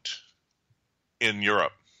way out in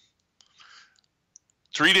Europe.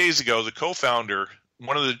 3 days ago, the co-founder,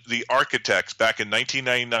 one of the architects back in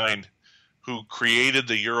 1999 who created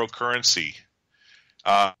the euro currency,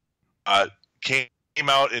 came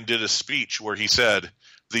out and did a speech where he said,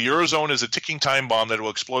 "The Eurozone is a ticking time bomb that will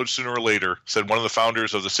explode sooner or later," said one of the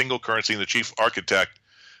founders of the single currency and the chief architect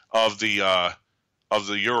of the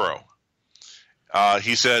euro.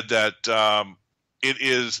 He said that it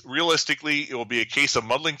is realistically, it will be a case of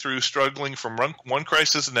muddling through, struggling from one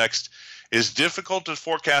crisis to the next. Is difficult to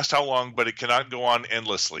forecast how long, but it cannot go on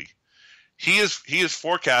endlessly. He is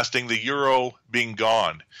forecasting the euro being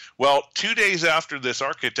gone. Well, 2 days after this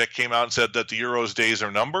architect came out and said that the euro's days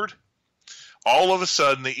are numbered, all of a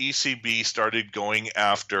sudden the ECB started going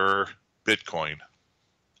after Bitcoin,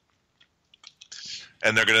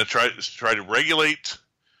 and they're going to try to regulate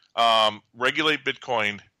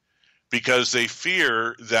Bitcoin, because they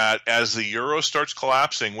fear that as the euro starts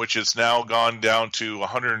collapsing, which it's now gone down to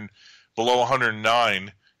below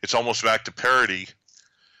 109, it's almost back to parity.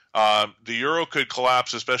 The euro could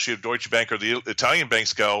collapse, especially if Deutsche Bank or the Italian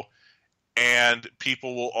banks go, and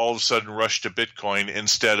people will all of a sudden rush to Bitcoin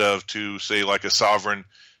instead of to, say, like a sovereign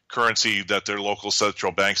currency that their local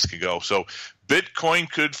central banks could go. So Bitcoin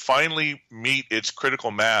could finally meet its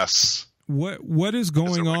critical mass. What is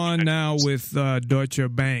going on now with Deutsche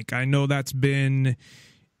Bank? I know that's been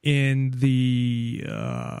in the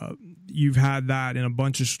you've had that in a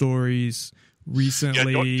bunch of stories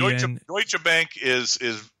recently. Yeah, Deutsche Bank is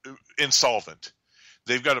insolvent.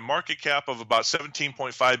 They've got a market cap of about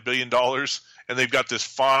 $17.5 billion, and they've got this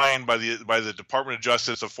fine by the Department of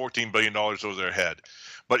Justice of $14 billion over their head.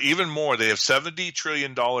 But even more, they have $70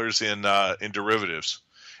 trillion in derivatives.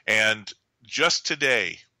 And just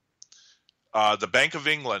today, the Bank of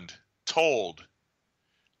England told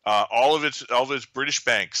all of its British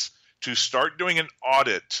banks to start doing an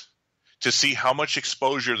audit to see how much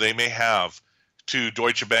exposure they may have to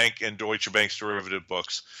Deutsche Bank and Deutsche Bank's derivative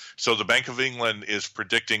books. So the Bank of England is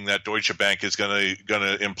predicting that Deutsche Bank is going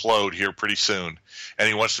to implode here pretty soon, and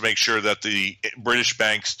he wants to make sure that the British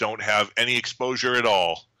banks don't have any exposure at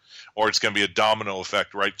all, or it's going to be a domino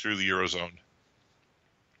effect right through the Eurozone.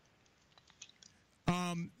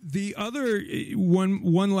 The other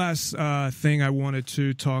one last thing I wanted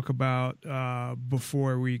to talk about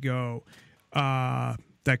before we go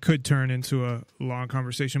that could turn into a long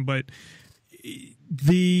conversation, but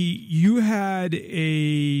you had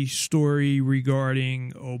a story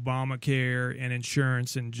regarding Obamacare and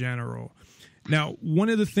insurance in general. Now, one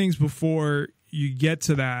of the things before you get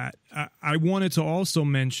to that, I wanted to also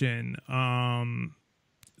mention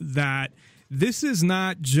that this is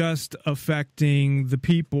not just affecting the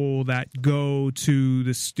people that go to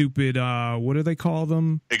the stupid, what do they call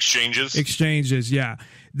them? Exchanges, yeah.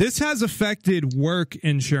 This has affected work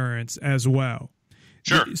insurance as well.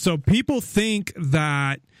 Sure. So people think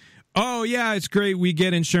that, oh, yeah, it's great, we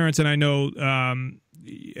get insurance. And I know,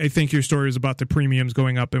 I think your story is about the premiums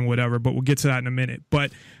going up and whatever, but we'll get to that in a minute.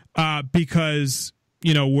 But because,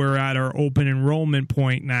 we're at our open enrollment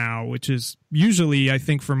point now, which is usually, I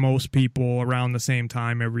think, for most people around the same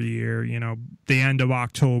time every year, the end of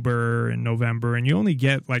October and November, and you only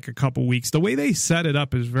get like a couple weeks. The way they set it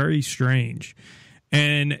up is very strange.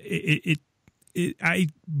 And I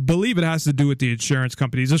believe it has to do with the insurance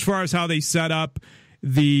companies as far as how they set up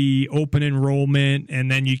the open enrollment, and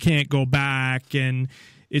then you can't go back. And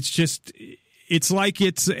it's like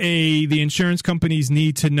the insurance companies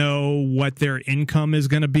need to know what their income is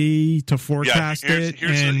going to be to forecast it.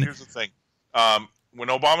 Here's the thing. When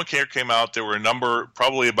Obamacare came out, there were a number,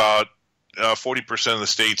 probably about 40% of the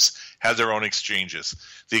states had their own exchanges.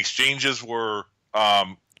 The exchanges were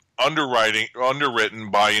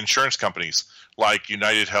underwritten by insurance companies like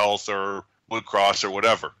United Health or Blue Cross or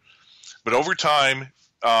whatever. But over time,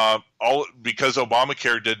 because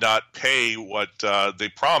Obamacare did not pay what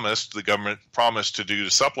the government promised to do to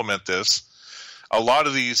supplement this, a lot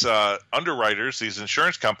of these underwriters, these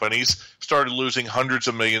insurance companies, started losing hundreds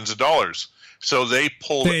of millions of dollars. So they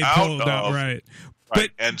pulled out. Right.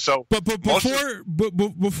 But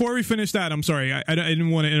before we finish that, I'm sorry, I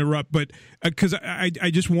didn't want to interrupt, but because I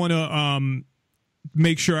just want to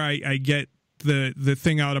make sure I get the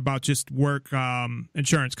thing out about just work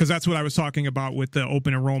insurance, because that's what I was talking about with the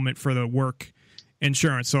open enrollment for the work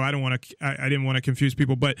insurance. So I didn't want to confuse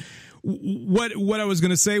people. But what I was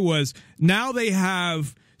going to say was, now they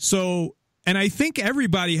have, and I think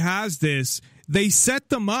everybody has this. They set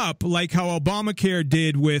them up like how Obamacare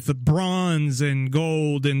did with bronze and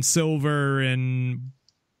gold and silver and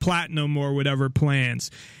platinum or whatever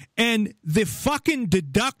plans. And the fucking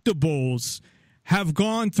deductibles have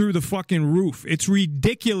gone through the fucking roof. It's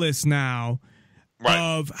ridiculous now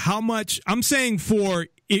of how much I'm saying for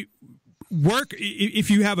it work. If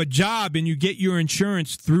you have a job and you get your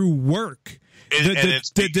insurance through work, the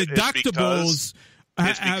deductibles.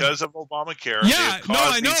 It's because of Obamacare. Yeah, they've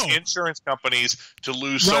caused these insurance companies to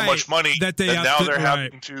lose so much money that now they're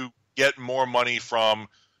having to get more money from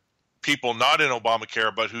people not in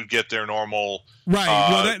Obamacare, but who get their normal. Right.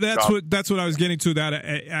 Well, that's what I was getting to. That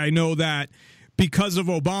I know that because of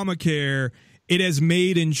Obamacare, it has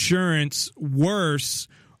made insurance worse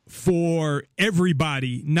for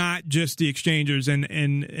everybody, not just the exchangers.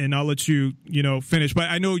 And I'll let you finish. But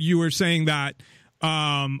I know you were saying that.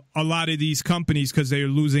 A lot of these companies, because they're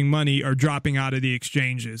losing money, are dropping out of the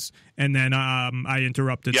exchanges. And then I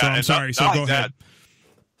interrupted, so I'm sorry. So go ahead.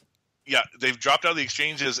 Yeah, they've dropped out of the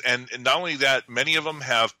exchanges, and not only that, many of them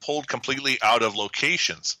have pulled completely out of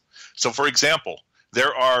locations. So, for example,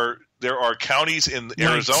 there are counties in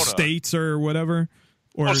Arizona, states or whatever.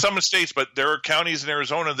 Some states, but there are counties in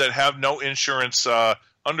Arizona that have no insurance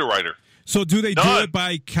underwriter. So, do they do it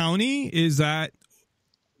by county? Is that?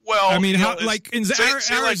 Well, I mean, how know, like in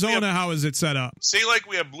Arizona, how is it set up? Say like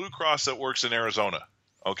we have Blue Cross that works in Arizona.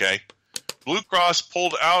 Okay, Blue Cross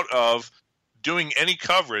pulled out of doing any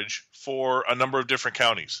coverage for a number of different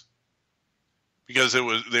counties because they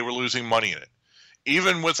were losing money in it,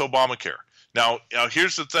 even with Obamacare. Now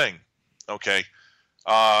here's the thing. Okay,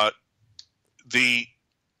 the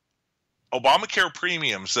Obamacare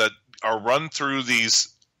premiums that are run through these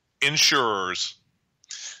insurers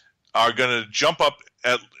are going to jump up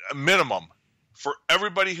at a minimum for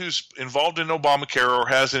everybody who's involved in Obamacare or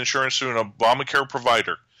has insurance through an Obamacare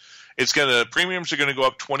provider. Premiums are going to go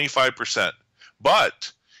up 25%.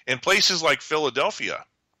 But in places like Philadelphia,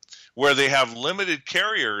 where they have limited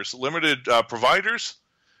carriers, limited providers,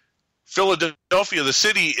 Philadelphia, the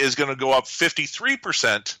city, is going to go up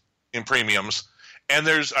 53% in premiums. And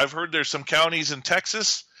I've heard there's some counties in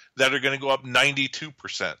Texas that are going to go up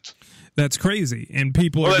 92%. That's crazy. And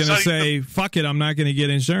people are going to say, fuck it, I'm not going to get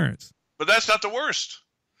insurance. But that's not the worst.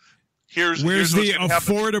 Where's the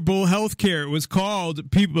affordable health care? It was called.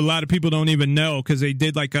 A lot of people don't even know because they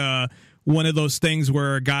did like one of those things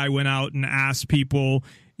where a guy went out and asked people,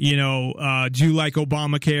 do you like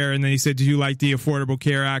Obamacare? And then he said, do you like the Affordable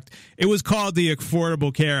Care Act? It was called the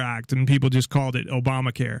Affordable Care Act, and people just called it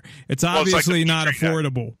Obamacare. It's obviously not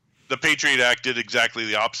affordable. The Patriot Act did exactly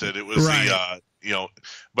the opposite. It was right.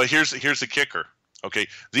 But here's the kicker. Okay,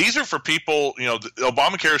 these are for people,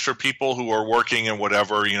 Obamacare is for people who are working and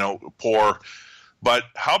whatever, poor. But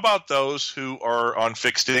how about those who are on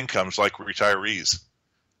fixed incomes like retirees?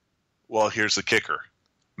 Well, here's the kicker.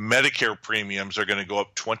 Medicare premiums are going to go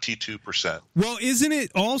up 22%. Well, isn't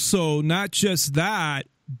it also not just that,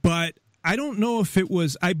 but I don't know if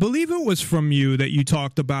I believe it was from you that you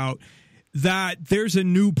talked about that there's a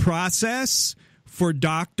new process for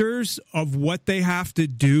doctors of what they have to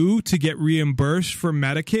do to get reimbursed for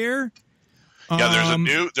Medicare. Yeah,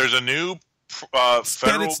 there's a new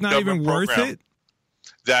federal it's not even worth it.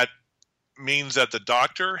 That means that the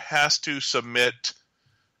doctor has to submit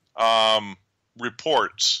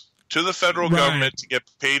reports to the federal government to get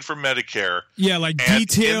paid for Medicare. Yeah, like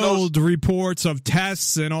detailed reports of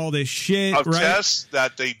tests and all this shit. Of tests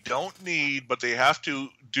that they don't need, but they have to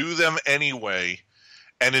do them anyway,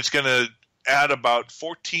 and it's going to add about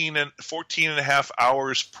 14 and a half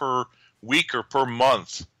hours per week or per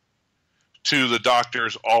month to the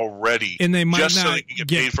doctors already, and they might just not so they can get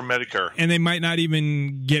paid for Medicare. And they might not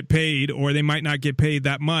even get paid, or they might not get paid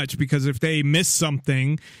that much, because if they miss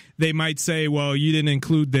something, they might say, well, you didn't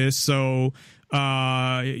include this, so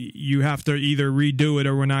you have to either redo it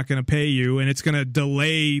or we're not going to pay you, and it's going to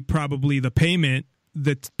delay probably the payment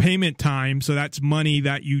time, so that's money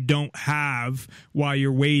that you don't have while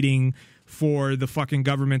you're waiting for the fucking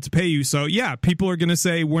government to pay you. So yeah, people are going to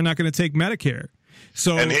say we're not going to take Medicare.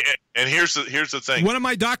 So and here's the thing. One of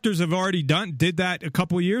my doctors have already did that a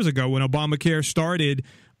couple of years ago when Obamacare started.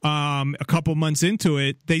 A couple months into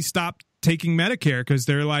it, they stopped taking Medicare because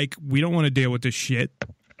they're like, we don't want to deal with this shit.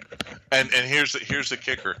 And here's the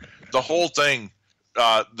kicker. The whole thing.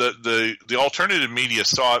 The alternative media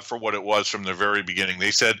saw it for what it was from the very beginning.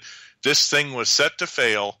 They said this thing was set to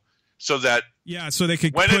fail so that so they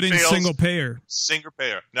could put in single payer.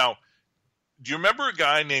 Now, do you remember a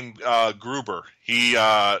guy named Gruber? He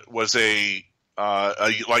was a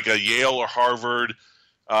Yale or Harvard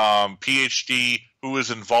PhD who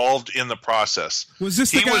was involved in the process. Was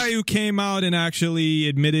this the guy who came out and actually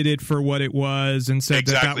admitted it for what it was and said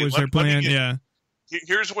that was their plan?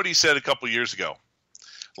 Here's what he said a couple years ago.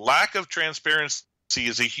 Lack of transparency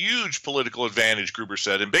is a huge political advantage, Gruber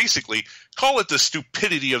said, and basically call it the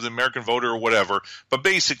stupidity of the American voter or whatever, but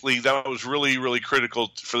basically that was really, really critical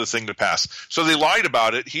for the thing to pass. So they lied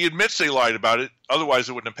about it. He admits they lied about it. Otherwise,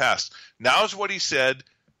 it wouldn't have passed. Now's what he said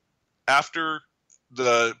after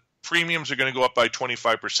the premiums are going to go up by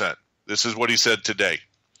 25%. This is what he said today.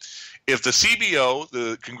 If the CBO,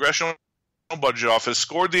 the Congressional Budget Office,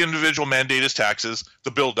 scored the individual mandate as taxes,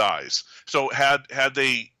 the bill dies. So had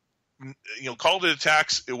they called it a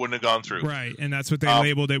tax, it wouldn't have gone through. Right, and that's what they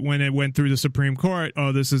labeled it when it went through the Supreme Court.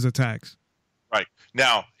 Oh, this is a tax. Right.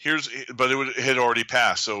 Now, but it had already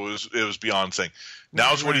passed, so it was beyond thing.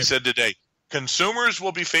 Now is what he said today. Consumers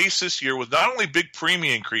will be faced this year with not only big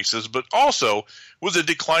premium increases, but also with a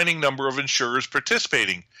declining number of insurers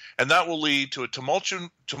participating, and that will lead to a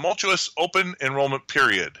tumultuous open enrollment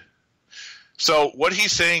period. So what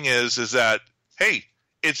he's saying is that, hey,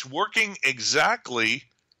 it's working exactly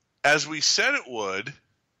as we said it would.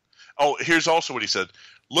 Oh, here's also what he said.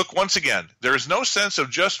 Look, once again, there is no sense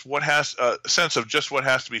of just what has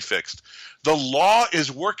to be fixed. The law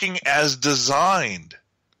is working as designed.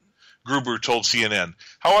 Gruber told CNN.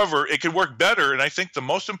 However, it could work better, and I think the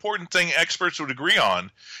most important thing experts would agree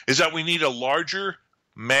on is that we need a larger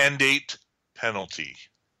mandate penalty.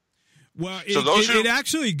 Well, it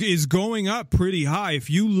actually is going up pretty high. If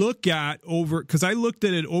you look at because I looked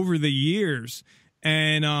at it over the years,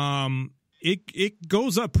 and it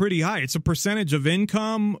goes up pretty high. It's a percentage of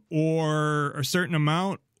income or a certain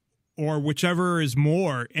amount or whichever is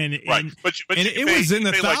more. And but it was in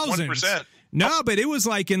the thousands. Like 1%. No, but it was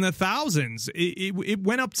like in the thousands. It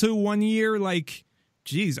went up to 1 year. Like,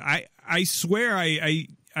 geez, I swear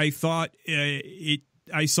I thought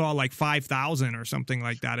I saw like 5,000 or something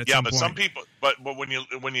like that. At some point. Some people, but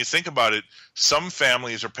when you think about it, some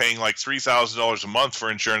families are paying like $3,000 a month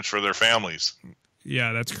for insurance for their families.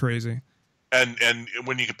 Yeah, that's crazy. And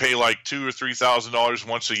when you can pay like $2,000 or $3,000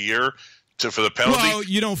 once a year for the penalty. Well,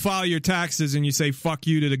 you don't file your taxes and you say fuck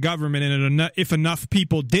you to the government. And if enough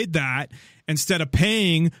people did that, instead of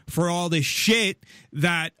paying for all this shit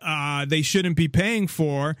that they shouldn't be paying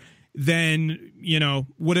for, then,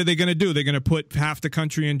 what are they going to do? They're going to put half the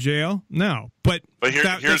country in jail? No. But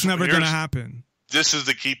that's never going to happen. This is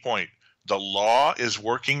the key point. The law is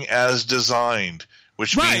working as designed,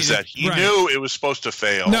 which means that he knew it was supposed to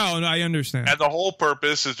fail. No, I understand. And the whole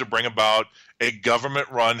purpose is to bring about a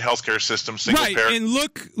government-run healthcare system, single-payer. And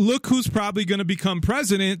look who's probably going to become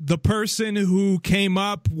president, the person who came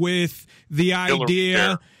up with the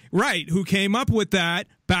idea, who came up with that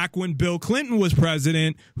back when Bill Clinton was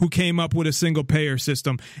president, who came up with a single-payer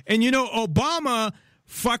system. And, Obama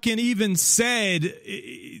fucking even said,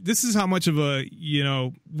 this is how much of a,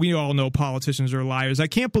 we all know politicians are liars. I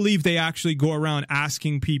can't believe they actually go around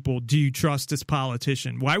asking people, do you trust this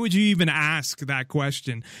politician? Why would you even ask that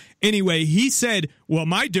question? Anyway, he said, well,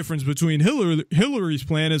 my difference between Hillary's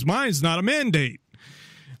plan is mine's not a mandate.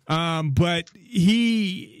 But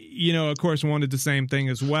he, of course, wanted the same thing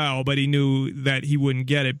as well, but he knew that he wouldn't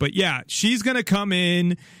get it. But yeah, she's going to come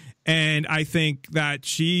in. And I think that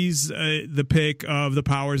she's the pick of the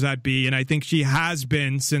powers that be. And I think she has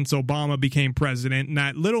been since Obama became president. And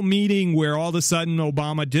that little meeting where all of a sudden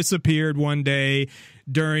Obama disappeared one day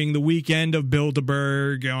during the weekend of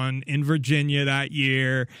Bilderberg in Virginia that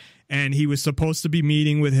year. And he was supposed to be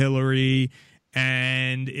meeting with Hillary.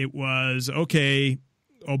 And it was, okay,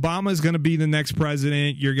 Obama's going to be the next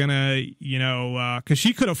president. You're going to, because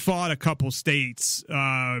she could have fought a couple states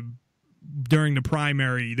during the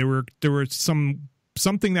primary. There were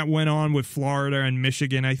something that went on with Florida and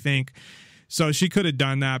Michigan, I think. So she could have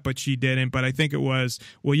done that, but she didn't. But I think it was,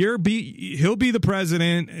 well, he'll be the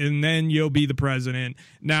president, and then you'll be the president.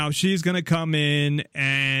 Now she's going to come in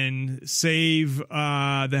and save the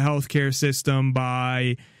healthcare system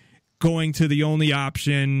by going to the only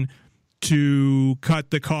option to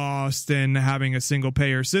cut the cost and having a single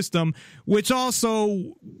payer system, which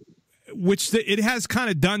it has kind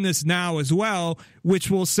of done this now as well,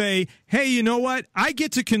 which will say, hey, you know what? I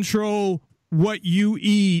get to control what you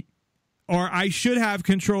eat, or I should have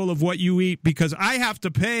control of what you eat because I have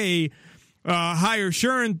to pay higher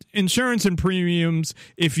insurance and premiums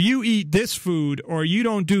if you eat this food or you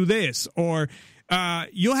don't do this, or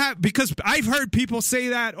you'll have, because I've heard people say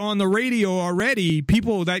that on the radio already,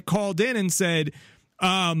 people that called in and said,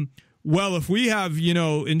 well, if we have,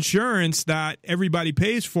 insurance that everybody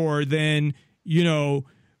pays for, then,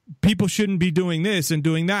 people shouldn't be doing this and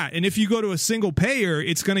doing that. And if you go to a single payer,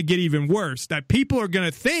 it's going to get even worse. That people are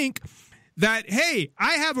going to think that, hey,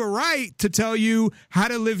 I have a right to tell you how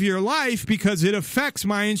to live your life because it affects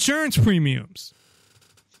my insurance premiums.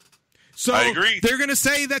 So I agree. They're going to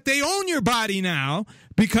say that they own your body now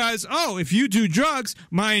because, if you do drugs,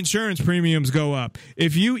 my insurance premiums go up.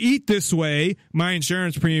 If you eat this way, my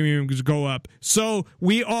insurance premiums go up. So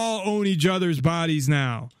we all own each other's bodies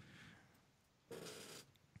now.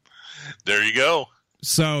 There you go.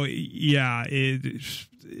 So, yeah,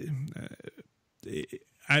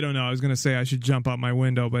 I don't know. I was going to say I should jump out my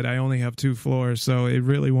window, but I only have 2 floors, so it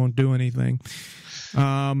really won't do anything.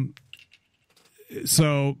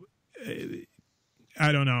 So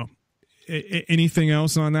I don't know. Anything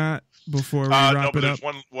else on that before we wrap it up?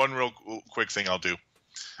 There's one real quick thing I'll do.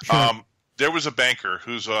 Sure. There was a banker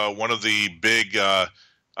who's one of the big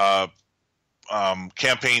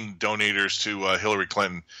campaign donators to Hillary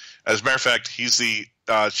Clinton. As a matter of fact, he's the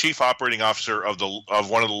chief operating officer of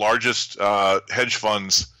one of the largest hedge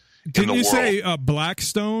funds in the world. Didn't you say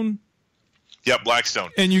Blackstone? Yeah,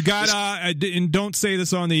 Blackstone. And you got, and don't say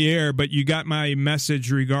this on the air, but you got my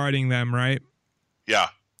message regarding them, right? Yeah.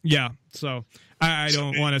 Yeah. So I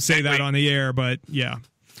don't want to say that on the air, but yeah.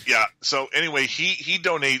 Yeah. So anyway, he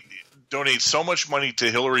donates so much money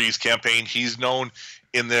to Hillary's campaign. He's known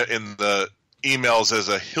in the emails as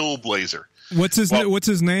a hillblazer. What's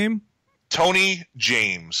his name? Tony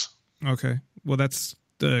James. Okay. Well, that's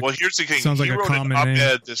well, here's the thing. Sounds like he wrote a common an op-ed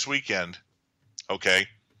name. this weekend. Okay.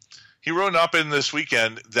 He wrote an op-ed this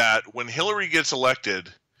weekend that when Hillary gets elected,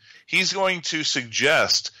 he's going to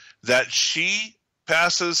suggest that she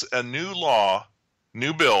passes a new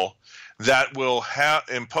bill that will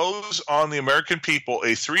impose on the American people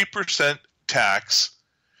a 3% tax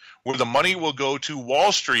where the money will go to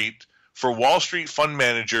Wall Street for Wall Street fund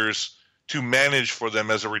managers to manage for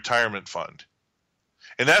them as a retirement fund.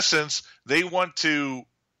 In essence, they want to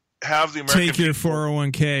have the American take your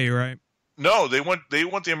 401k, right? No, they want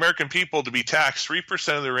the American people to be taxed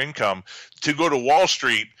 3% of their income to go to Wall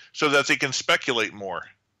Street so that they can speculate more.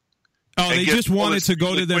 Oh, they just want it to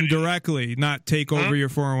go to them directly, not take over your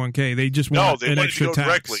 401k. They just want an extra tax.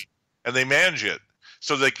 Directly, and they manage it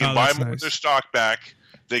so they can buy more of their stock back.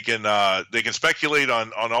 They can speculate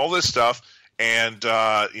on all this stuff and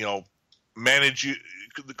manage you.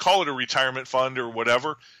 Call it a retirement fund or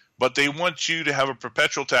whatever, but they want you to have a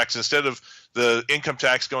perpetual tax instead of the income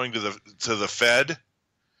tax going to the Fed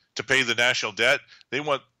to pay the national debt. They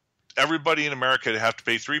want everybody in America to have to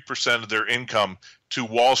pay 3% of their income to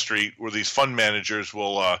Wall Street, where these fund managers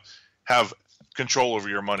will have control over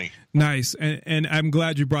your money. Nice, and I'm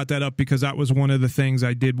glad you brought that up because that was one of the things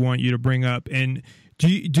I did want you to bring up. And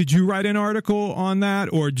did you write an article on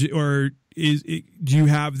that, or do you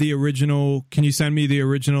have the original? Can you send me the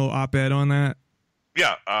original op-ed on that?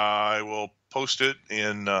 Yeah, I will post it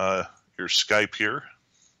in your Skype here.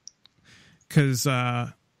 Because,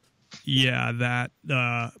 that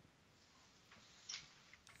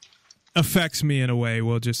affects me in a way.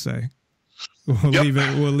 We'll just say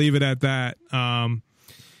we'll leave it at that.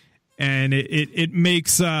 And it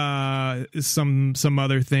makes some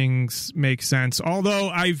other things make sense. Although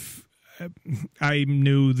I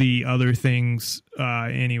knew the other things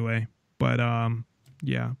anyway. But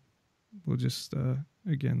we'll just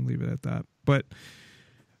again leave it at that. But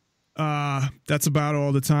that's about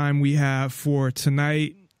all the time we have for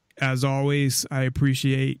tonight. As always, I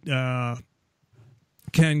appreciate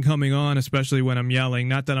Ken coming on, especially when I'm yelling.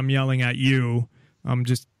 Not that I'm yelling at you. I'm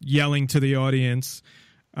just yelling to the audience.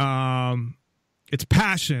 It's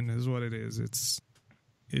passion is what it is.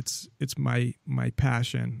 It's my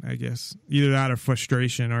passion, I guess. Either that or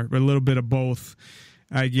frustration or a little bit of both,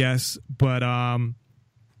 I guess. But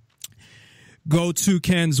go to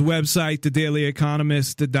Ken's website,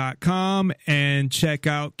 thedailyeconomist.com, and check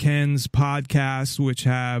out Ken's podcasts, which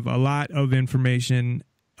have a lot of information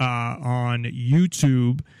on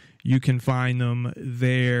YouTube. You can find them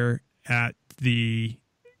there at the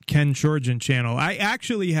Ken Schortgen channel. I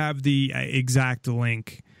actually have the exact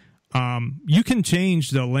link. You can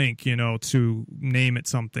change the link, to name it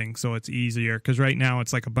something so it's easier, because right now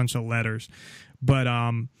it's like a bunch of letters. But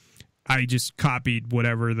I just copied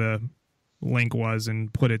whatever the link was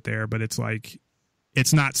and put it there, but it's like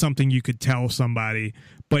it's not something you could tell somebody.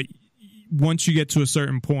 But once you get to a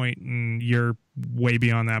certain point, and you're way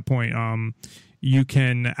beyond that point, you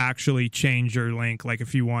can actually change your link. Like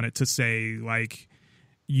if you want it to say like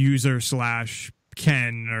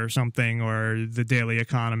user/Ken or something, or the Daily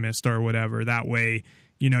Economist or whatever, that way,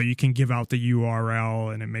 you can give out the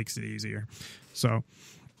URL and it makes it easier. So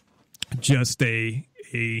just a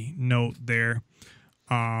note there.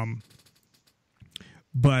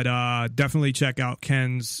 But definitely check out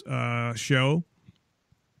Ken's show.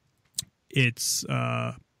 It's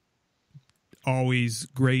always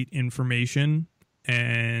great information,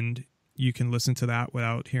 and you can listen to that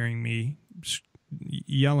without hearing me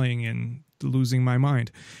yelling and losing my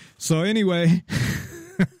mind. So anyway,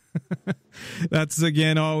 that's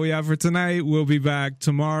again all we have for tonight. We'll be back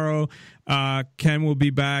tomorrow. Ken will be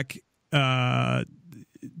back 2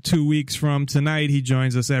 weeks from tonight. He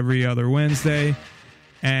joins us every other Wednesday.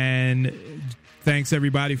 And thanks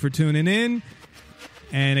everybody for tuning in.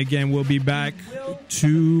 And again, we'll be back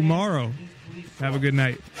tomorrow. Have a good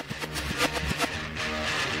night.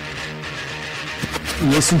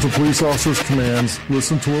 Listen to police officers' commands,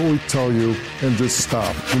 listen to what we tell you, and just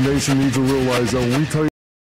stop. The nation needs to realize that when we tell you